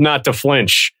told not to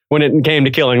flinch when it came to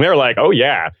killing. They're like, oh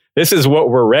yeah, this is what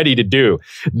we're ready to do.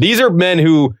 These are men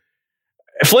who,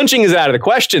 flinching is out of the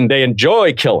question. They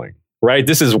enjoy killing. Right?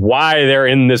 This is why they're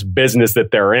in this business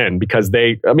that they're in, because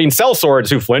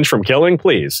sellswords who flinch from killing,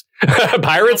 please.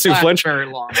 Pirates who flinch. Very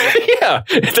long. Yeah.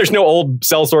 There's no old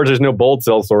sellswords. There's no bold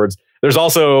sellswords. There's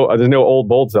no old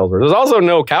bold sellswords. There's also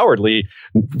no cowardly,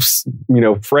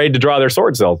 afraid to draw their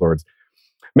sword sellswords.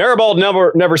 Maribald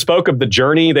never spoke of the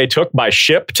journey they took by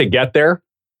ship to get there.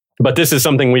 But this is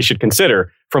something we should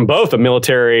consider from both a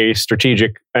military,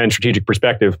 strategic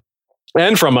perspective.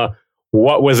 and from a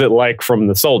what was it like from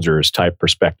the soldiers type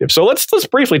perspective. So let's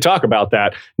briefly talk about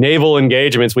that. Naval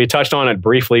engagements, we touched on it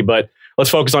briefly, but let's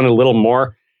focus on it a little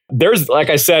more. There's, like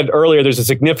I said earlier, there's a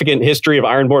significant history of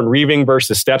Ironborn reaving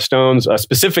versus Stepstones.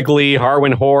 Specifically,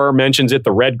 Harwin Hoare mentions it,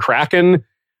 the Red Kraken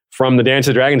from the Dance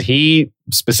of the Dragons. He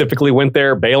specifically went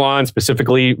there. Balon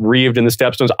specifically reaved in the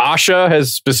Stepstones. Asha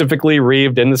has specifically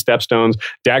reaved in the Stepstones.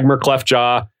 Dagmar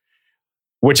Cleftjaw,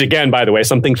 which again, by the way,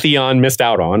 something Theon missed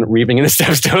out on, reaving in the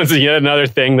Stepstones is yet another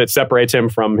thing that separates him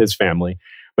from his family.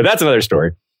 But that's another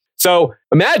story. So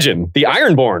imagine the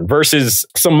Ironborn versus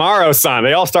Samaro-san.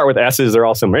 They all start with S's. They're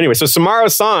all similar. Anyway, so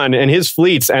Samaro-san and his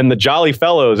fleets and the Jolly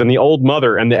Fellows and the Old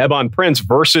Mother and the Ebon Prince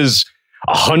versus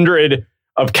 100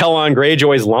 of Kellon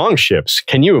Greyjoy's longships.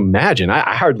 Can you imagine?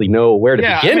 I hardly know where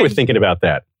to begin with thinking about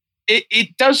that.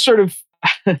 It does sort of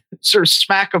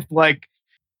smack of like,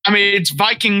 I mean, it's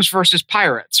Vikings versus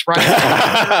pirates,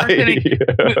 right?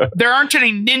 There aren't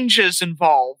any ninjas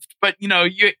involved, but you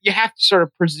have to sort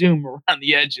of presume around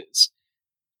the edges.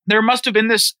 There must have been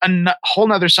this whole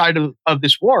nother side of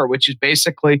this war, which is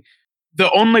basically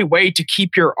the only way to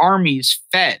keep your armies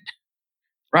fed,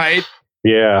 right?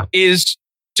 Yeah, is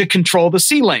to control the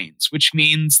sea lanes, which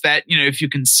means that if you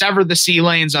can sever the sea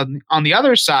lanes on the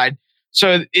other side,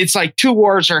 so it's like two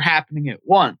wars are happening at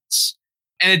once.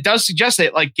 And it does suggest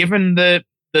that, like, given the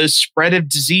spread of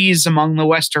disease among the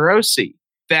Westerosi,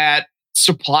 that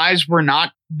supplies were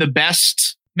not the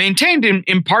best maintained,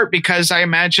 in part because I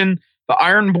imagine the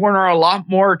Ironborn are a lot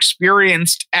more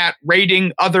experienced at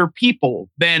raiding other people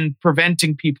than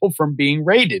preventing people from being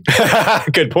raided.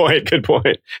 Good point.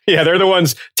 Yeah, they're the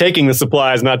ones taking the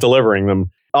supplies, not delivering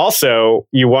them. Also,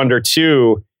 you wonder,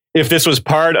 too, if this was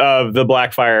part of the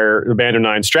Blackfire, the Band of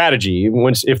Nine strategy,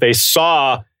 if they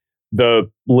saw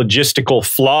the logistical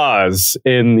flaws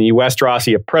in the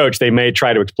Westerosi approach, they may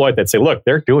try to exploit that. Say, look,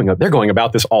 they're going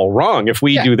about this all wrong. If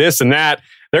we do this and that,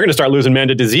 they're going to start losing men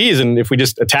to disease. And if we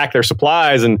just attack their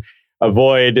supplies and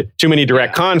avoid too many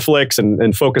direct conflicts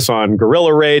and focus on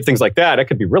guerrilla raids, things like that, it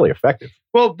could be really effective.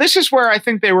 Well, this is where I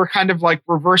think they were kind of like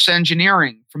reverse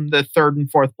engineering from the third and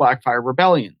fourth Blackfire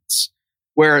rebellions,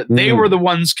 where they were the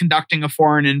ones conducting a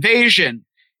foreign invasion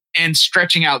and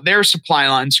stretching out their supply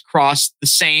lines across the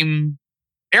same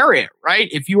area, right?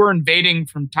 If you were invading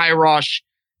from Tyrosh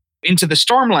into the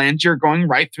Stormlands, you're going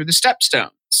right through the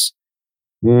Stepstones.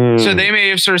 So they may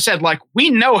have sort of said, like,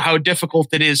 we know how difficult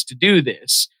it is to do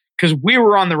this because we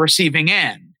were on the receiving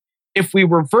end. If we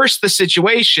reverse the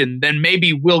situation, then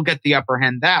maybe we'll get the upper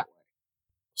hand that way.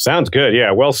 Sounds good.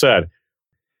 Yeah, well said.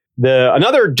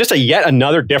 Yet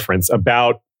another difference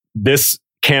about this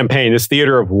campaign, this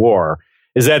theater of war,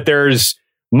 is that there's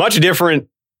much different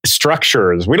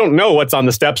structures. We don't know what's on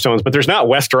the Stepstones, but there's not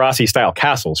Westerosi style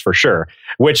castles for sure,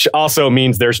 which also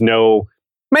means there's no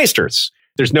maesters.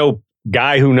 There's no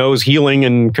guy who knows healing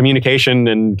and communication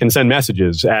and can send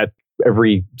messages at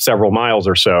every several miles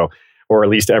or so, or at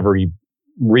least every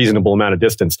reasonable amount of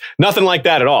distance. Nothing like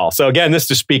that at all. So again, this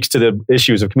just speaks to the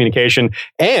issues of communication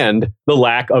and the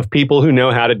lack of people who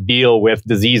know how to deal with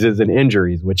diseases and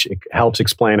injuries, which helps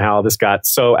explain how this got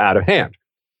so out of hand.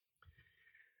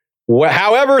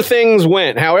 However things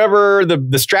went, however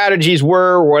the strategies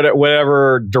were,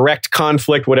 whatever direct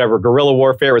conflict, whatever guerrilla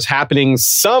warfare was happening,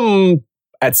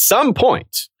 at some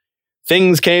point,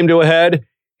 things came to a head.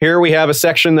 Here we have a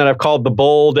section that I've called The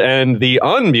Bold and the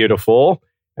Unbeautiful,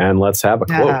 and let's have a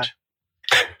quote.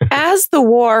 As the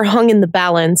war hung in the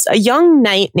balance, a young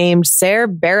knight named Ser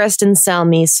Barristan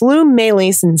Selmy slew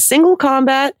Meleys in single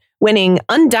combat, winning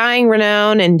undying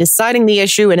renown and deciding the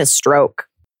issue in a stroke.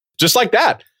 Just like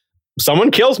that.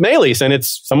 Someone kills Meleys, and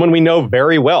it's someone we know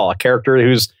very well, a character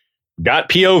who's got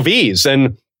POVs.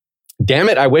 And damn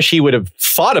it, I wish he would have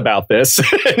thought about this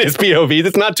in his POVs.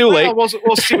 It's not too late. We'll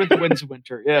see with the Winds of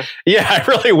Winter. Yeah. Yeah, I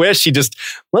really wish he just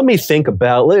let me think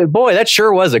about. Boy, that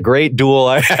sure was a great duel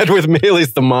I had with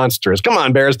Meleys the Monstrous. Come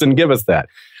on, Barristan, give us that.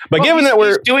 But given that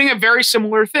we're doing a very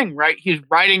similar thing, right? He's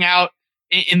riding out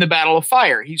in the Battle of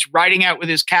Fire. He's riding out with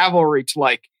his cavalry to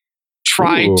like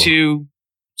try to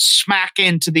smack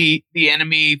into the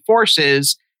enemy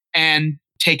forces and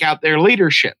take out their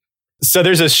leadership. So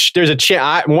there's a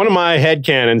chance. One of my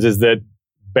headcanons is that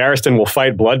Barristan will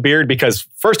fight Bloodbeard because,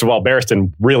 first of all,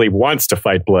 Barristan really wants to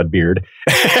fight Bloodbeard.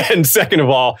 And second of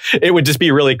all, it would just be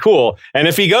really cool. And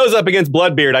if he goes up against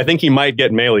Bloodbeard, I think he might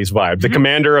get Meleys vibes. The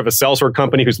commander of a sellsword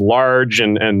company who's large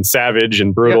and savage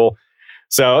and brutal. Yep.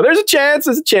 So there's a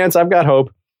chance. I've got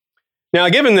hope. Now,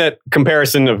 given that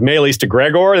comparison of Meleys to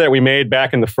Gregor that we made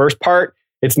back in the first part,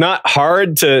 it's not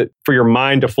hard for your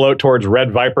mind to float towards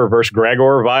Red Viper versus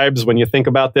Gregor vibes when you think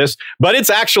about this, but it's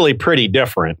actually pretty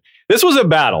different. This was a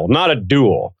battle, not a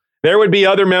duel. There would be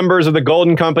other members of the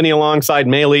Golden Company alongside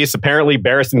Maelys. Apparently,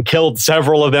 Barristan killed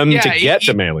several of them to get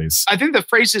to Maelys. I think the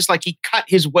phrase is like he cut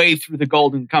his way through the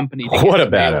Golden Company. What a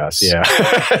badass! Yeah,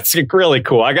 it's really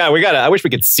cool. I wish we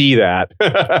could see that.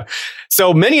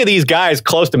 So many of these guys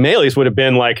close to Maelys would have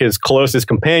been like his closest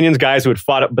companions, guys who had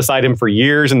fought up beside him for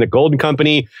years in the Golden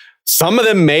Company. Some of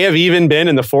them may have even been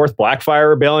in the Fourth Blackfire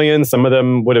Rebellion. Some of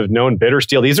them would have known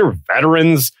Bittersteel. These are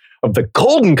veterans of the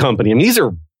Golden Company, and these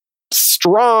are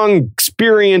strong,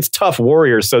 experienced, tough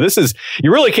warriors. So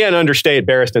you really can't understate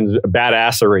Barristan's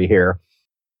badassery here.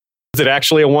 Is it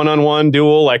actually a one-on-one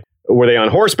duel? Like, were they on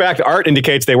horseback? The art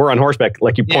indicates they were on horseback.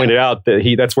 Like you pointed out,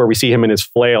 that's where we see him in his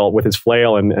flail, with his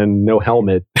flail and no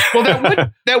helmet. Well,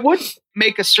 that would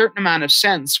make a certain amount of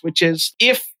sense, which is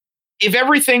if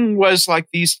everything was like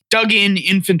these dug-in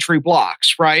infantry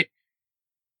blocks, right?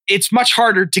 It's much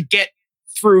harder to get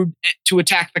through to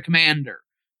attack the commander.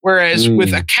 Whereas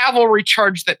with a cavalry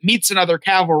charge that meets another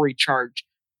cavalry charge,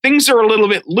 things are a little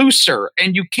bit looser,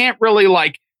 and you can't really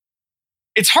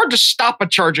it's hard to stop a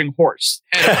charging horse.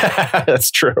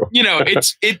 That's true.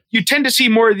 You tend to see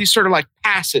more of these sort of like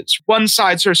passes. One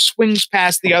side sort of swings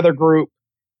past the other group,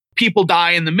 people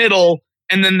die in the middle,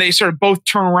 and then they sort of both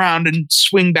turn around and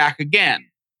swing back again.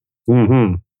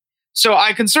 Mm-hmm. So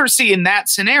I can sort of see in that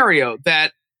scenario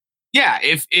that,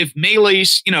 if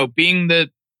Maelys, being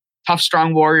the tough,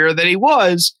 strong warrior that he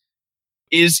was,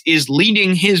 is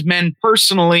leading his men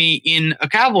personally in a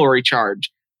cavalry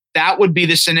charge, that would be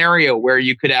the scenario where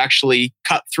you could actually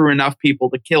cut through enough people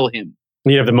to kill him.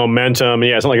 You have the momentum.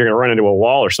 Yeah, it's not like you're going to run into a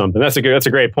wall or something. That's a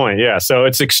great point. Yeah, so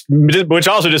which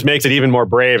also just makes it even more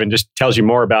brave and just tells you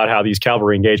more about how these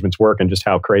cavalry engagements work and just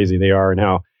how crazy they are and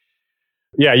how,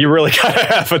 you really got to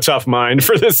have a tough mind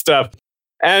for this stuff.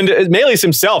 And Maelys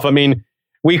himself,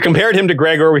 we compared him to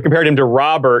Gregor. We compared him to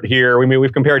Robert here.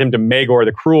 We've compared him to Maegor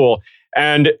the Cruel.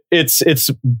 And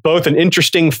it's both an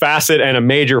interesting facet and a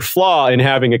major flaw in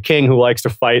having a king who likes to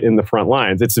fight in the front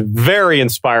lines. It's very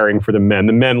inspiring for the men.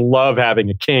 The men love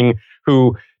having a king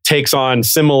who takes on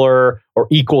similar or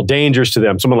equal dangers to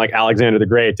them. Someone like Alexander the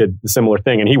Great did the similar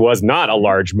thing, and he was not a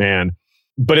large man.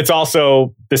 But it's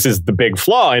also, this is the big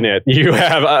flaw in it. You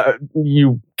have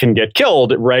you can get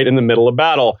killed right in the middle of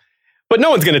battle. But no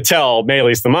one's going to tell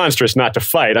Maelys the Monstrous not to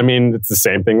fight. It's the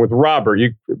same thing with Robert.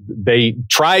 They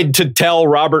tried to tell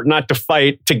Robert not to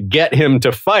fight to get him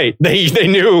to fight. They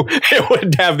knew it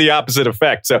would have the opposite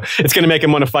effect. So it's going to make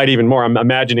him want to fight even more. I'm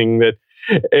imagining that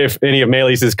if any of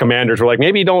Maelys' commanders were like,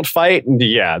 maybe don't fight,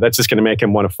 that's just going to make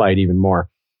him want to fight even more.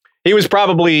 He was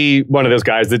probably one of those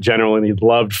guys that generally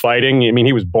loved fighting.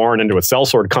 He was born into a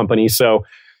sellsword company. So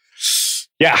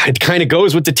it kind of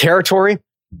goes with the territory.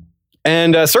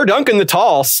 And Sir Duncan the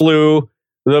Tall slew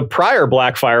the prior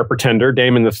Blackfire pretender,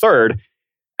 Daemon III.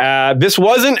 This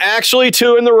wasn't actually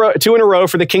two in a row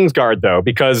for the Kingsguard, though,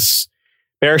 because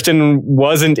Barristan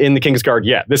wasn't in the Kingsguard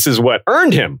yet. This is what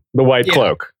earned him the White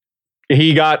Cloak.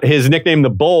 He got his nickname,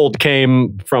 the Bold,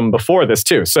 came from before this,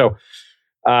 too. So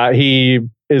he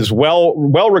is well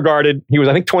regarded. He was,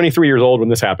 I think, 23 years old when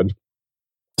this happened.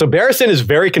 So Barristan is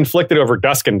very conflicted over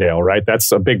Duskendale, right?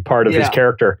 That's a big part of his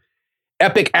character.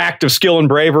 Epic act of skill and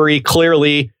bravery,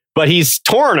 clearly, but he's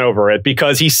torn over it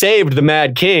because he saved the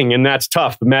Mad King, and that's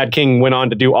tough. The Mad King went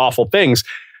on to do awful things.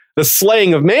 The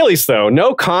slaying of Maelys, though,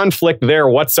 no conflict there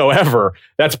whatsoever.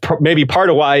 That's maybe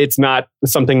part of why it's not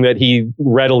something that he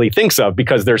readily thinks of,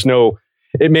 because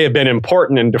it may have been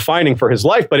important and defining for his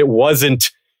life, but it wasn't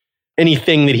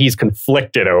anything that he's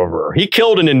conflicted over. He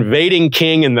killed an invading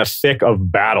king in the thick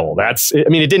of battle.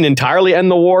 It didn't entirely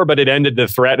end the war, but it ended the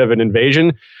threat of an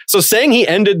invasion. So saying he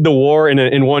ended the war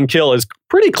in one kill is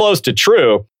pretty close to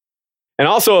true. And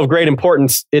also of great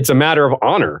importance, it's a matter of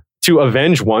honor to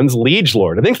avenge one's liege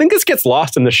lord. I think this gets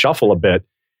lost in the shuffle a bit.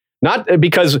 Not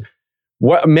because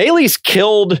Maelys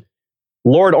killed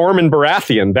Lord Ormond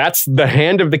Baratheon. That's the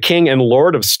Hand of the King and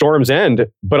Lord of Storm's End,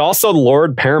 but also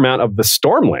Lord Paramount of the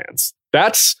Stormlands.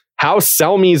 That's House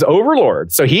Selmy's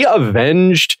overlord. So he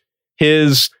avenged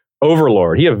his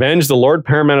overlord. He avenged the Lord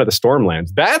Paramount of the Stormlands.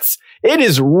 It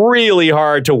is really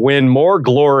hard to win more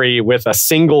glory with a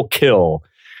single kill.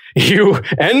 You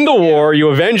end the war, you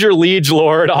avenge your liege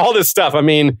lord, all this stuff. I've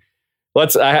been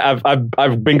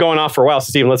going off for a while, so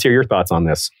Stephen, let's hear your thoughts on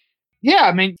this.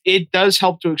 Yeah, it does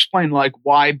help to explain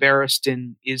why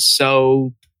Barristan is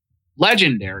so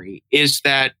legendary, is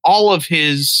that all of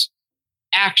his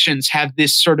actions have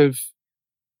this sort of,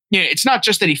 it's not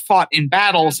just that he fought in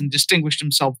battles and distinguished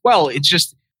himself well, it's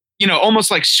just, almost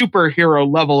like superhero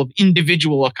level of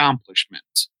individual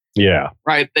accomplishment. Yeah.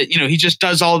 Right. That, he just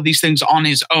does all of these things on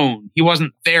his own. He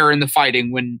wasn't there in the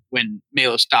fighting when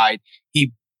Malus died.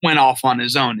 He went off on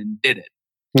his own and did it.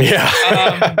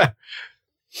 Yeah.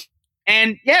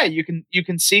 And yeah, you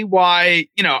can see why,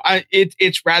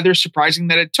 it's rather surprising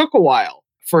that it took a while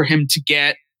for him to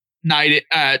get knighted,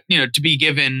 to be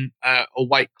given a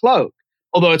white cloak.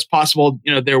 Although it's possible,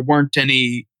 there weren't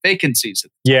any vacancies.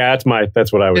 Yeah,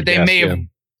 that's what I would guess. They may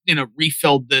have,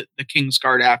 refilled the King's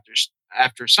Guard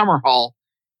after Summerhall,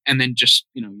 and then just,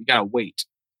 you gotta wait.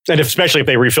 And especially if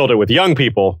they refilled it with young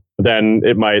people, then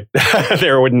it might,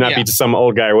 there would not be some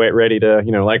old guy ready to,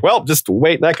 well, just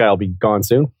wait, that guy will be gone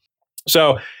soon.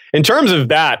 So in terms of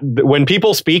that, when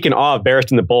people speak in awe of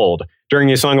Barristan the Bold during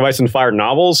the Song of Ice and Fire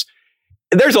novels,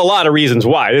 there's a lot of reasons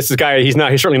why. This guy, he's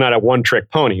certainly not a one-trick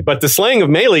pony, but the slaying of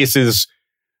Malus is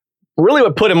really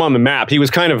what put him on the map. He was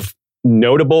kind of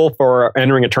notable for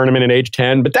entering a tournament at age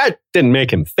 10, but that didn't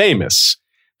make him famous.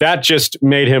 That just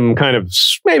made him kind of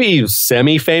maybe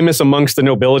semi-famous amongst the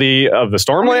nobility of the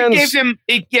Stormlands.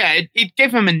 It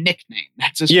gave him a nickname.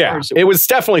 That's as far as it was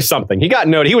definitely something. He got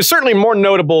noted. He was certainly more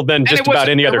notable than just about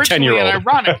any other 10-year-old. An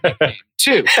ironic nickname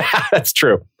too. That's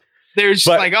true. There's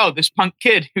this punk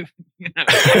kid who,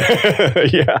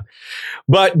 Yeah.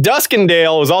 But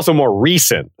Duskendale was also more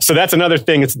recent. So that's another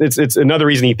thing. It's another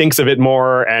reason he thinks of it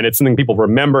more, and it's something people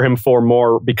remember him for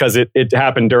more because it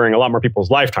happened during a lot more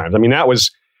people's lifetimes. I mean, that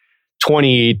was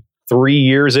 23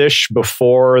 years-ish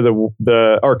before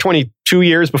or 22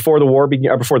 years before the war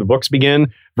began, before the books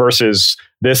begin, versus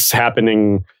this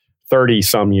happening 30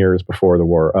 some years before the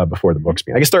war, before the books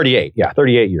began. I guess 38. Yeah,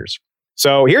 38 years.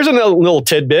 So here's a little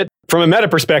tidbit. From a meta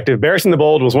perspective, Barristan the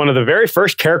Bold was one of the very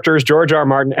first characters George R. R.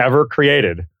 Martin ever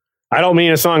created. I don't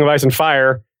mean A Song of Ice and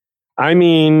Fire. I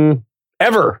mean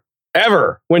ever.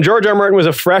 When George R. R. Martin was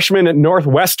a freshman at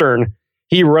Northwestern,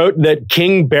 he wrote that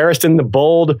King Barristan the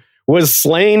Bold was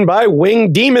slain by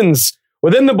winged demons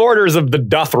within the borders of the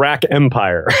Dothrak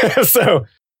Empire. So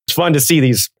it's fun to see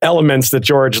these elements that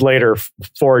George later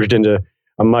forged into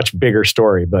a much bigger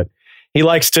story. But he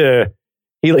likes to,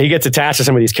 he gets attached to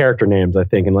some of these character names, I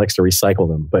think, and likes to recycle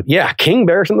them. But yeah, King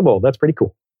Barristan the Bold, that's pretty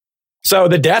cool. So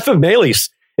the death of Malus,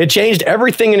 it changed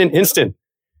everything in an instant.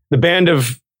 The band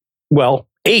of,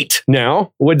 8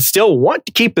 now would still want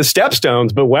to keep the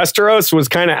Stepstones, but Westeros was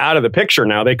kind of out of the picture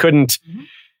now. They couldn't,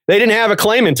 they didn't have a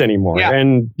claimant anymore. Yeah.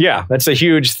 And yeah, that's a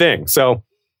huge thing. So on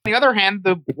the other hand,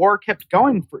 the war kept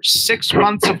going for 6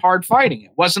 months of hard fighting.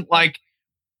 It wasn't like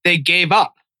they gave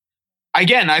up.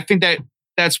 Again, I think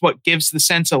that's what gives the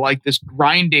sense of like this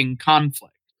grinding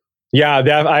conflict. Yeah,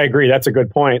 I agree. That's a good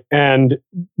point. And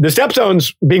the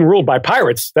Stepstones being ruled by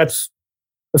pirates, that's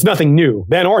nothing new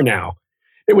then or now.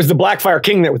 It was the Blackfire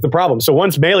King that was the problem. So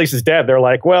once Malus is dead, they're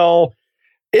like, well,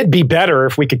 it'd be better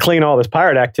if we could clean all this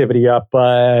pirate activity up.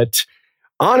 But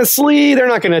honestly, they're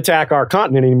not going to attack our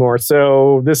continent anymore.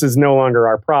 So this is no longer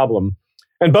our problem.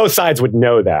 And both sides would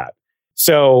know that.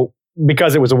 So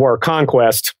because it was a war of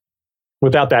conquest,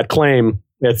 without that claim,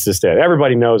 it's just it.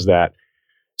 Everybody knows that.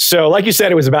 So like you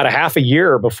said, it was about a half a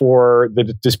year before the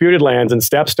disputed lands and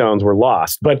Stepstones were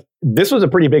lost. But this was a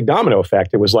pretty big domino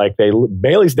effect. It was like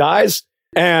Malus dies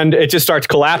and it just starts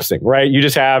collapsing, right? You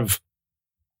just have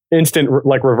instant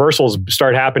reversals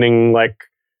start happening like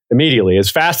immediately. As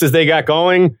fast as they got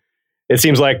going, it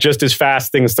seems like just as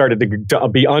fast things started to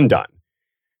be undone.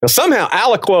 Now somehow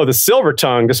Aliquo the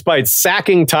Silvertongue, despite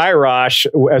sacking Tyrosh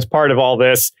as part of all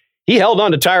this, he held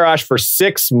on to Tyrosh for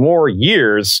 6 more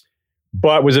years,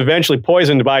 but was eventually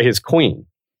poisoned by his queen.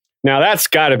 Now that's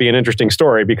got to be an interesting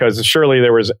story because surely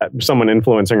there was someone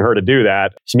influencing her to do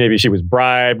that. Maybe she was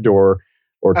bribed or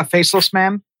a faceless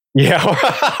man. Yeah.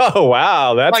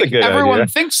 Wow. That's a good everyone idea.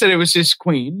 Thinks that it was his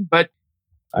queen, but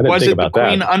was it the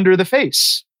queen under the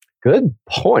face? Good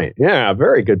point. Yeah,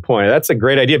 very good point. That's a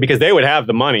great idea because they would have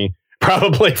the money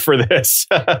probably for this.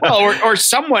 Well, or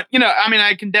somewhat, I mean,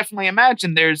 I can definitely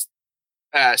imagine there's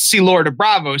Sea Lord of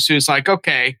Bravos who's like,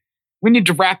 okay, we need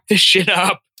to wrap this shit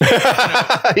up.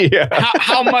 Yeah.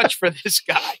 How much for this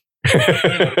guy?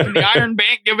 Can the Iron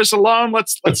Bank give us a loan?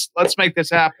 Let's make this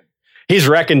happen. He's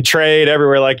wrecking trade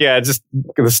everywhere. Like, yeah, just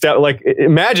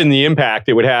imagine the impact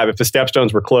it would have if the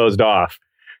Stepstones were closed off,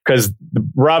 because the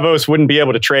Bravos wouldn't be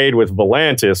able to trade with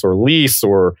Volantis or Lys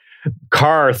or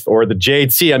Karth or the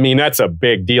Jade Sea. I mean, that's a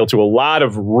big deal to a lot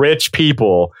of rich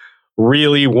people.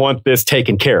 Really want this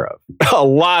taken care of. A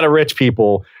lot of rich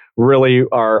people really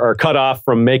are cut off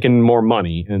from making more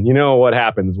money. And you know what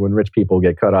happens when rich people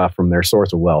get cut off from their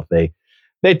source of wealth? They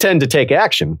tend to take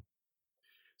action.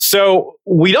 So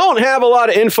we don't have a lot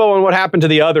of info on what happened to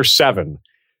the other 7.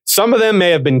 Some of them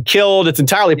may have been killed. It's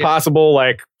entirely possible,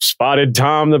 like Spotted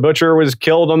Tom the Butcher was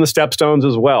killed on the Stepstones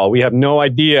as well. We have no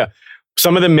idea.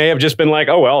 Some of them may have just been like,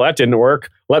 oh, well, that didn't work.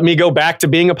 Let me go back to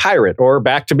being a pirate or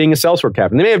back to being a sellsword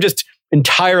captain. They may have just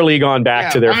entirely gone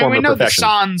back to their former profession. We know the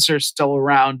Sans are still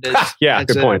around as,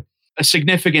 good point. A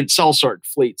significant sellsword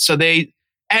fleet. So they,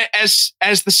 as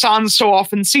the Sans so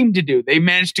often seem to do, they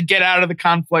managed to get out of the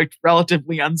conflict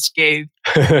relatively unscathed,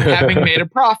 having made a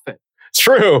profit. It's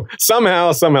true.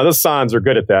 Somehow, the Sans are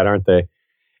good at that, aren't they?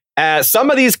 Some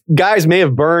of these guys may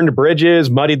have burned bridges,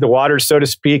 muddied the waters, so to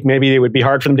speak. Maybe it would be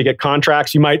hard for them to get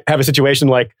contracts. You might have a situation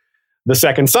like the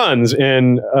Second Sons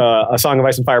in A Song of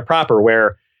Ice and Fire proper,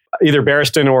 where either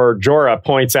Barristan or Jorah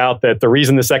points out that the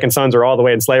reason the Second Sons are all the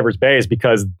way in Slaver's Bay is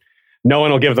because no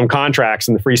one will give them contracts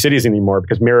in the free cities anymore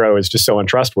because Miro is just so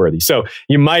untrustworthy. So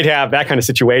you might have that kind of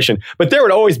situation. But there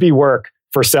would always be work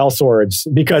for sellswords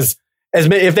because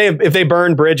if they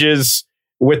burn bridges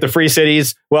with the free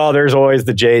cities, well, there's always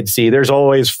the Jade Sea. There's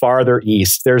always farther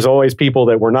east. There's always people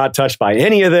that were not touched by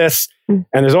any of this. And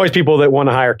there's always people that want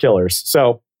to hire killers.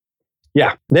 So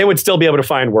yeah, they would still be able to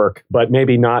find work, but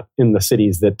maybe not in the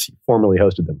cities that formerly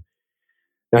hosted them.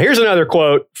 Now, here's another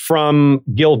quote from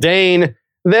Gildane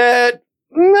that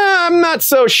I'm not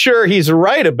so sure he's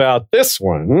right about this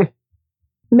one.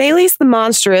 Maelys the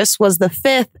Monstrous was the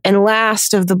fifth and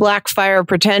last of the Blackfire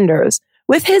pretenders.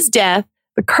 With his death,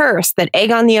 the curse that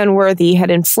Aegon the Unworthy had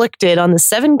inflicted on the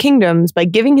Seven Kingdoms by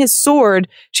giving his sword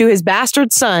to his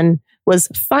bastard son was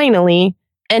finally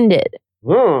ended.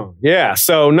 Oh, yeah.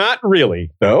 So not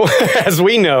really, though. As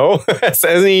we know, as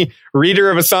any reader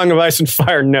of A Song of Ice and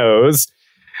Fire knows,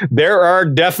 there are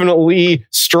definitely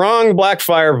strong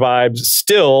Blackfire vibes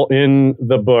still in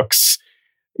the books.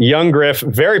 Young Griff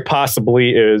very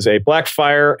possibly is a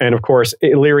Blackfire, and of course,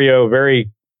 Illyrio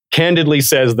very candidly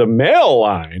says the male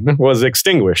line was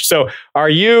extinguished. So I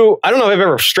don't know if I've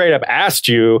ever straight up asked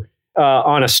you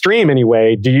on a stream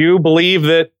anyway, do you believe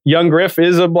that Young Griff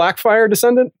is a Blackfire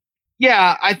descendant?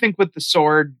 Yeah, I think with the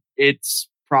sword, it's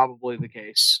probably the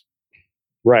case.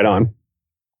 Right on.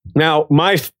 Now,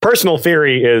 my personal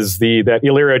theory is that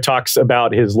Illyrio talks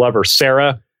about his lover,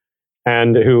 Sarah,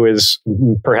 and who is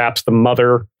perhaps the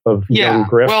mother of young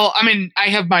Griff. Well, I mean, I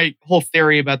have my whole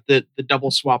theory about the double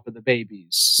swap of the babies.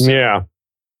 So. Yeah.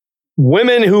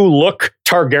 Women who look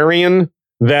Targaryen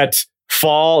that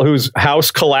fall, whose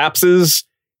house collapses,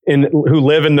 who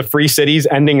live in the free cities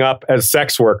ending up as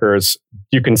sex workers,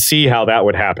 you can see how that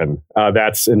would happen.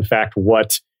 That's in fact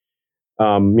what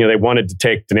they wanted to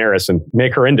take Daenerys and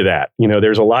make her into that.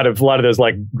 There's a lot of those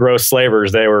like gross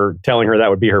slavers. They were telling her that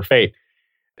would be her fate.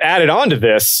 Added on to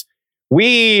this,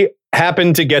 we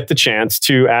happened to get the chance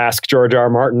to ask George R. R.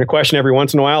 Martin a question every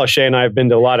once in a while. Shay and I have been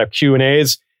to a lot of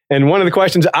Q&As. And one of the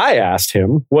questions I asked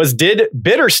him was, did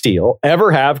Bittersteel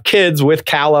ever have kids with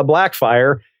Calla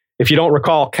Blackfire? If you don't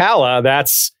recall, Calla,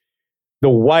 that's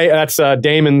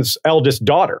Daemon's eldest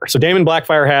daughter. So Daemon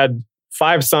Blackfire had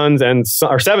 7 sons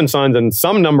and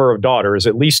some number of daughters,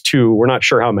 at least 2. We're not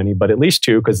sure how many, but at least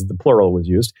 2 because the plural was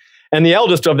used. And the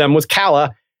eldest of them was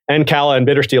Calla, and Calla and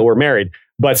Bittersteel were married.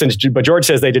 But George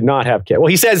says they did not have kids. Well,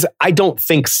 he says, I don't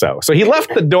think so. So he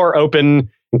left the door open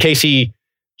in case he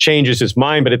changes his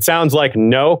mind, but it sounds like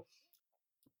no.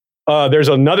 There's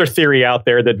another theory out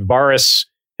there that Varys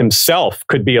himself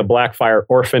could be a Blackfire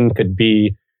orphan, could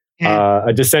be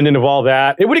a descendant of all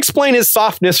that. It would explain his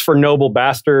softness for noble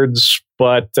bastards,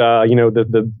 but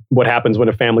what happens when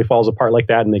a family falls apart like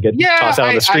that and they get tossed out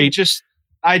on the street.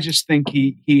 I just think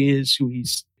he is who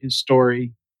his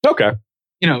story. Okay.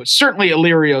 Certainly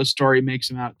Illyrio's story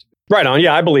makes him out to be. Right on.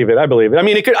 Yeah, I believe it. I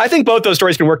mean, I think both those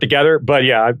stories can work together, but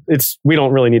yeah, we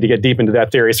don't really need to get deep into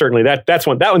that theory. Certainly that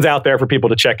one's out there for people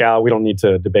to check out. We don't need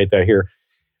to debate that here.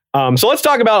 So let's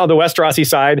talk about on the Westerosi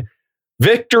side,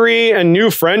 victory and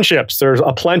new friendships. There's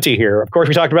aplenty here. Of course,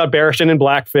 we talked about Barristan and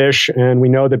Blackfish, and we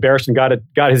know that Barristan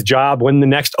got his job when the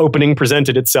next opening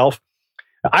presented itself.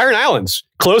 Iron Islands,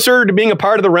 closer to being a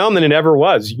part of the realm than it ever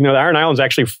was. The Iron Islands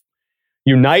actually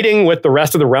uniting with the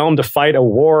rest of the realm to fight a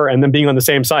war and then being on the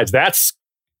same sides. That's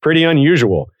pretty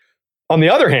unusual. On the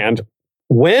other hand,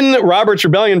 when Robert's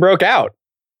Rebellion broke out,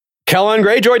 Kellon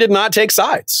Greyjoy did not take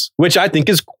sides, which I think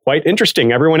is quite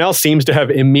interesting. Everyone else seems to have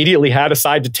immediately had a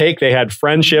side to take. They had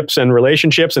friendships and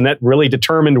relationships, and that really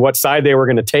determined what side they were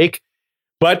going to take.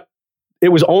 But it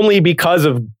was only because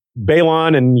of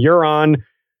Balon and Euron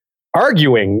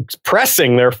arguing,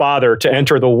 pressing their father to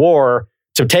enter the war,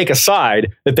 to take a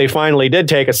side, that they finally did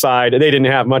take a side. They didn't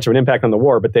have much of an impact on the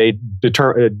war, but they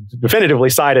definitively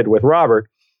sided with Robert.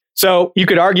 So you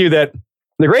could argue that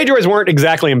the Greyjoys weren't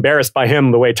exactly embarrassed by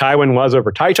him the way Tywin was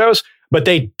over Tytos, but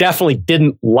they definitely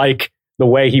didn't like the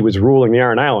way he was ruling the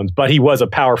Iron Islands, but he was a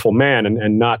powerful man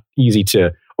and not easy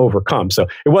to overcome. So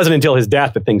it wasn't until his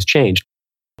death that things changed.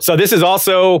 So this is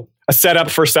also a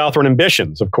setup for Southron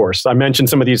ambitions, of course. I mentioned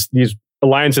some of these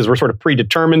alliances were sort of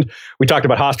predetermined. We talked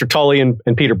about Hoster Tully and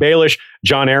Peter Baelish,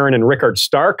 John Arryn and Rickard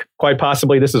Stark. Quite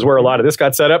possibly this is where a lot of this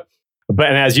got set up. But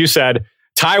and as you said,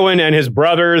 Tywin and his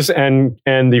brothers and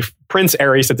the Prince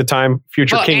Aerys at the time,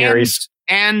 future King Aerys.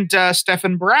 And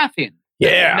Steffan Baratheon.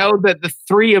 Yeah. I know that the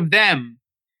three of them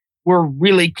were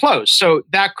really close. So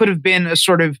that could have been a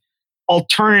sort of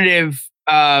alternative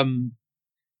power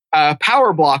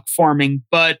block forming,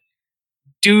 but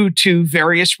due to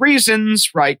various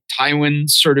reasons, right?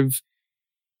 Tywin's sort of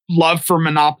love for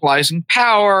monopolizing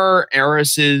power,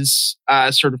 Aerys's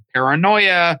sort of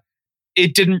paranoia,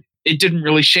 it didn't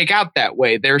really shake out that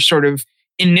way. Their sort of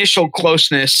initial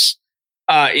closeness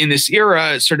in this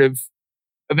era sort of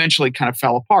eventually kind of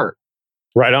fell apart.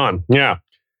 Right on. Yeah.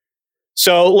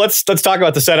 So let's talk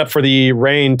about the setup for the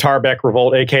Rain Tarbeck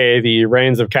Revolt, aka the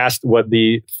Reigns of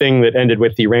the thing that ended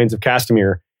with the Reigns of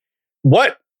Castamere.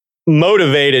 What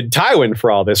motivated Tywin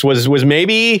for all this? Was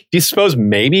maybe, do you suppose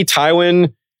maybe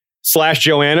Tywin /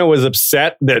 Joanna was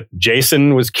upset that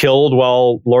Jason was killed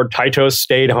while Lord Tytos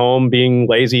stayed home being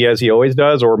lazy as he always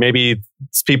does? Or maybe there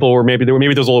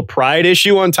was a little pride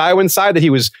issue on Tywin's side that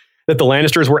the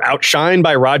Lannisters were outshined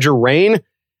by Roger Rain?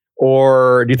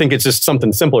 Or do you think it's just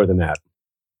something simpler than that?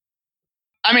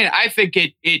 I mean, I think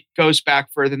it goes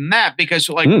back further than that, because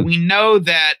we know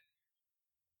that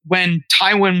when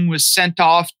Tywin was sent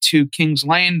off to King's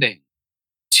Landing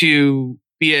to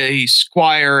be a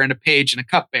squire and a page and a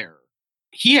cupbearer,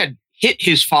 he had hit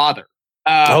his father.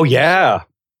 Oh, yeah.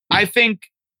 I think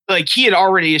he had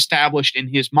already established in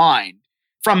his mind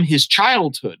from his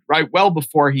childhood, right, well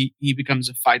before he becomes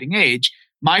of fighting age,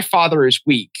 my father is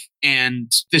weak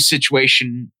and this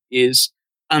situation is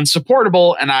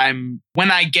unsupportable. And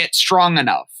when I get strong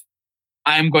enough,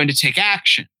 I'm going to take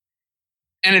action.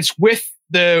 And it's with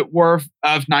the War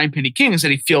of Ninepenny Kings that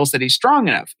he feels that he's strong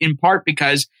enough, in part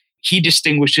because he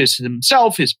distinguishes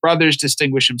himself, his brothers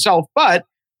distinguish himself, but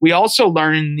we also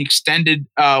learn in the extended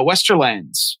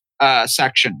Westerlands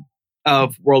section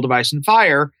of World of Ice and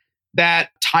Fire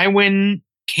that Tywin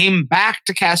came back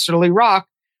to Casterly Rock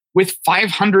with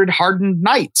 500 hardened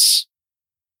knights,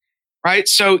 right?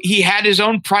 So he had his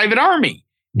own private army.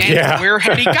 And where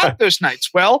had he got those knights?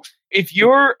 Well, if you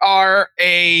are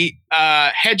a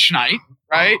hedge knight,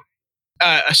 right?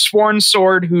 A sworn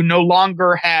sword who no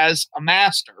longer has a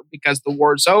master because the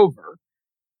war's over,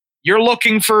 you're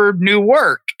looking for new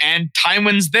work. And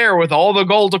Tywin's there with all the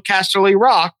gold of Casterly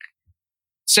Rock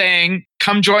saying,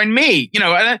 come join me.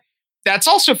 And that's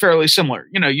also fairly similar.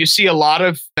 You see a lot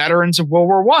of veterans of World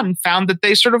War I found that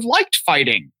they sort of liked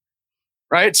fighting,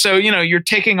 right? So, you're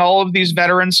taking all of these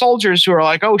veteran soldiers who are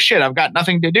like, oh shit, I've got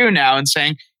nothing to do now, and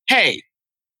saying, hey,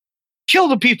 kill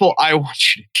the people I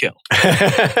want you to kill.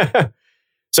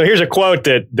 So here's a quote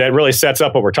that really sets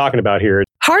up what we're talking about here.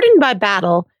 Hardened by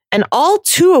battle and all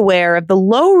too aware of the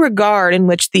low regard in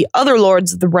which the other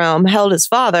lords of the realm held his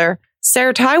father,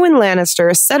 Ser Tywin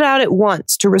Lannister set out at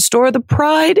once to restore the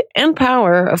pride and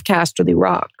power of Casterly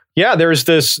Rock. Yeah, there's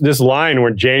this line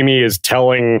where Jaime is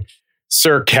telling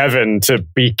Sir Kevin to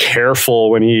be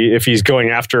careful if he's going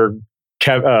after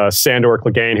Sandor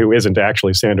Clegane, who isn't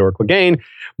actually Sandor Clegane.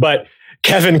 But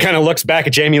Kevin kind of looks back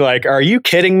at Jaime like, are you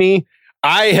kidding me?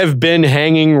 I have been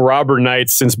hanging robber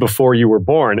knights since before you were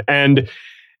born. And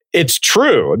it's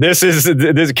true. This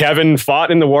Kevin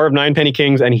fought in the War of Ninepenny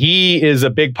Kings, and he is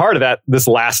a big part of that. This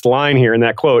last line here in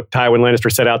that quote, Tywin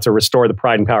Lannister set out to restore the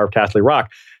pride and power of Casterly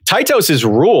Rock. Tytos's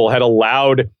rule had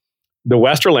allowed the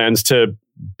Westerlands to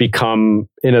become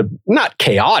not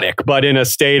chaotic, but in a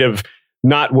state of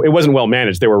it wasn't well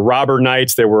managed. There were robber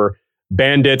knights, there were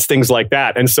bandits, things like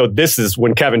that. And so this is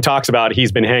when Kevin talks about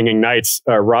he's been hanging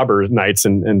robber knights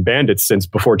and bandits since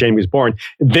before Jaime was born.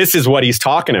 This is what he's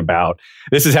talking about.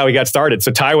 This is how he got started. So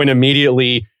Tywin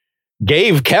immediately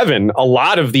gave Kevin a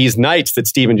lot of these knights that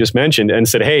Stephen just mentioned and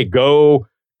said, hey, go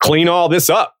clean all this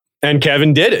up. And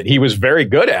Kevin did it. He was very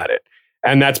good at it.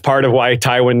 And that's part of why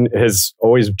Tywin has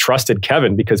always trusted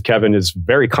Kevin, because Kevin is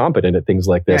very competent at things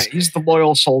like this. Yeah, he's the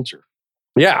loyal soldier.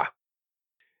 Yeah.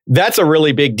 That's a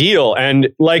really big deal.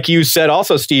 And like you said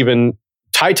also, Stephen,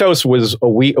 Tytos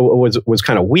was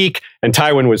kind of weak and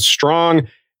Tywin was strong,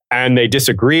 and they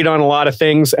disagreed on a lot of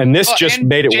things. And this just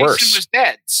made it worse. Jason was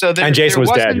dead. So Jason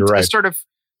was dead, you're right. A sort of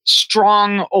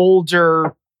strong,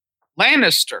 older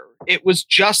Lannister. It was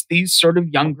just these sort of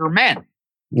younger men.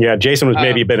 Yeah, Jason was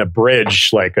maybe been a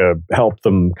bridge, help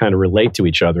them kind of relate to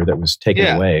each other that was taken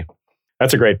away.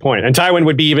 That's a great point. And Tywin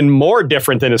would be even more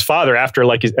different than his father after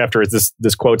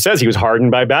this quote says, he was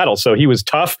hardened by battle. So he was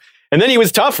tough, and then he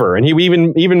was tougher, and he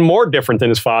even more different than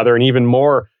his father, and even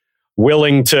more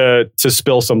willing to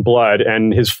spill some blood.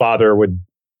 And his father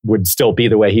would still be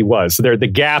the way he was. So the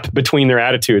gap between their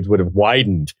attitudes would have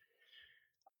widened.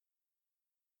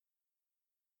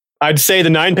 I'd say the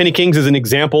Ninepenny Kings is an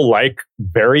example like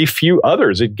very few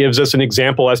others. It gives us an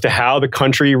example as to how the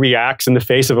country reacts in the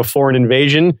face of a foreign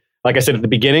invasion. Like I said at the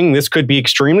beginning, this could be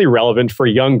extremely relevant for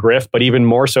young Griff, but even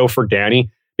more so for Dany,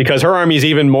 because her army is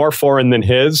even more foreign than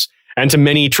his. And to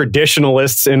many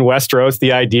traditionalists in Westeros,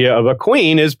 the idea of a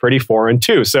queen is pretty foreign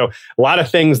too. So a lot of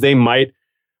things that might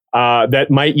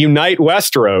unite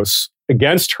Westeros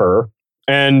against her.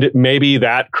 And maybe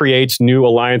that creates new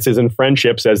alliances and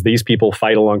friendships as these people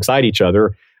fight alongside each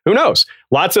other. Who knows?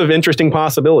 Lots of interesting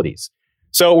possibilities.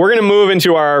 So we're going to move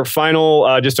into our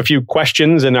final, just a few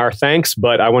questions and our thanks.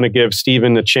 But I want to give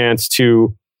Stephen a chance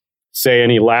to say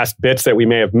any last bits that we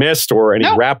may have missed or any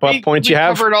wrap-up points you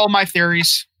have. Covered all my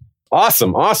theories.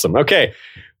 Awesome. Okay.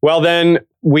 Well, then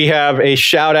we have a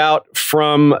shout out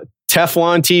from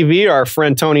Teflon TV, our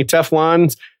friend Tony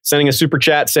Teflon, sending a super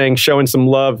chat saying, showing some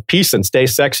love, peace, and stay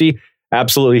sexy.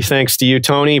 Absolutely. Thanks to you,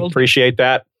 Tony. Appreciate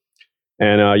that.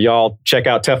 And y'all check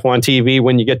out Teflon TV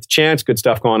when you get the chance. Good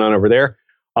stuff going on over there.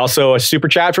 Also, a super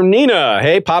chat from Nina.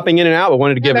 Hey, popping in and out, but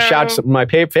wanted to give a shout to some of my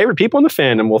favorite people in the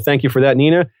fandom. Well, thank you for that,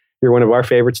 Nina. You're one of our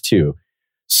favorites too.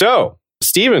 So,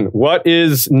 Stephen, what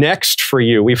is next for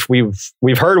you?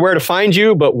 We've heard where to find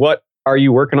you, but what are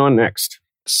you working on next?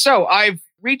 So I've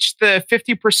reached the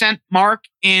 50% mark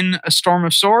in A Storm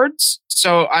of Swords.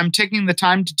 So I'm taking the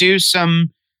time to do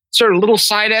some sort of little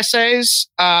side essays.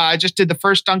 I just did the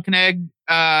first Duncan Egg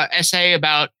essay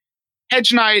about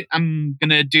Hedge Knight. I'm going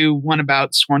to do one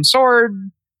about Sworn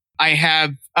Sword. I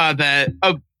have a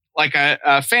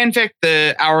fanfic,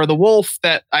 The Hour of the Wolf,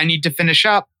 that I need to finish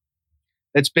up.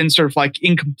 That's been sort of like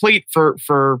incomplete for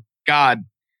going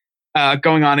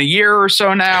on a year or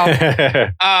so now.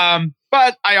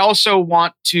 But I also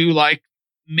want to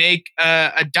make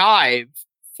a dive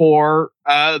for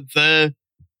the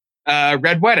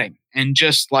Red Wedding and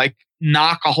just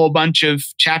knock a whole bunch of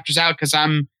chapters out, because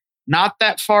I'm not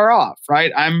that far off,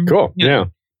 right? I'm cool.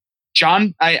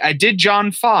 John. I did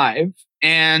John 5,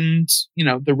 and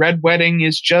the Red Wedding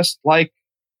is just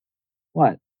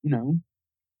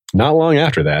not long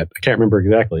after that. I can't remember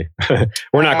exactly.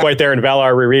 We're not quite there in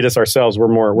Valar Reread ourselves. We're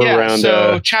around.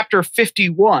 So chapter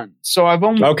 51. So I've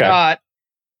only got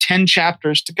 10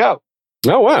 chapters to go.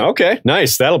 Oh, wow. Okay.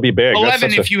 Nice. That'll be big.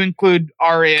 11 if you include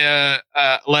Arya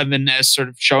 11 as sort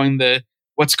of showing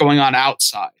what's going on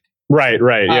outside. Right.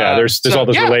 Yeah. There's all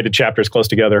those related chapters close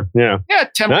together. Yeah. Yeah.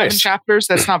 10, 11 chapters.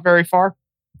 That's not very far.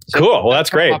 So cool. Well, that's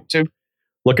great.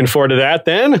 Looking forward to that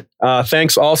then.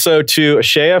 Thanks also to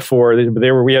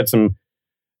Ashea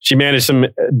she managed some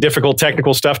difficult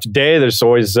technical stuff today. There's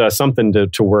always something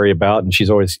to worry about, and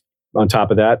she's always on top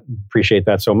of that. Appreciate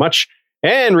that so much.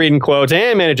 And reading quotes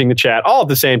and managing the chat all at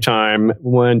the same time.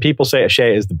 When people say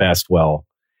Ashea is the best, well,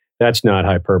 that's not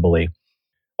hyperbole.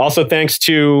 Also, thanks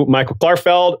to Michael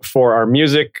Klarfeld for our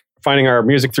music, finding our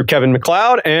music through Kevin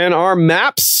MacLeod, and our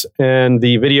maps and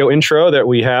the video intro that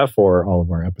we have for all of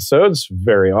our episodes.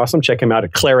 Very awesome. Check him out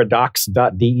at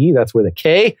claradox.de. That's with a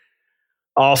K.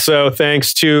 Also,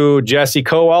 thanks to Jesse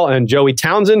Kowal and Joey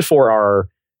Townsend for our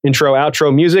intro,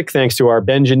 outro music. Thanks to our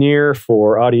Bengineer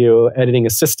for audio editing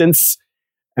assistance.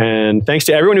 And thanks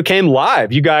to everyone who came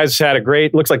live. You guys had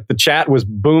looks like the chat was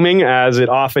booming, as it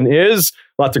often is.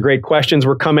 Lots of great questions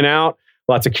were coming out.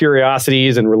 Lots of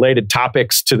curiosities and related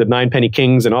topics to the Ninepenny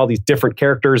Kings and all these different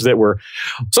characters that were,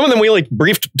 some of them we only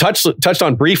touched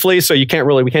on briefly. So we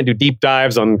can't do deep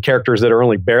dives on characters that are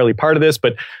only barely part of this,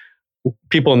 but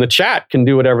people in the chat can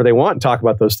do whatever they want and talk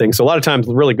about those things. So a lot of times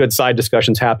really good side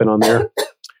discussions happen on there.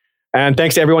 And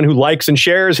thanks to everyone who likes and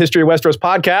shares History of Westeros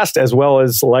podcast, as well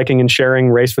as liking and sharing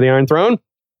Race for the Iron Throne.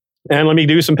 And let me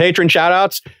do some patron shout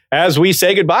outs as we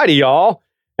say goodbye to y'all.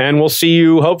 And we'll see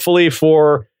you hopefully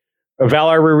for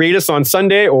Valar Reread Us on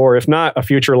Sunday, or if not, a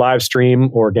future live stream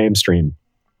or game stream.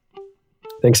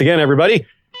 Thanks again, everybody.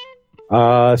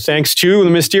 Thanks to the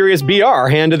mysterious BR,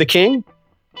 Hand of the King,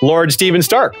 Lord Stephen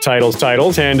Stark, titles,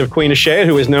 Hand of Queen Ashea,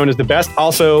 who is known as the best.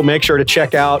 Also, make sure to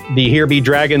check out the Here Be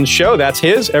Dragons show. That's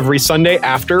his every Sunday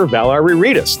after Valar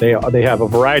Reread Us. They have a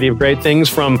variety of great things,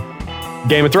 from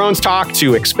Game of Thrones talk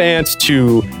to Expanse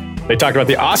to... They talk about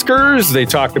the Oscars. They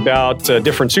talk about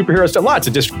different superheroes. Lots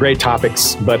of just great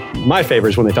topics. But my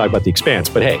favorite is when they talk about the Expanse.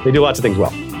 But hey, they do lots of things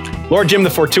well. Lord Jim the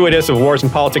Fortuitous of Wars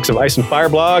and Politics of Ice and Fire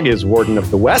blog is Warden of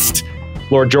the West.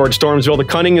 Lord George Stormsville the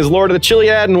Cunning is Lord of the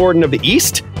Chiliad and Warden of the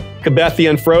East. Kabeth the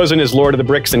Unfrozen is Lord of the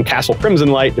Bricks and Castle Crimson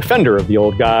Light, defender of the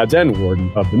old gods and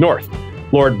warden of the North.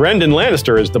 Lord Brendan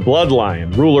Lannister is the Blood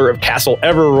Lion, ruler of Castle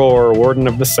Everroar, warden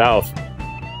of the South.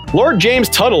 Lord James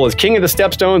Tuttle is King of the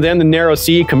Stepstones and the Narrow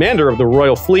Sea, commander of the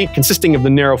Royal Fleet, consisting of the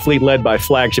Narrow Fleet led by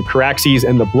flagship Caraxes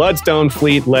and the Bloodstone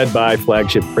Fleet led by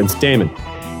flagship Prince Daemon.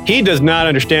 He does not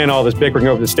understand all this bickering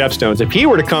over the Stepstones. If he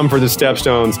were to come for the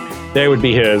Stepstones, they would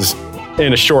be his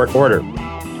in a short order.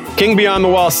 King Beyond the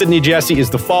Wall, Sidney Jesse, is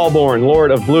the Fallborn, Lord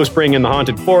of Blue Spring and the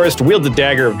Haunted Forest, wields a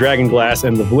dagger of dragon glass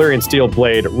and the Valyrian steel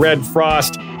blade Red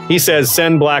Frost. He says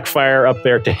send Blackfire up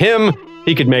there to him.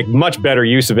 He could make much better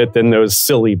use of it than those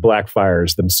silly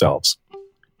Blackfires themselves.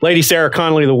 Lady Sarah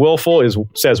Connolly the Willful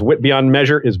says wit beyond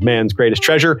measure is man's greatest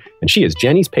treasure, and she is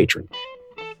Jenny's patron.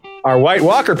 Our White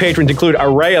Walker patrons include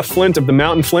Araya Flint of the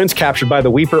Mountain Flints, captured by the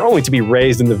Weeper, only to be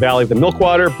raised in the Valley of the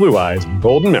Milkwater, Blue Eyes, and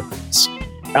Golden Memories.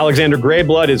 Alexander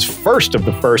Greyblood is first of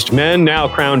the first men, now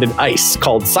crowned in ice,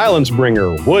 called Silence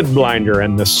Bringer, Woodblinder,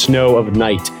 and the Snow of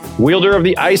Night, wielder of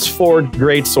the ice-forged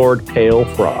greatsword Pale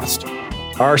Frost.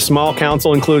 Our small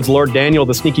council includes Lord Daniel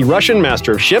the Sneaky Russian,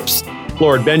 Master of Ships,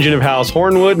 Lord Benjen of House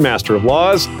Hornwood, Master of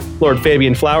Laws, Lord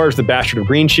Fabian Flowers, the Bastard of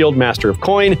Greenshield, Master of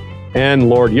Coin, and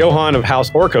Lord Johann of House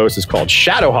Orcos is called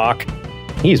Shadowhawk.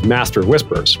 He's Master of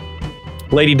Whispers.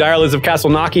 Lady Direliz of Castle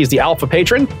Naki is the Alpha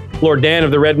Patron. Lord Dan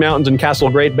of the Red Mountains and Castle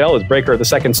Great Bell is Breaker of the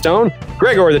Second Stone.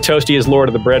 Gregor the Toasty is Lord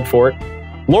of the Bread Fort.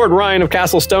 Lord Ryan of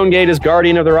Castle Stonegate is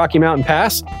Guardian of the Rocky Mountain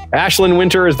Pass. Ashlyn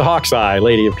Winter is the Hawkeye,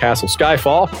 Lady of Castle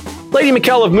Skyfall. Lady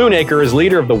Mikkel of Moonacre is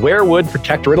leader of the Werewood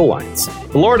Protectorate Alliance.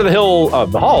 The Lord of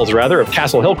the Halls of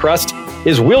Castle Hillcrest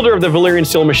is wielder of the Valyrian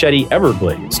steel machete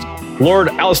Everblazed. Lord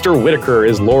Alistair Whitaker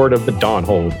is Lord of the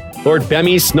Dawnhold. Lord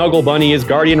Bemmy Snuggle Bunny is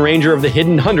Guardian Ranger of the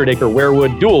Hidden 100-Acre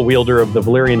Werewood, dual wielder of the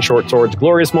Valyrian short swords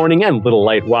Glorious Morning and Little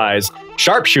Light Wise,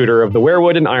 sharpshooter of the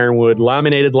Werewood and Ironwood,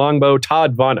 laminated longbow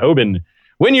Todd von Oben.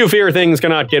 When you fear things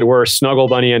cannot get worse, Snuggle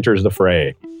Bunny enters the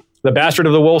fray. The Bastard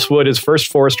of the Wolfswood is first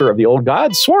forester of the Old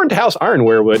Gods, sworn to House Iron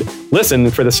Werewood.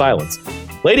 Listen for the silence.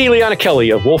 Lady Liana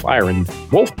Kelly of Wolf Island,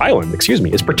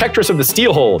 is protectress of the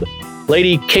Steelhold.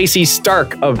 Lady Casey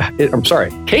Stark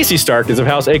is of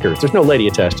House Acres. There's no lady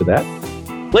attached to that.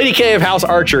 Lady Kay of House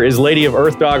Archer is Lady of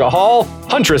Earthdog Hall,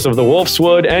 Huntress of the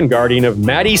Wolfswood, and Guardian of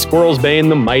Maddie Squirrelsbane,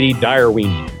 the Mighty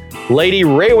Direweenie. Lady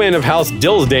Raywin of House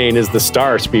Dillsdane is the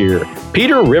Star Spear.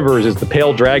 Peter Rivers is the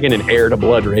Pale Dragon and heir to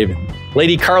Blood Raven.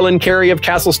 Lady Carlin Carey of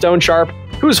Castle Stone Sharp,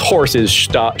 whose horse is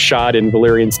shod in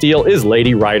Valyrian steel, is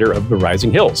Lady Rider of the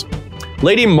Rising Hills.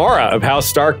 Lady Mara of House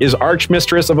Stark is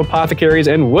Archmistress of Apothecaries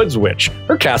and Woods Witch.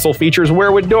 Her castle features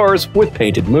werewood doors with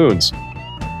painted moons.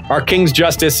 Our King's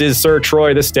Justice is Sir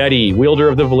Troy the Steady, wielder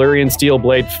of the Valyrian steel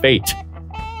blade Fate.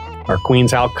 Our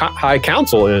Queen's High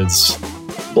Council is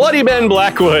Bloody Ben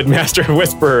Blackwood, Master of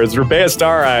Whispers, Rebea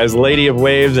Stareyes, Lady of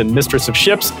Waves and Mistress of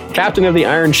Ships, Captain of the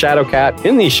Iron Shadow Cat.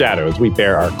 In these shadows we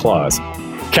bear our claws.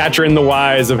 Katrin the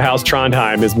Wise of House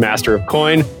Trondheim is Master of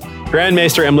Coin. Grand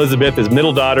Maester Elizabeth is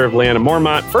middle daughter of Lyanna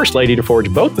Mormont, first lady to forge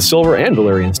both the silver and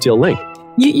Valyrian steel link.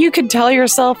 You could tell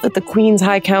yourself that the Queen's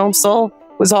High Council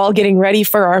was all getting ready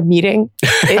for our meeting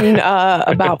in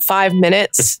about 5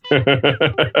 minutes.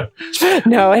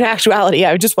 No, in actuality,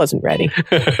 I just wasn't ready.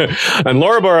 And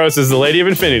Laura Boros is the Lady of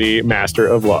Infinity, Master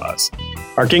of Laws.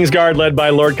 Our Kingsguard, led by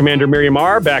Lord Commander Miriam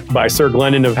R., backed by Sir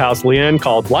Glennon of House Lien,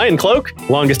 called Lion Cloak,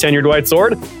 longest tenured white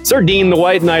sword, Sir Dean, the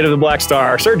White Knight of the Black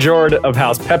Star, Sir Jord of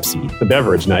House Pepsi, the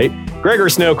Beverage Knight, Gregor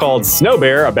Snow, called Snow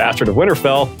Bear, a bastard of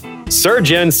Winterfell, Sir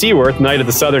Jen Seaworth, Knight of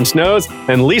the Southern Snows,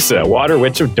 and Lisa, Water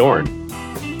Witch of Dorne.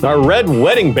 Our Red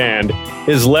Wedding Band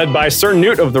is led by Sir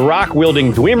Newt of the Rock,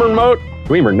 wielding Dwemer Note,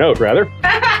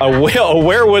 a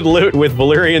werewood lute with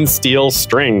Valyrian steel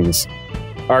strings.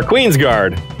 Our Queen's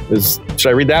Guard is, should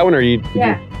I read that one or you?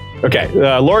 Yeah. Okay.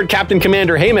 Lord Captain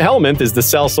Commander Haema Helminth is the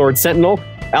Sellsword Sentinel.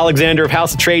 Alexander of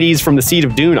House Atreides from the Seat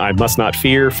of Dune, I must not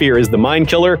fear. Fear is the Mind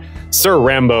Killer. Sir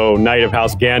Rambo, Knight of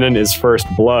House Gannon, is First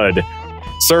Blood.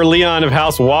 Sir Leon of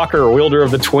House Walker, wielder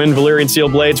of the twin Valyrian steel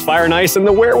blades Fire and Ice and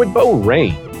the Werewood Bow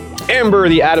Rain. Amber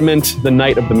the Adamant, the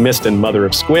Knight of the Mist and Mother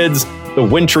of Squids. The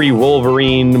Wintry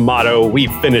Wolverine motto, we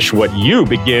finish what you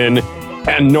begin.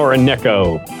 And Nora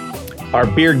Neko. Our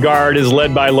Beard Guard is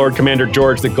led by Lord Commander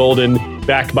George the Golden,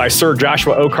 backed by Sir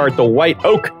Joshua Oakhart the White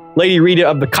Oak, Lady Rita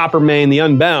of the Coppermane the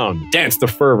Unbound, Dance the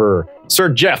Fervor. Sir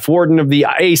Jeff, Warden of the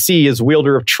AC, is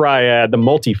wielder of Triad, the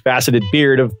multifaceted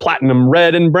beard of Platinum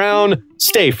Red and Brown,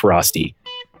 Stay Frosty.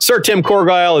 Sir Tim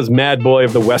Corgyle is Mad Boy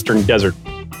of the Western Desert.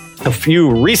 A few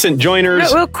recent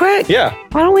joiners. Real quick. Yeah.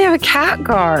 Why don't we have a cat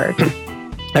guard?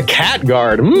 A cat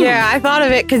guard. Yeah, I thought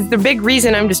of it because the big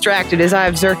reason I'm distracted is I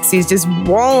have Xerxes just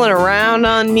rolling around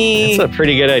on me. That's a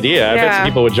pretty good idea. I bet some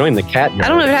people would join the cat guard. I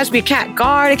don't know if it has to be a cat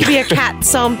guard. It could be a cat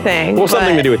something. Well,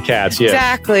 something to do with cats, yeah.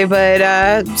 Exactly, but,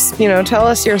 tell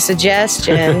us your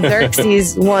suggestion.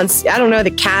 Xerxes wants, I don't know,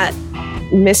 the cat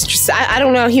mistress. I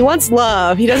don't know. He wants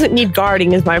love. He doesn't need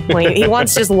guarding is my point. He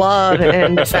wants just love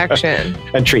and affection.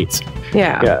 And treats.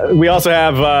 Yeah. We also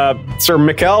have Sir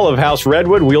Mikkel of House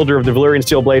Redwood, wielder of the Valyrian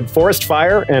steel blade Forest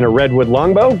Fire and a Redwood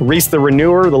longbow. Reese the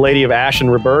Renewer, the Lady of Ash and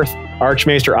Rebirth.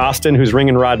 Archmaester Austin, whose ring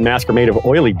and rod mask are made of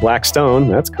oily black stone.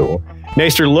 That's cool.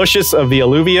 Maester Lucius of the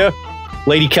Alluvia.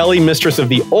 Lady Kelly, mistress of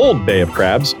the Old Bay of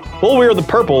Crabs. Bulweir the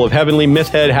Purple of Heavenly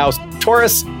Mythhead House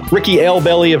Taurus. Ricky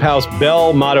Alebelly of House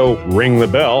Bell, motto Ring the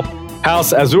Bell.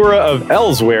 House Azura of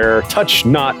Elsewhere, touch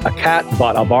not a cat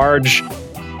but a barge.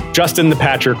 Justin the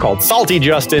Patcher, called Salty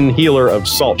Justin, healer of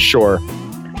Salt Shore.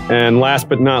 And last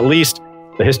but not least,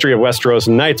 the History of Westeros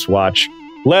Night's Watch,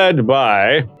 led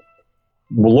by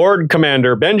Lord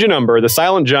Commander Benjen Umber, the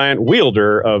Silent Giant,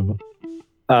 wielder of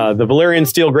the Valyrian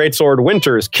Steel Greatsword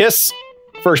Winter's Kiss.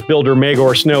 First builder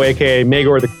Maegor Snow, a.k.a.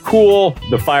 Maegor the Cool,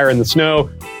 the Fire and the Snow.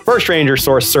 First Ranger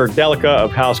Source Sir Delica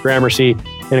of House Gramercy,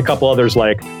 and a couple others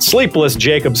like Sleepless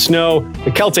Jacob Snow,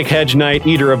 the Celtic Hedge Knight,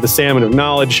 Eater of the Salmon of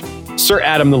Knowledge, Sir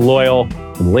Adam the Loyal,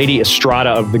 and Lady Estrada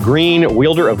of the Green,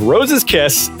 wielder of Rose's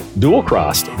Kiss,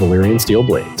 dual-crossed Valyrian Steel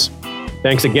Blades.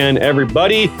 Thanks again,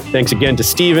 everybody. Thanks again to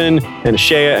Steven and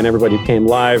Ashea and everybody who came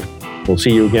live. We'll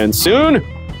see you again soon.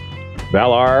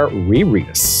 Valar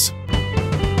Rereadus.